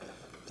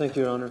 Thank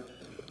you, Your Honor.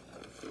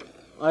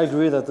 I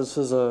agree that this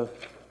is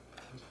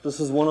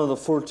one of the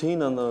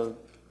 14 on the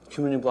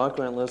community block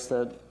grant list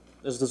that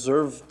is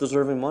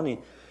deserving money.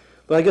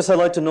 But I guess I'd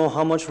like to know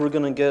how much we're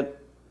going to get,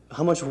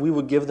 how much we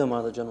would give them out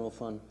of the general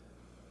fund.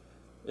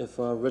 If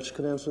Rich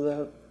could answer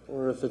that,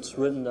 or if it's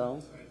written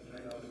down.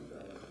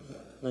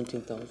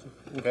 19,000.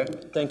 Okay.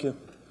 Thank you.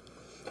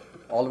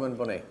 Alderman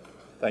Bonet.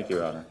 Thank you,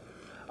 Your Honor.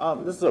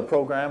 This is a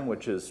program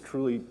which has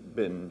truly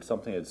been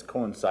something that's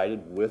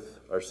coincided with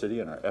our city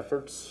and our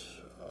efforts.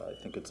 I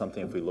think it's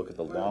something, if we look at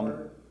the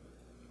long...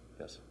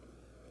 Yes.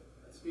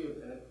 Steve,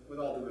 with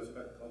all due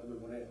respect to Alderman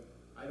Bonet,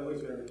 I know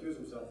he's going to recuse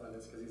himself on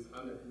this because he's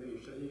on the committee.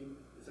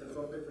 Is it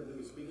appropriate for him to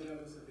be speaking on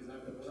this if he's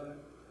not going to vote on it?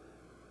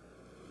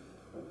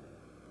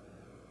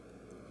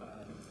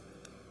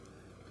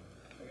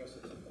 I guess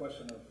it's a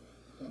question of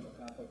potential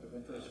conflict of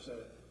interest.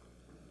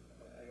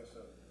 I guess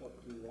look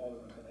to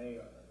Alderman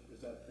Bonet.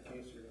 Is that the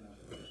case? You're going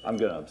to? I'm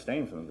going to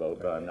abstain from the vote,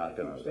 but I'm not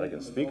going to. I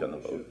can speak on the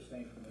vote.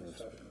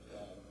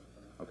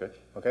 Okay.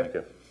 Okay. Thank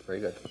you. Very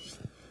good.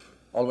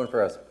 Alderman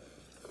Perez.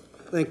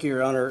 Thank you,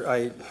 Your Honor.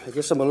 I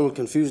guess I'm a little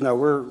confused now.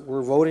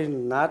 We're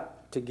voting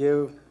not to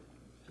give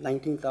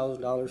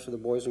 $19,000 to the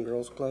Boys and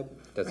Girls Club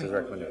That's his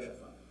recommendation.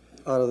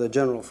 out of the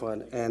general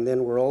fund, and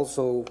then we're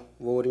also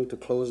voting to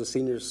close the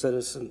Senior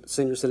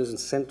Citizen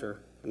Center,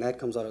 and that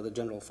comes out of the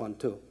general fund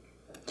too.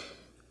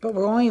 But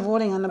we're only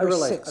voting on number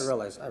 6. I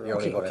realize.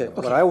 Okay.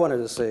 What I wanted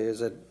to say is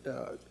that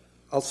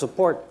I'll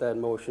support that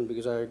motion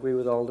because I agree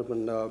with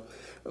Alderman,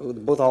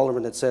 both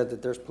Aldermen that said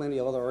that there's plenty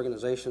of other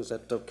organizations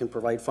that can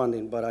provide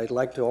funding, but I'd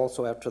like to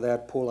also, after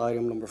that, pull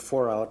item number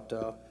 4 out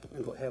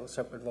and have a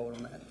separate vote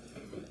on that.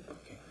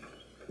 Okay.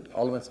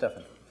 Alderman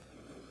Stefan,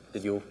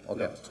 did you?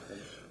 Okay.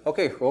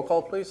 Okay, roll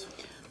call, please.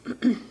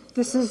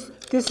 This is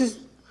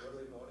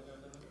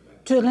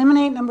to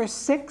eliminate number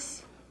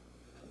 6,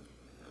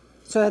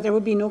 so that there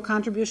would be no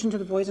contribution to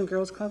the Boys and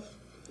Girls Club.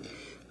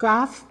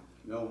 Graff?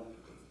 No.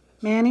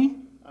 Manny?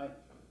 Aye.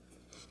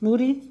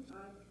 Moody? Aye.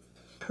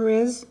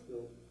 Perez? No.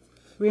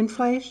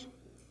 Rindfleisch?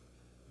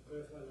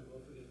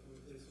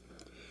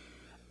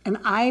 An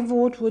aye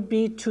vote would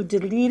be to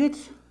delete it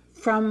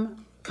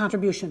from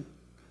contribution.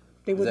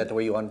 Is that the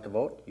way you wanted to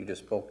vote? You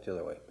just spoke the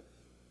other way.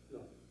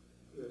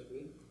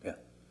 Yeah.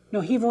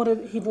 No, he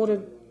voted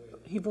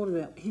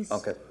that. He's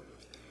Okay.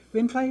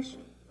 Rindfleisch?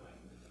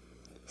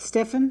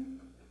 Stefan?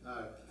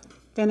 Aye.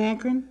 Van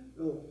Akkeren?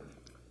 No.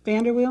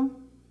 Vanderweel?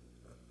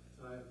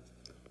 Aye.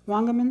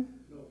 Wangerman?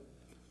 No.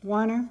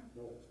 Warner?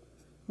 No.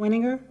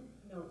 Winninger?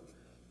 No.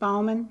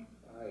 Bauman?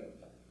 Aye.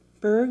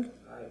 Berg?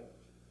 Aye.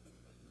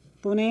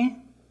 Bonet?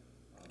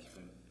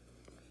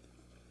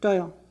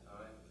 Doyle?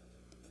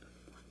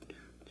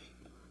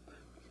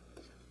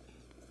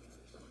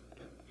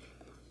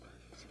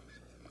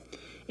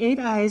 8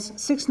 ayes,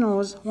 6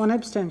 noes, 1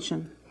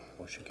 abstention.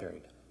 Motion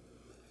carried.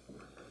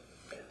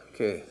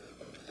 Okay.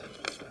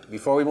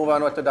 Before we move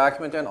on with the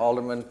document then,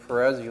 Alderman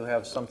Perez, you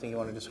have something you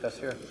want to discuss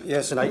here?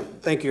 Yes, and I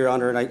thank you, Your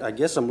Honor, and I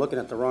guess I'm looking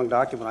at the wrong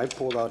document. I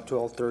pulled out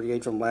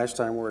 1238 from last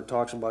time where it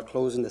talks about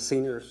closing the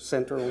senior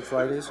center on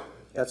Fridays.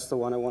 That's the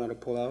one I wanted to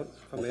pull out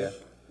from there.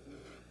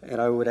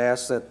 And I would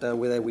ask that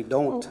we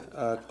don't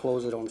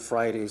close it on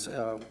Fridays.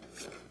 I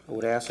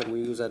would ask that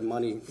we use that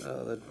money,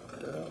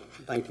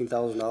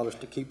 $19,000,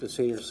 to keep the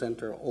senior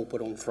center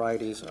open on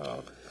Fridays.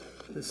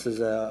 This is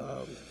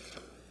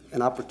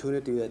an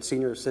opportunity that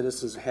senior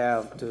citizens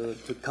have to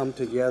come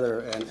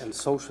together and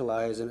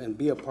socialize and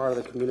be a part of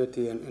the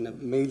community in a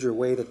major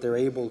way that they're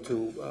able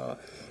to.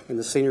 And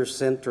the senior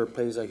center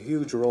plays a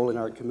huge role in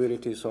our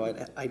community, so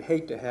I'd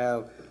hate to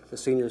have the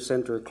senior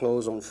center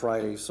close on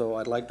Friday. So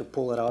I'd like to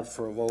pull it out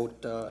for a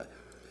vote, a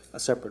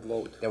separate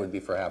vote. That would be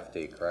for half a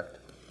day, correct?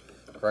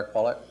 Correct,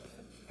 Paulette?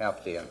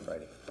 Half a day on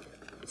Friday.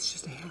 It's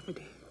just a half a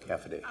day.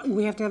 Half a day.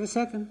 We have to have a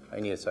second. I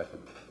need a second.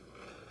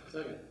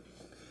 Second.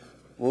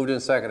 Moved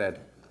and seconded.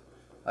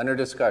 Under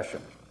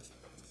discussion.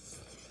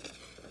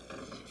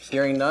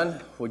 Hearing none,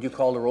 would you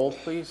call the roll,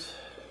 please?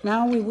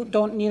 Now we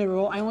don't need a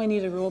roll. I only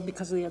need a roll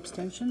because of the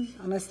abstention,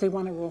 unless they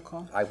want a roll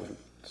call. I would,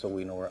 so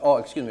we know where. Oh,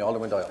 excuse me,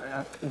 Alderman Doyle.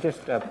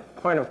 Just a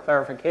point of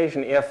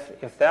clarification,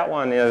 if that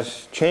one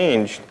is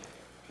changed,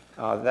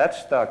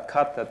 that's the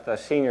cut that the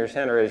senior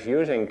center is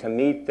using to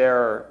meet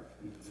their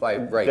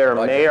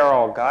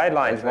mayoral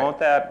guidelines. Won't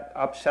that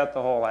upset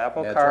the whole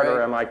apple cart,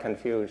 or am I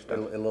confused?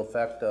 It'll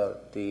affect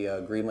the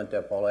agreement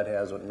that Paulette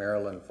has with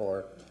Maryland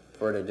for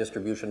the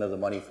distribution of the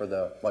money for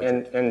the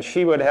budget. And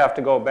she would have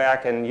to go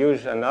back and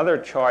use another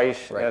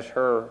choice as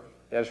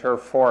her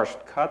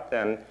forced cut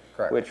then,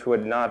 which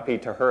would not be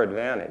to her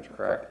advantage,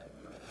 correct?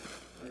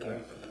 Okay.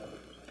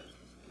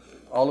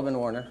 Alderman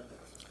Warner.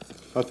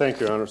 Thank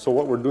you, Your Honor. So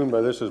what we're doing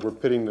by this is we're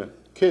pitting the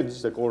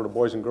kids that go to the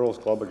Boys and Girls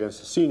Club against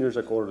the seniors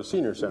that go to the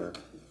senior center.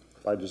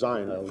 By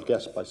design, I would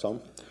guess by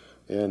some.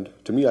 And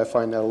to me, I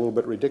find that a little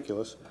bit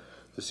ridiculous.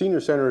 The senior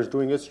center is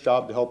doing its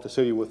job to help the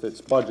city with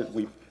its budget.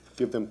 We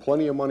give them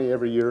plenty of money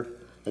every year,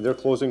 and they're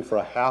closing for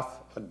a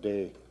half a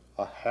day.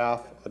 A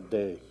half a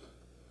day.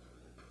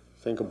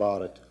 Think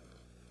about it.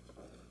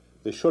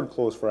 They should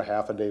close for a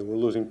half a day. We're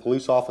losing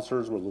police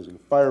officers, we're losing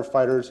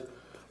firefighters,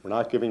 we're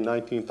not giving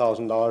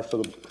 $19,000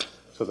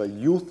 to the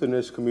youth in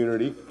this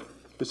community.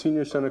 The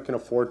senior center can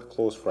afford to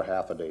close for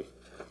half a day.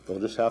 They'll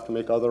just have to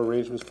make other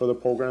arrangements for their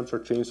programs or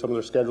change some of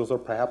their schedules or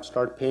perhaps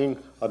start paying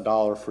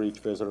 $1 for each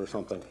visit or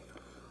something.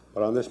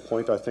 But on this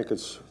point, I think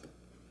it's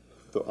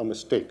a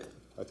mistake.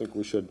 I think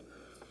we should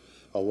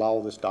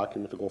allow this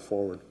document to go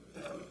forward.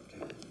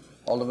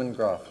 Alderman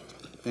Groff.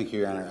 Thank you,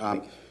 Your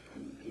Honor.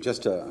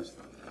 Just to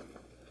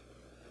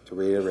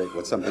reiterate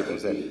what some people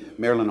said,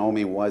 Marilyn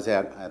Omi was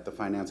at the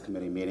Finance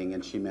Committee meeting,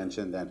 and she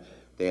mentioned that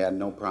they had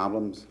no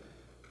problems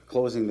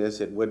closing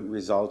this. It would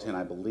result in,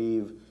 I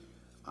believe,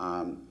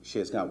 she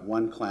has got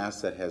one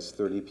class that has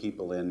 30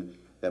 people in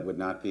that would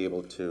not be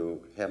able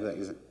to have that.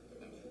 Is it?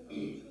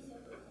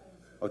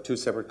 Oh, 2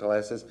 separate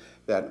classes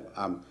that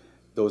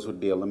those would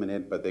be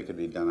eliminated, but they could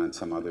be done on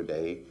some other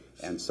day.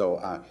 And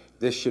so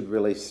this should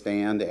really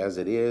stand as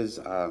it is.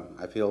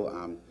 I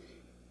feel,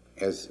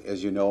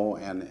 as you know,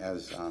 and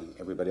as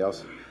everybody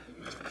else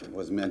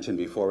was mentioned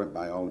before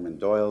by Alderman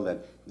Doyle,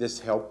 that this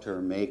helped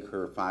her make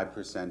her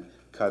 5%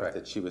 cut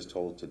that she was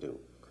told to do.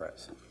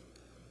 Perez.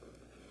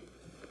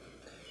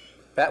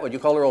 Pat, would you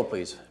call the roll,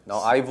 please? Now,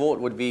 I vote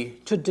would be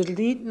To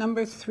delete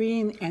number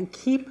 3 and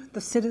keep the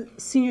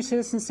Senior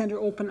Citizen Center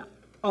open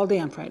all day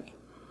on Friday.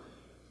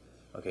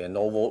 okay, and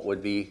no vote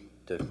would be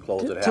to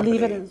close it half To a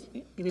leave it day. as.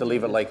 To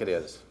leave it like it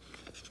is.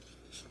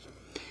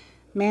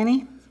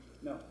 Manny?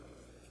 No.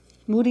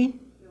 Moody?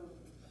 No.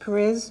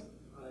 Perez?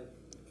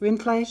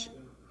 Rindfleisch?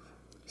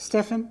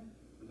 Steffen?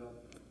 No.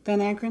 Van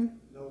Akkeren?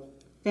 No.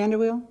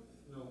 Vanderweel?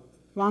 No.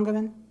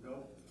 Wangerman? No.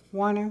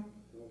 Warner?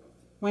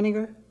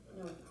 Weniger?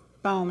 No.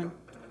 Bauman?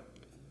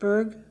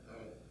 Berg?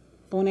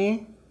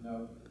 Bonet?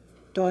 No.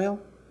 Doyle?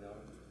 No.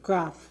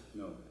 Groff?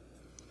 No.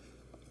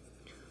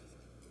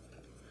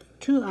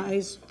 2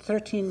 ayes,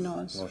 13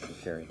 noes. Motion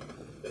carried.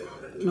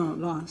 No,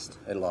 lost.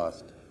 It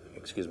lost.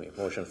 Excuse me,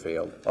 motion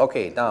failed.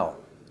 Okay, now,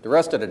 the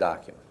rest of the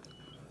document.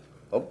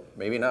 Oh,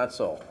 maybe not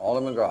so.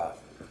 Alderman Groff.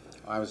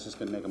 I was just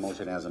going to make a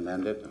motion as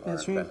amended.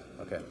 That's right.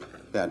 Okay.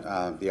 That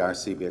the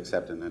RC be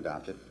accepted and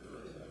adopted.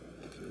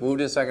 Moved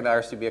and second,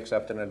 RC be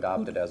accepted and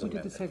adopted as Who did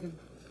the amended. second?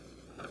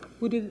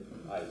 Who did?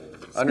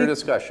 Under Speak.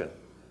 discussion.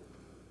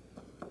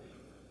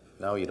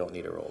 Now you don't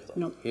need a roll, though.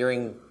 No.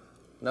 Hearing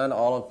none,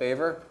 all in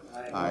favor?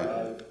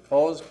 Aye.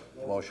 Opposed?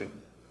 Motion.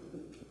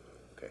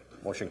 Okay,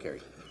 motion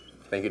carried.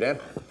 Thank you, Dan.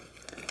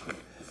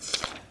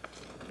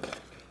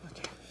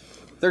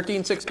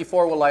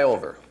 1364 will lie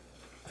over.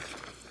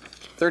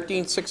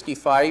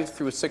 1365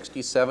 through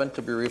 67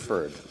 to be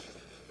referred.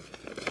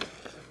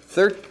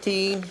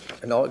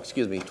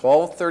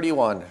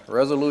 1231,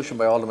 resolution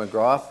by Alderman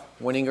Groff,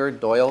 Winninger,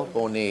 Doyle,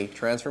 Bonet,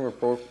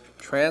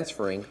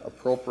 transferring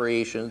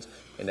appropriations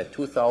in the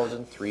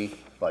 2003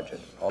 budget.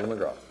 Alderman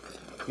Groff.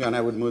 Yeah, and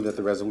I would move that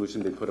the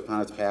resolution be put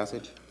upon its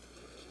passage.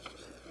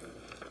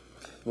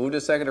 Move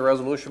to second, the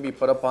resolution be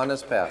put upon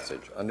this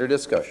passage. Under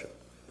discussion.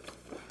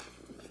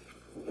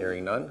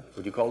 Hearing none,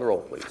 would you call the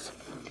roll, please?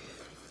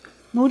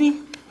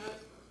 Moody?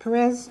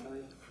 Perez?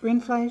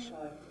 Rindfleisch?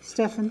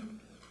 Steffen?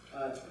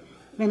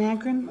 Van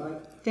Akkeren?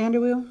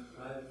 Vanderweel?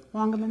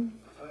 Wangerman?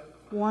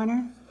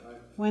 Warner?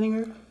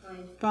 Weniger?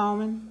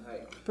 Bauman?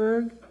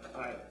 Berg?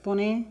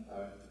 Bonet?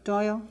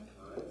 Doyle?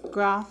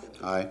 Groff?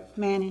 Aye.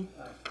 Manny?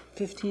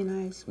 15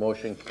 ayes.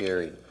 Motion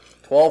carried.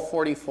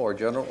 1244,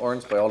 general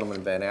ordinance by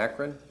Alderman Van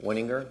Akkeren,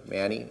 Winninger,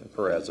 Manny, and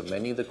Perez,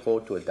 amending the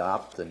code to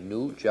adopt the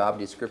new job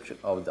description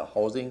of the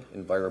housing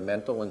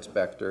environmental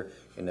inspector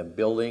in the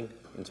building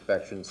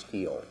inspection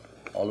TO.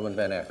 Alderman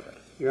Van Akkeren.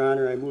 Your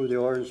Honor, I move the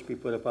ordinance be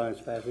put upon its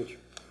passage.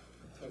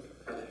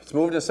 It's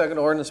moved to second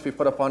ordinance be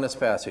put upon this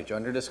passage.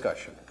 Under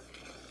discussion.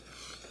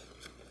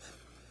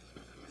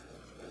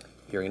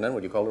 Hearing none,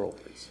 would you call the roll,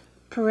 please?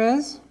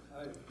 Perez?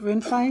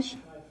 Rindfleisch?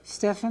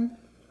 Steffen?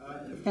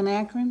 Van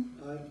Akkeren?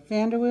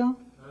 Vanderweel?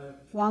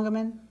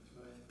 Wangerman?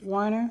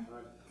 Warner?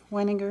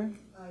 Weniger?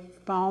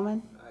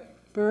 Bauman?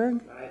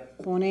 Berg?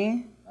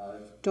 Bonet?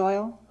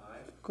 Doyle?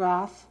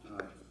 Groff?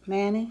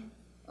 Manny?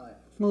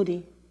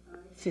 Moody?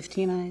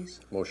 15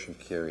 ayes. Motion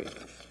carried.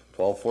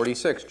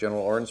 1246,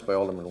 general ordinance by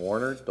Alderman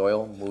Warner,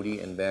 Doyle, Moody,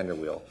 and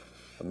Vanderweel,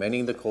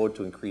 amending the code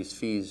to increase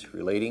fees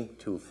relating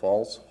to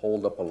false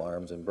hold-up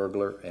alarms and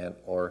burglar and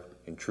or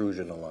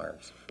intrusion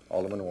alarms.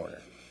 Alderman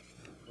Warner.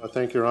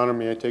 Thank you, Your Honor.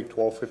 May I take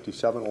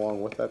 1257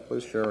 along with that,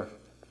 please? Sure.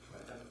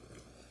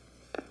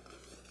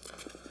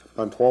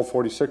 On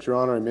 1246, Your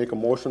Honor, I make a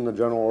motion the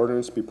general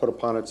ordinance be put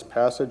upon its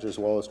passage as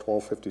well as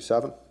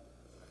 1257.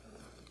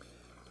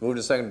 Move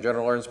to second,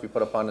 general ordinance be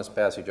put upon this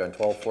passage on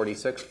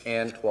 1246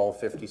 and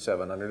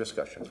 1257. Under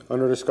discussion.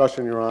 Under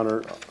discussion, Your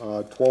Honor,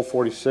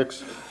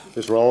 1246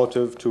 is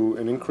relative to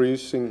an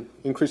increasing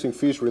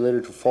fees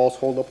related to false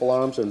hold-up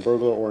alarms and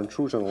burglar or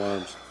intrusion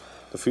alarms.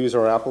 The fees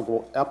are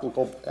applicable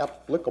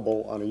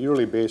on a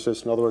yearly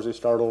basis. In other words, they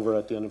start over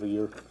at the end of a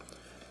year.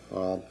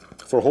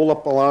 For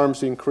hold-up alarms,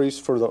 the increase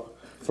for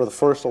the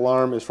first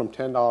alarm is from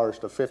 $10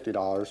 to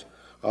 $50.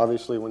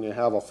 Obviously, when you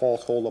have a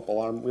false hold-up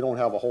alarm, we don't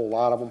have a whole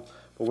lot of them,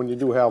 but when you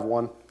do have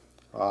one,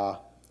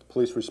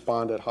 police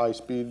respond at high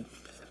speed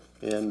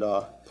and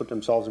put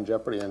themselves in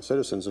jeopardy and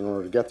citizens in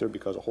order to get there,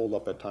 because a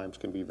hold-up at times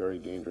can be very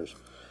dangerous.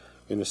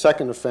 In the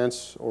second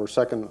offense, or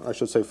second, I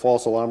should say,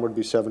 false alarm would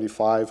be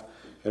 $75,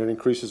 and it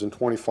increases in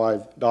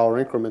 $25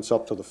 increments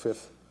up to the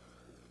fifth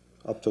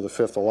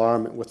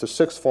alarm. With the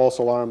sixth false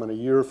alarm in a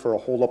year for a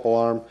hold-up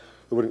alarm,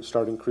 it would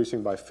start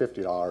increasing by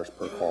 $50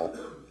 per call.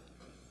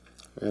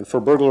 And for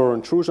burglar or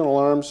intrusion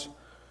alarms,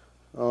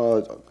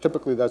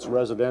 typically that's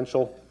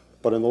residential,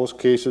 but in those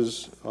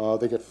cases,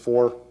 they get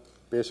 4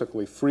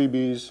 basically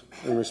freebies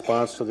in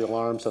response to the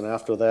alarms, and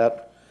after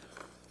that,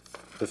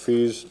 the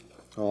fees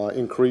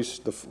increase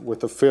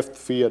with the fifth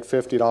fee at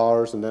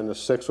 $50, and then the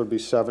sixth would be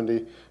 $70,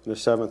 and the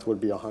seventh would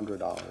be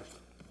 $100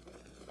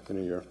 in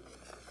a year.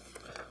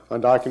 On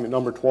document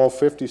number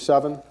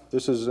 1257,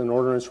 this is an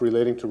ordinance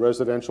relating to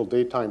residential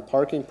daytime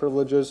parking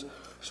privileges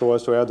so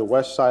as to add the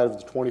west side of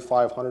the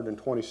 2500 and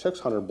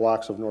 2600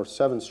 blocks of North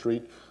 7th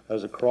Street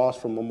as across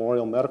from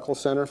Memorial Medical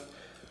Center.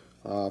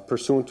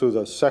 Pursuant to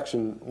the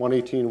section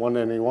 118,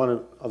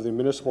 191 of the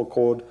Municipal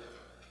Code,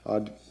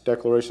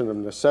 Declaration of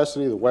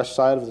necessity, the west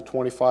side of the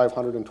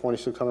 2,500 and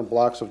 2,600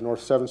 blocks of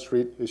North 7th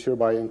Street is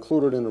hereby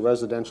included in the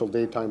residential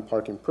daytime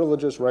parking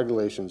privileges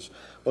regulations.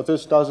 What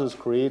this does is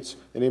creates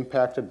an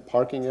impacted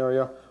parking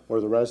area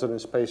where the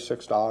residents pay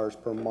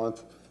 $6 per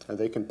month and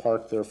they can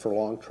park there for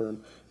long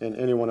term, and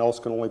anyone else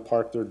can only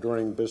park there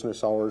during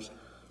business hours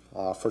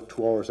for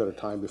 2 hours at a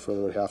time before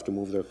they would have to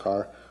move their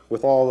car.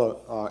 With all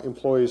the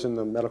employees in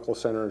the medical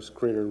center, it's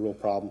created a real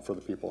problem for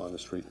the people on the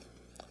street.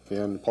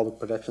 And the Public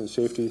Protection and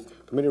Safety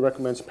Committee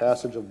recommends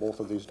passage of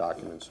both of these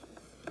documents.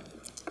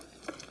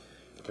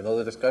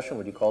 Another discussion,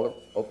 would you call it?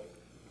 Oh,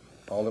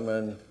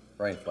 Alderman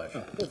Rindfleisch.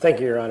 Thank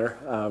you, Your Honor.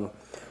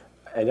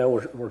 I know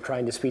we're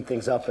trying to speed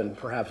things up and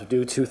perhaps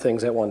do two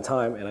things at one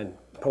time, and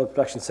Public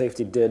Protection and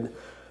Safety did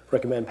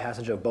recommend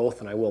passage of both,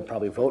 and I will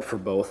probably vote for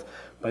both,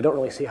 but I don't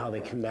really see how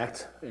they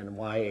connect and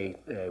why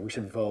we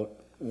should vote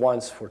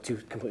once for two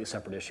completely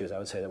separate issues. I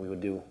would say that we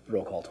would do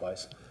roll call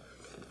twice.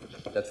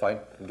 That's fine.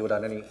 You can do it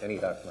on any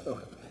document.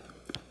 Okay.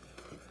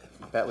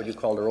 Pat, would you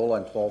call the roll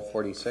on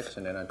 1246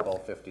 and then on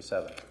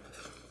 1257?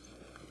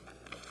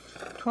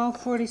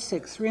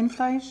 1246,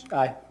 Rindfleisch.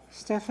 Aye.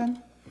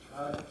 Stefan.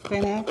 Aye.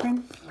 Van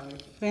Akkeren. Aye.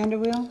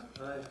 Vanderweel.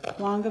 Aye.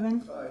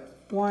 Wangerman. Aye.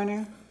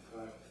 Warner.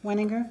 Aye.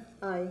 Wenninger.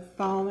 Aye.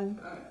 Baumann.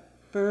 Aye.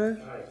 Berg.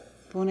 Aye.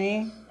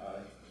 Bonet. Aye.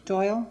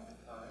 Doyle.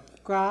 Aye.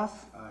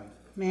 Groff. Aye.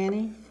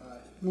 Manny. Aye.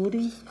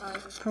 Moody. Aye.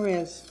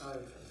 Perez. Aye.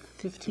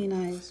 15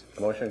 ayes.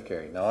 Motion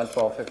carried. Now on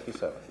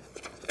 1257.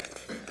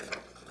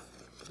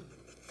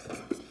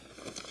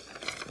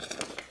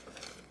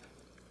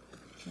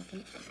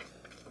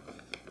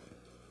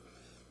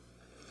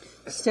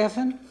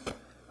 Stefan.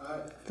 Aye.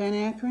 Van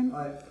Akkeren.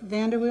 Aye.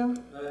 Vanderweel.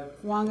 Aye.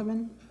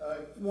 Wangerman. Aye.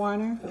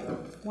 Warner. Aye.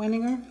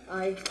 Wenninger.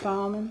 Aye.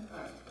 Baumann.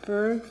 Aye.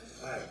 Berg.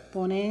 Aye.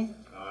 Bonet.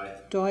 Aye.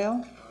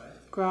 Doyle. Aye.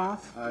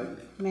 Groff. Aye.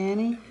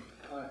 Manny.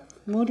 Aye.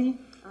 Moody.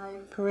 Aye.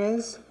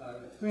 Perez. Aye.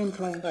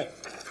 Rindfleisch. Aye.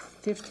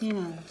 15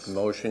 ayes.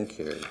 Motion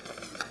carried.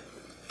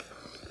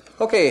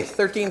 Okay,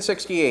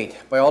 1368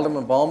 by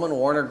Alderman Baumann,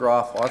 Warner,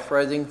 Groff,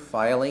 authorizing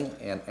filing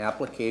an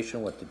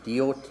application with the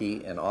DOT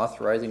and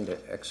authorizing the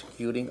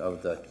executing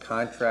of the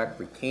contract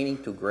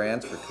pertaining to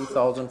grants for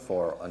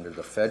 2004 under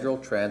the Federal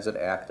Transit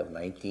Act of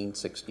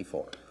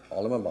 1964.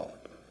 Alderman Baumann.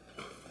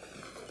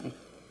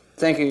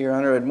 Thank you, Your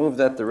Honor. I'd move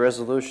that the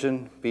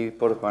resolution be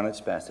put upon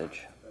its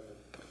passage.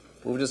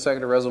 Move to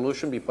second the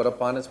resolution be put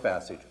upon its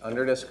passage.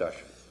 Under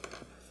discussion.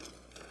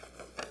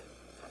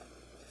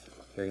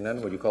 Hearing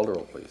none, would you call the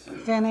roll, please?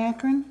 Van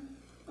Akkeren.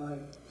 Aye.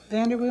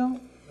 Vanderweel.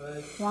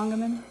 Aye.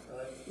 Wangerman.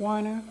 Aye.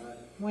 Warner. Aye.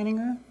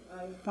 Wenninger.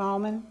 Aye.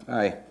 Baumann.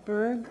 Aye.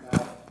 Berg.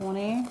 Aye.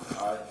 Bonet.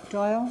 Aye.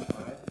 Doyle.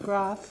 Aye.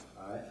 Groff.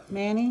 Aye.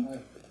 Manny. Aye.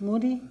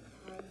 Moody.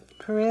 Aye.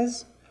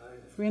 Perez.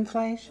 Aye.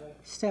 Rindfleisch. Aye.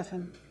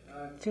 Stefan.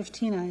 Aye.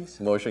 15 ayes.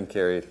 Motion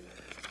carried.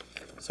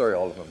 Sorry,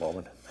 Alderman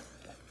Bowman.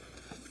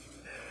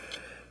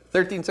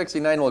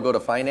 1369 will go to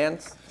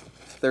Finance.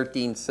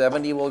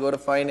 1370 will go to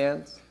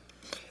Finance.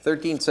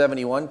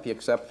 1371 be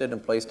accepted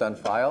and placed on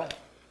file.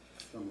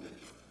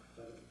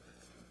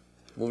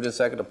 Moved and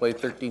second to place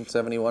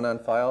 1371 on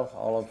file.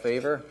 All in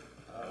favor?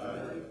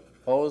 Aye.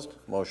 Opposed?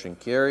 Motion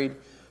carried.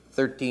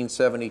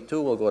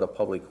 1372 will go to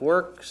Public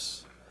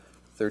Works.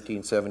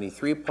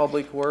 1373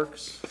 Public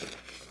Works.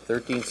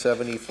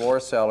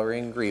 1374 Salary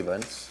and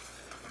Grievance.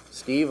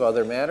 Steve,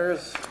 other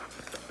matters?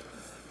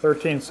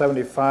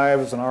 1375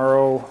 is an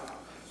RO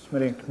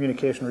submitting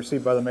communication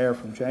received by the mayor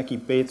from Jackie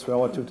Bates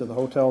relative to the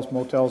hotels,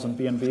 motels, and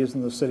B&Bs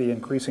in the city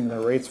increasing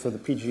their rates for the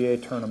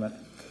PGA tournament.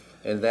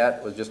 And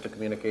that was just a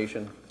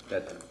communication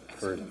that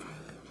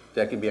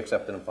can be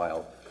accepted and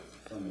filed.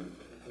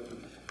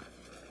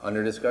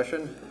 Under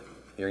discussion?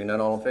 Hearing none,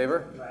 all in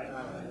favor? Aye.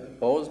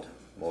 Opposed?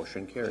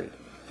 Motion carried.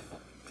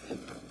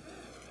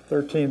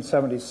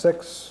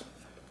 1376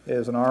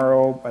 is an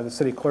RO by the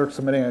city clerk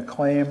submitting a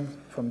claim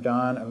from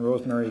Don and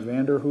Rosemary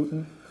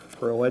Vanderhooten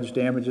for alleged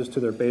damages to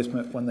their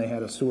basement when they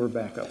had a sewer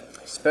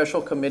backup.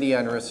 Special Committee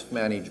on Risk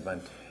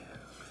Management.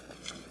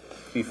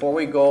 Before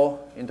we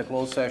go into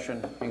closed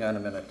session, hang on a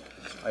minute.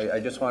 I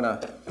just want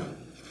to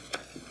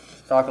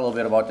talk a little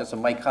bit about this,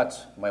 and Mike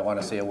Hutz might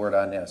want to say a word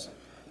on this.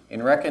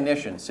 In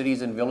recognition,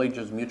 Cities and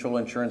Villages Mutual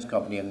Insurance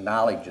Company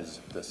acknowledges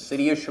the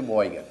City of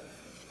Sheboygan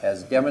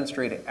has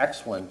demonstrated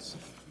excellence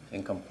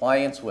in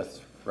compliance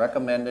with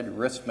recommended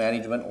risk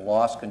management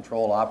loss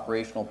control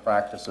operational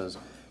practices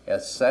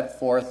as set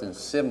forth in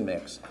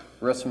CIVMIC's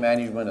risk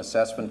management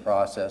assessment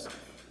process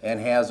and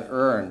has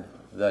earned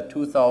the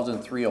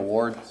 2003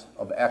 Awards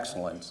of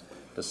Excellence,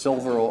 the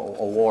Silver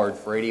Award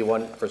for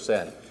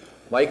 81%.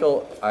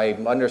 Michael,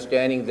 I'm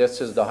understanding this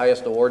is the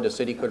highest award the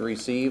city could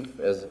receive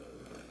as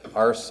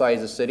our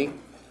size of city?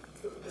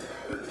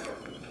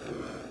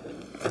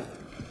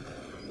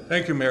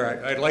 Thank you,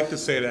 Mayor. I'd like to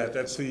say that.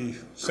 That's the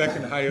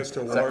second highest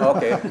award.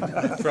 Okay.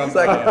 From,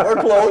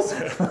 we're close.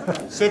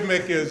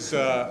 CIVMIC is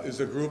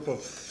a group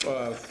of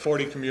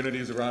 40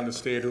 communities around the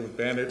state who have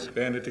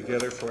banded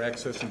together for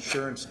excess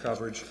insurance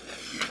coverage.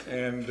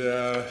 And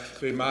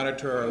they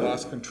monitor our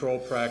loss control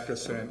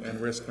practice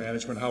and risk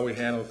management, how we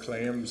handle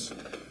claims,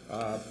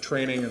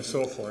 training, and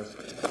so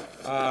forth.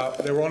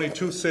 There were only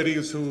 2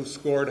 cities who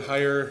scored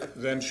higher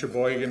than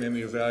Sheboygan in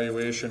the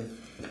evaluation,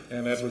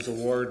 and that was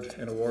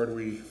an award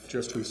we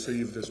just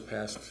received this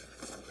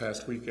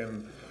past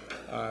weekend.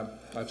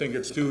 I think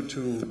it's due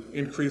to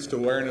increased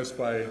awareness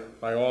by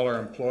all our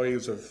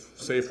employees of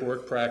safe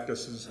work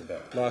practices,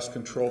 loss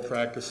control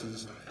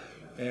practices,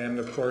 and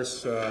of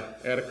course,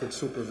 adequate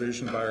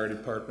supervision by our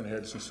department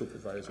heads and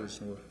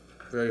supervisors, and we're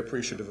very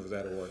appreciative of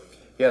that award.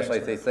 Yes,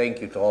 I say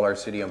thank you to all our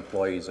city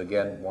employees.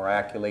 Again, more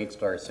accolades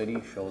to our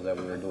city shows that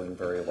we are doing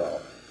very well.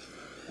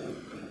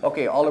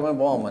 Okay, Alderman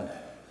Bowman.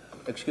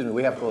 Excuse me,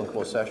 we have to go in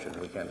closed session.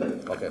 We can't.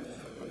 Okay.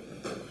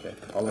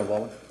 Alderman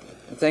Bowman.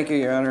 Thank you,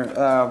 Your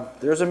Honor.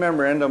 There's a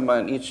memorandum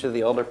on each of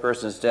the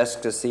alderperson's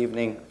desk this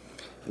evening.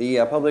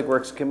 The Public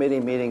Works Committee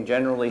meeting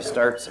generally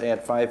starts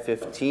at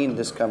 5:15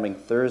 this coming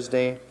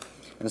Thursday.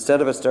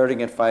 Instead of it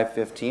starting at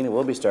 5:15, it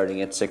will be starting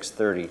at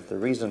 6:30. The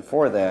reason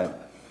for that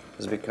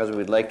is because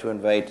we'd like to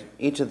invite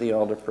each of the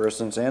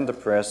alderpersons and the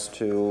press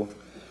to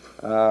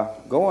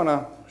go on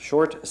a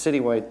short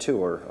citywide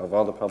tour of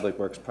all the public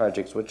works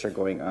projects which are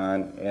going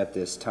on at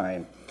this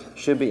time.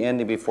 Should be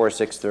ending before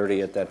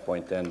 6:30. At that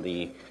point, then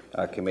the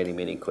committee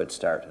meeting could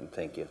start, and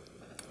thank you.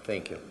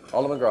 Thank you.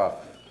 Alderman Groff.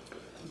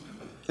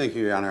 Thank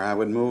you, Your Honor. I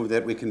would move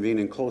that we convene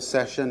in closed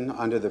session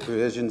under the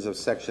provisions of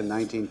Section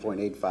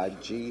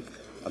 19.85G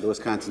of the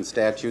Wisconsin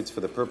statutes for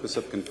the purpose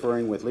of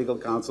conferring with legal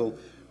counsel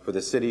for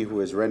the city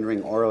who is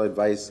rendering oral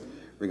advice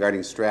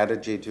regarding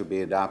strategy to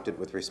be adopted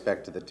with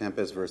respect to the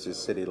Tempest versus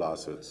City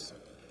lawsuits.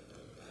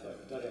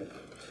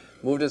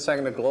 Moved and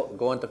seconded to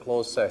go into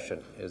closed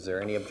session. Is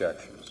there any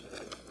objections?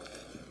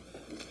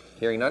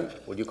 Hearing none,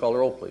 would you call the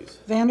roll, please?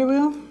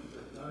 Vanderweel.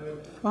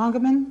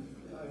 Wangerman.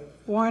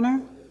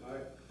 Warner.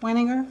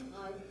 Weininger.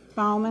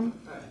 Bauman.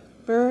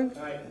 Berg.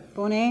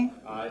 Bonet.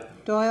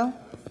 Doyle.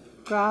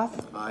 Groff.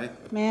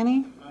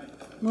 Manny.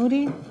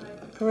 Moody.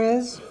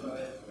 Perez.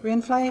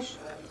 Rindfleisch.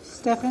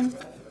 Steffen.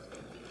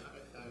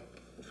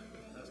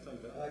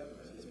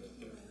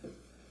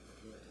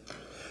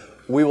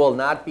 We will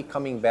not be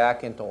coming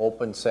back into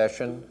open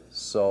session,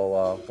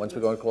 so once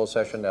we go into closed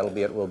session, that'll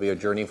be it. We'll be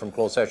adjourning from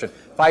closed session.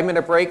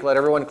 5-minute break, let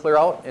everyone clear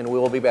out, and we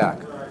will be back.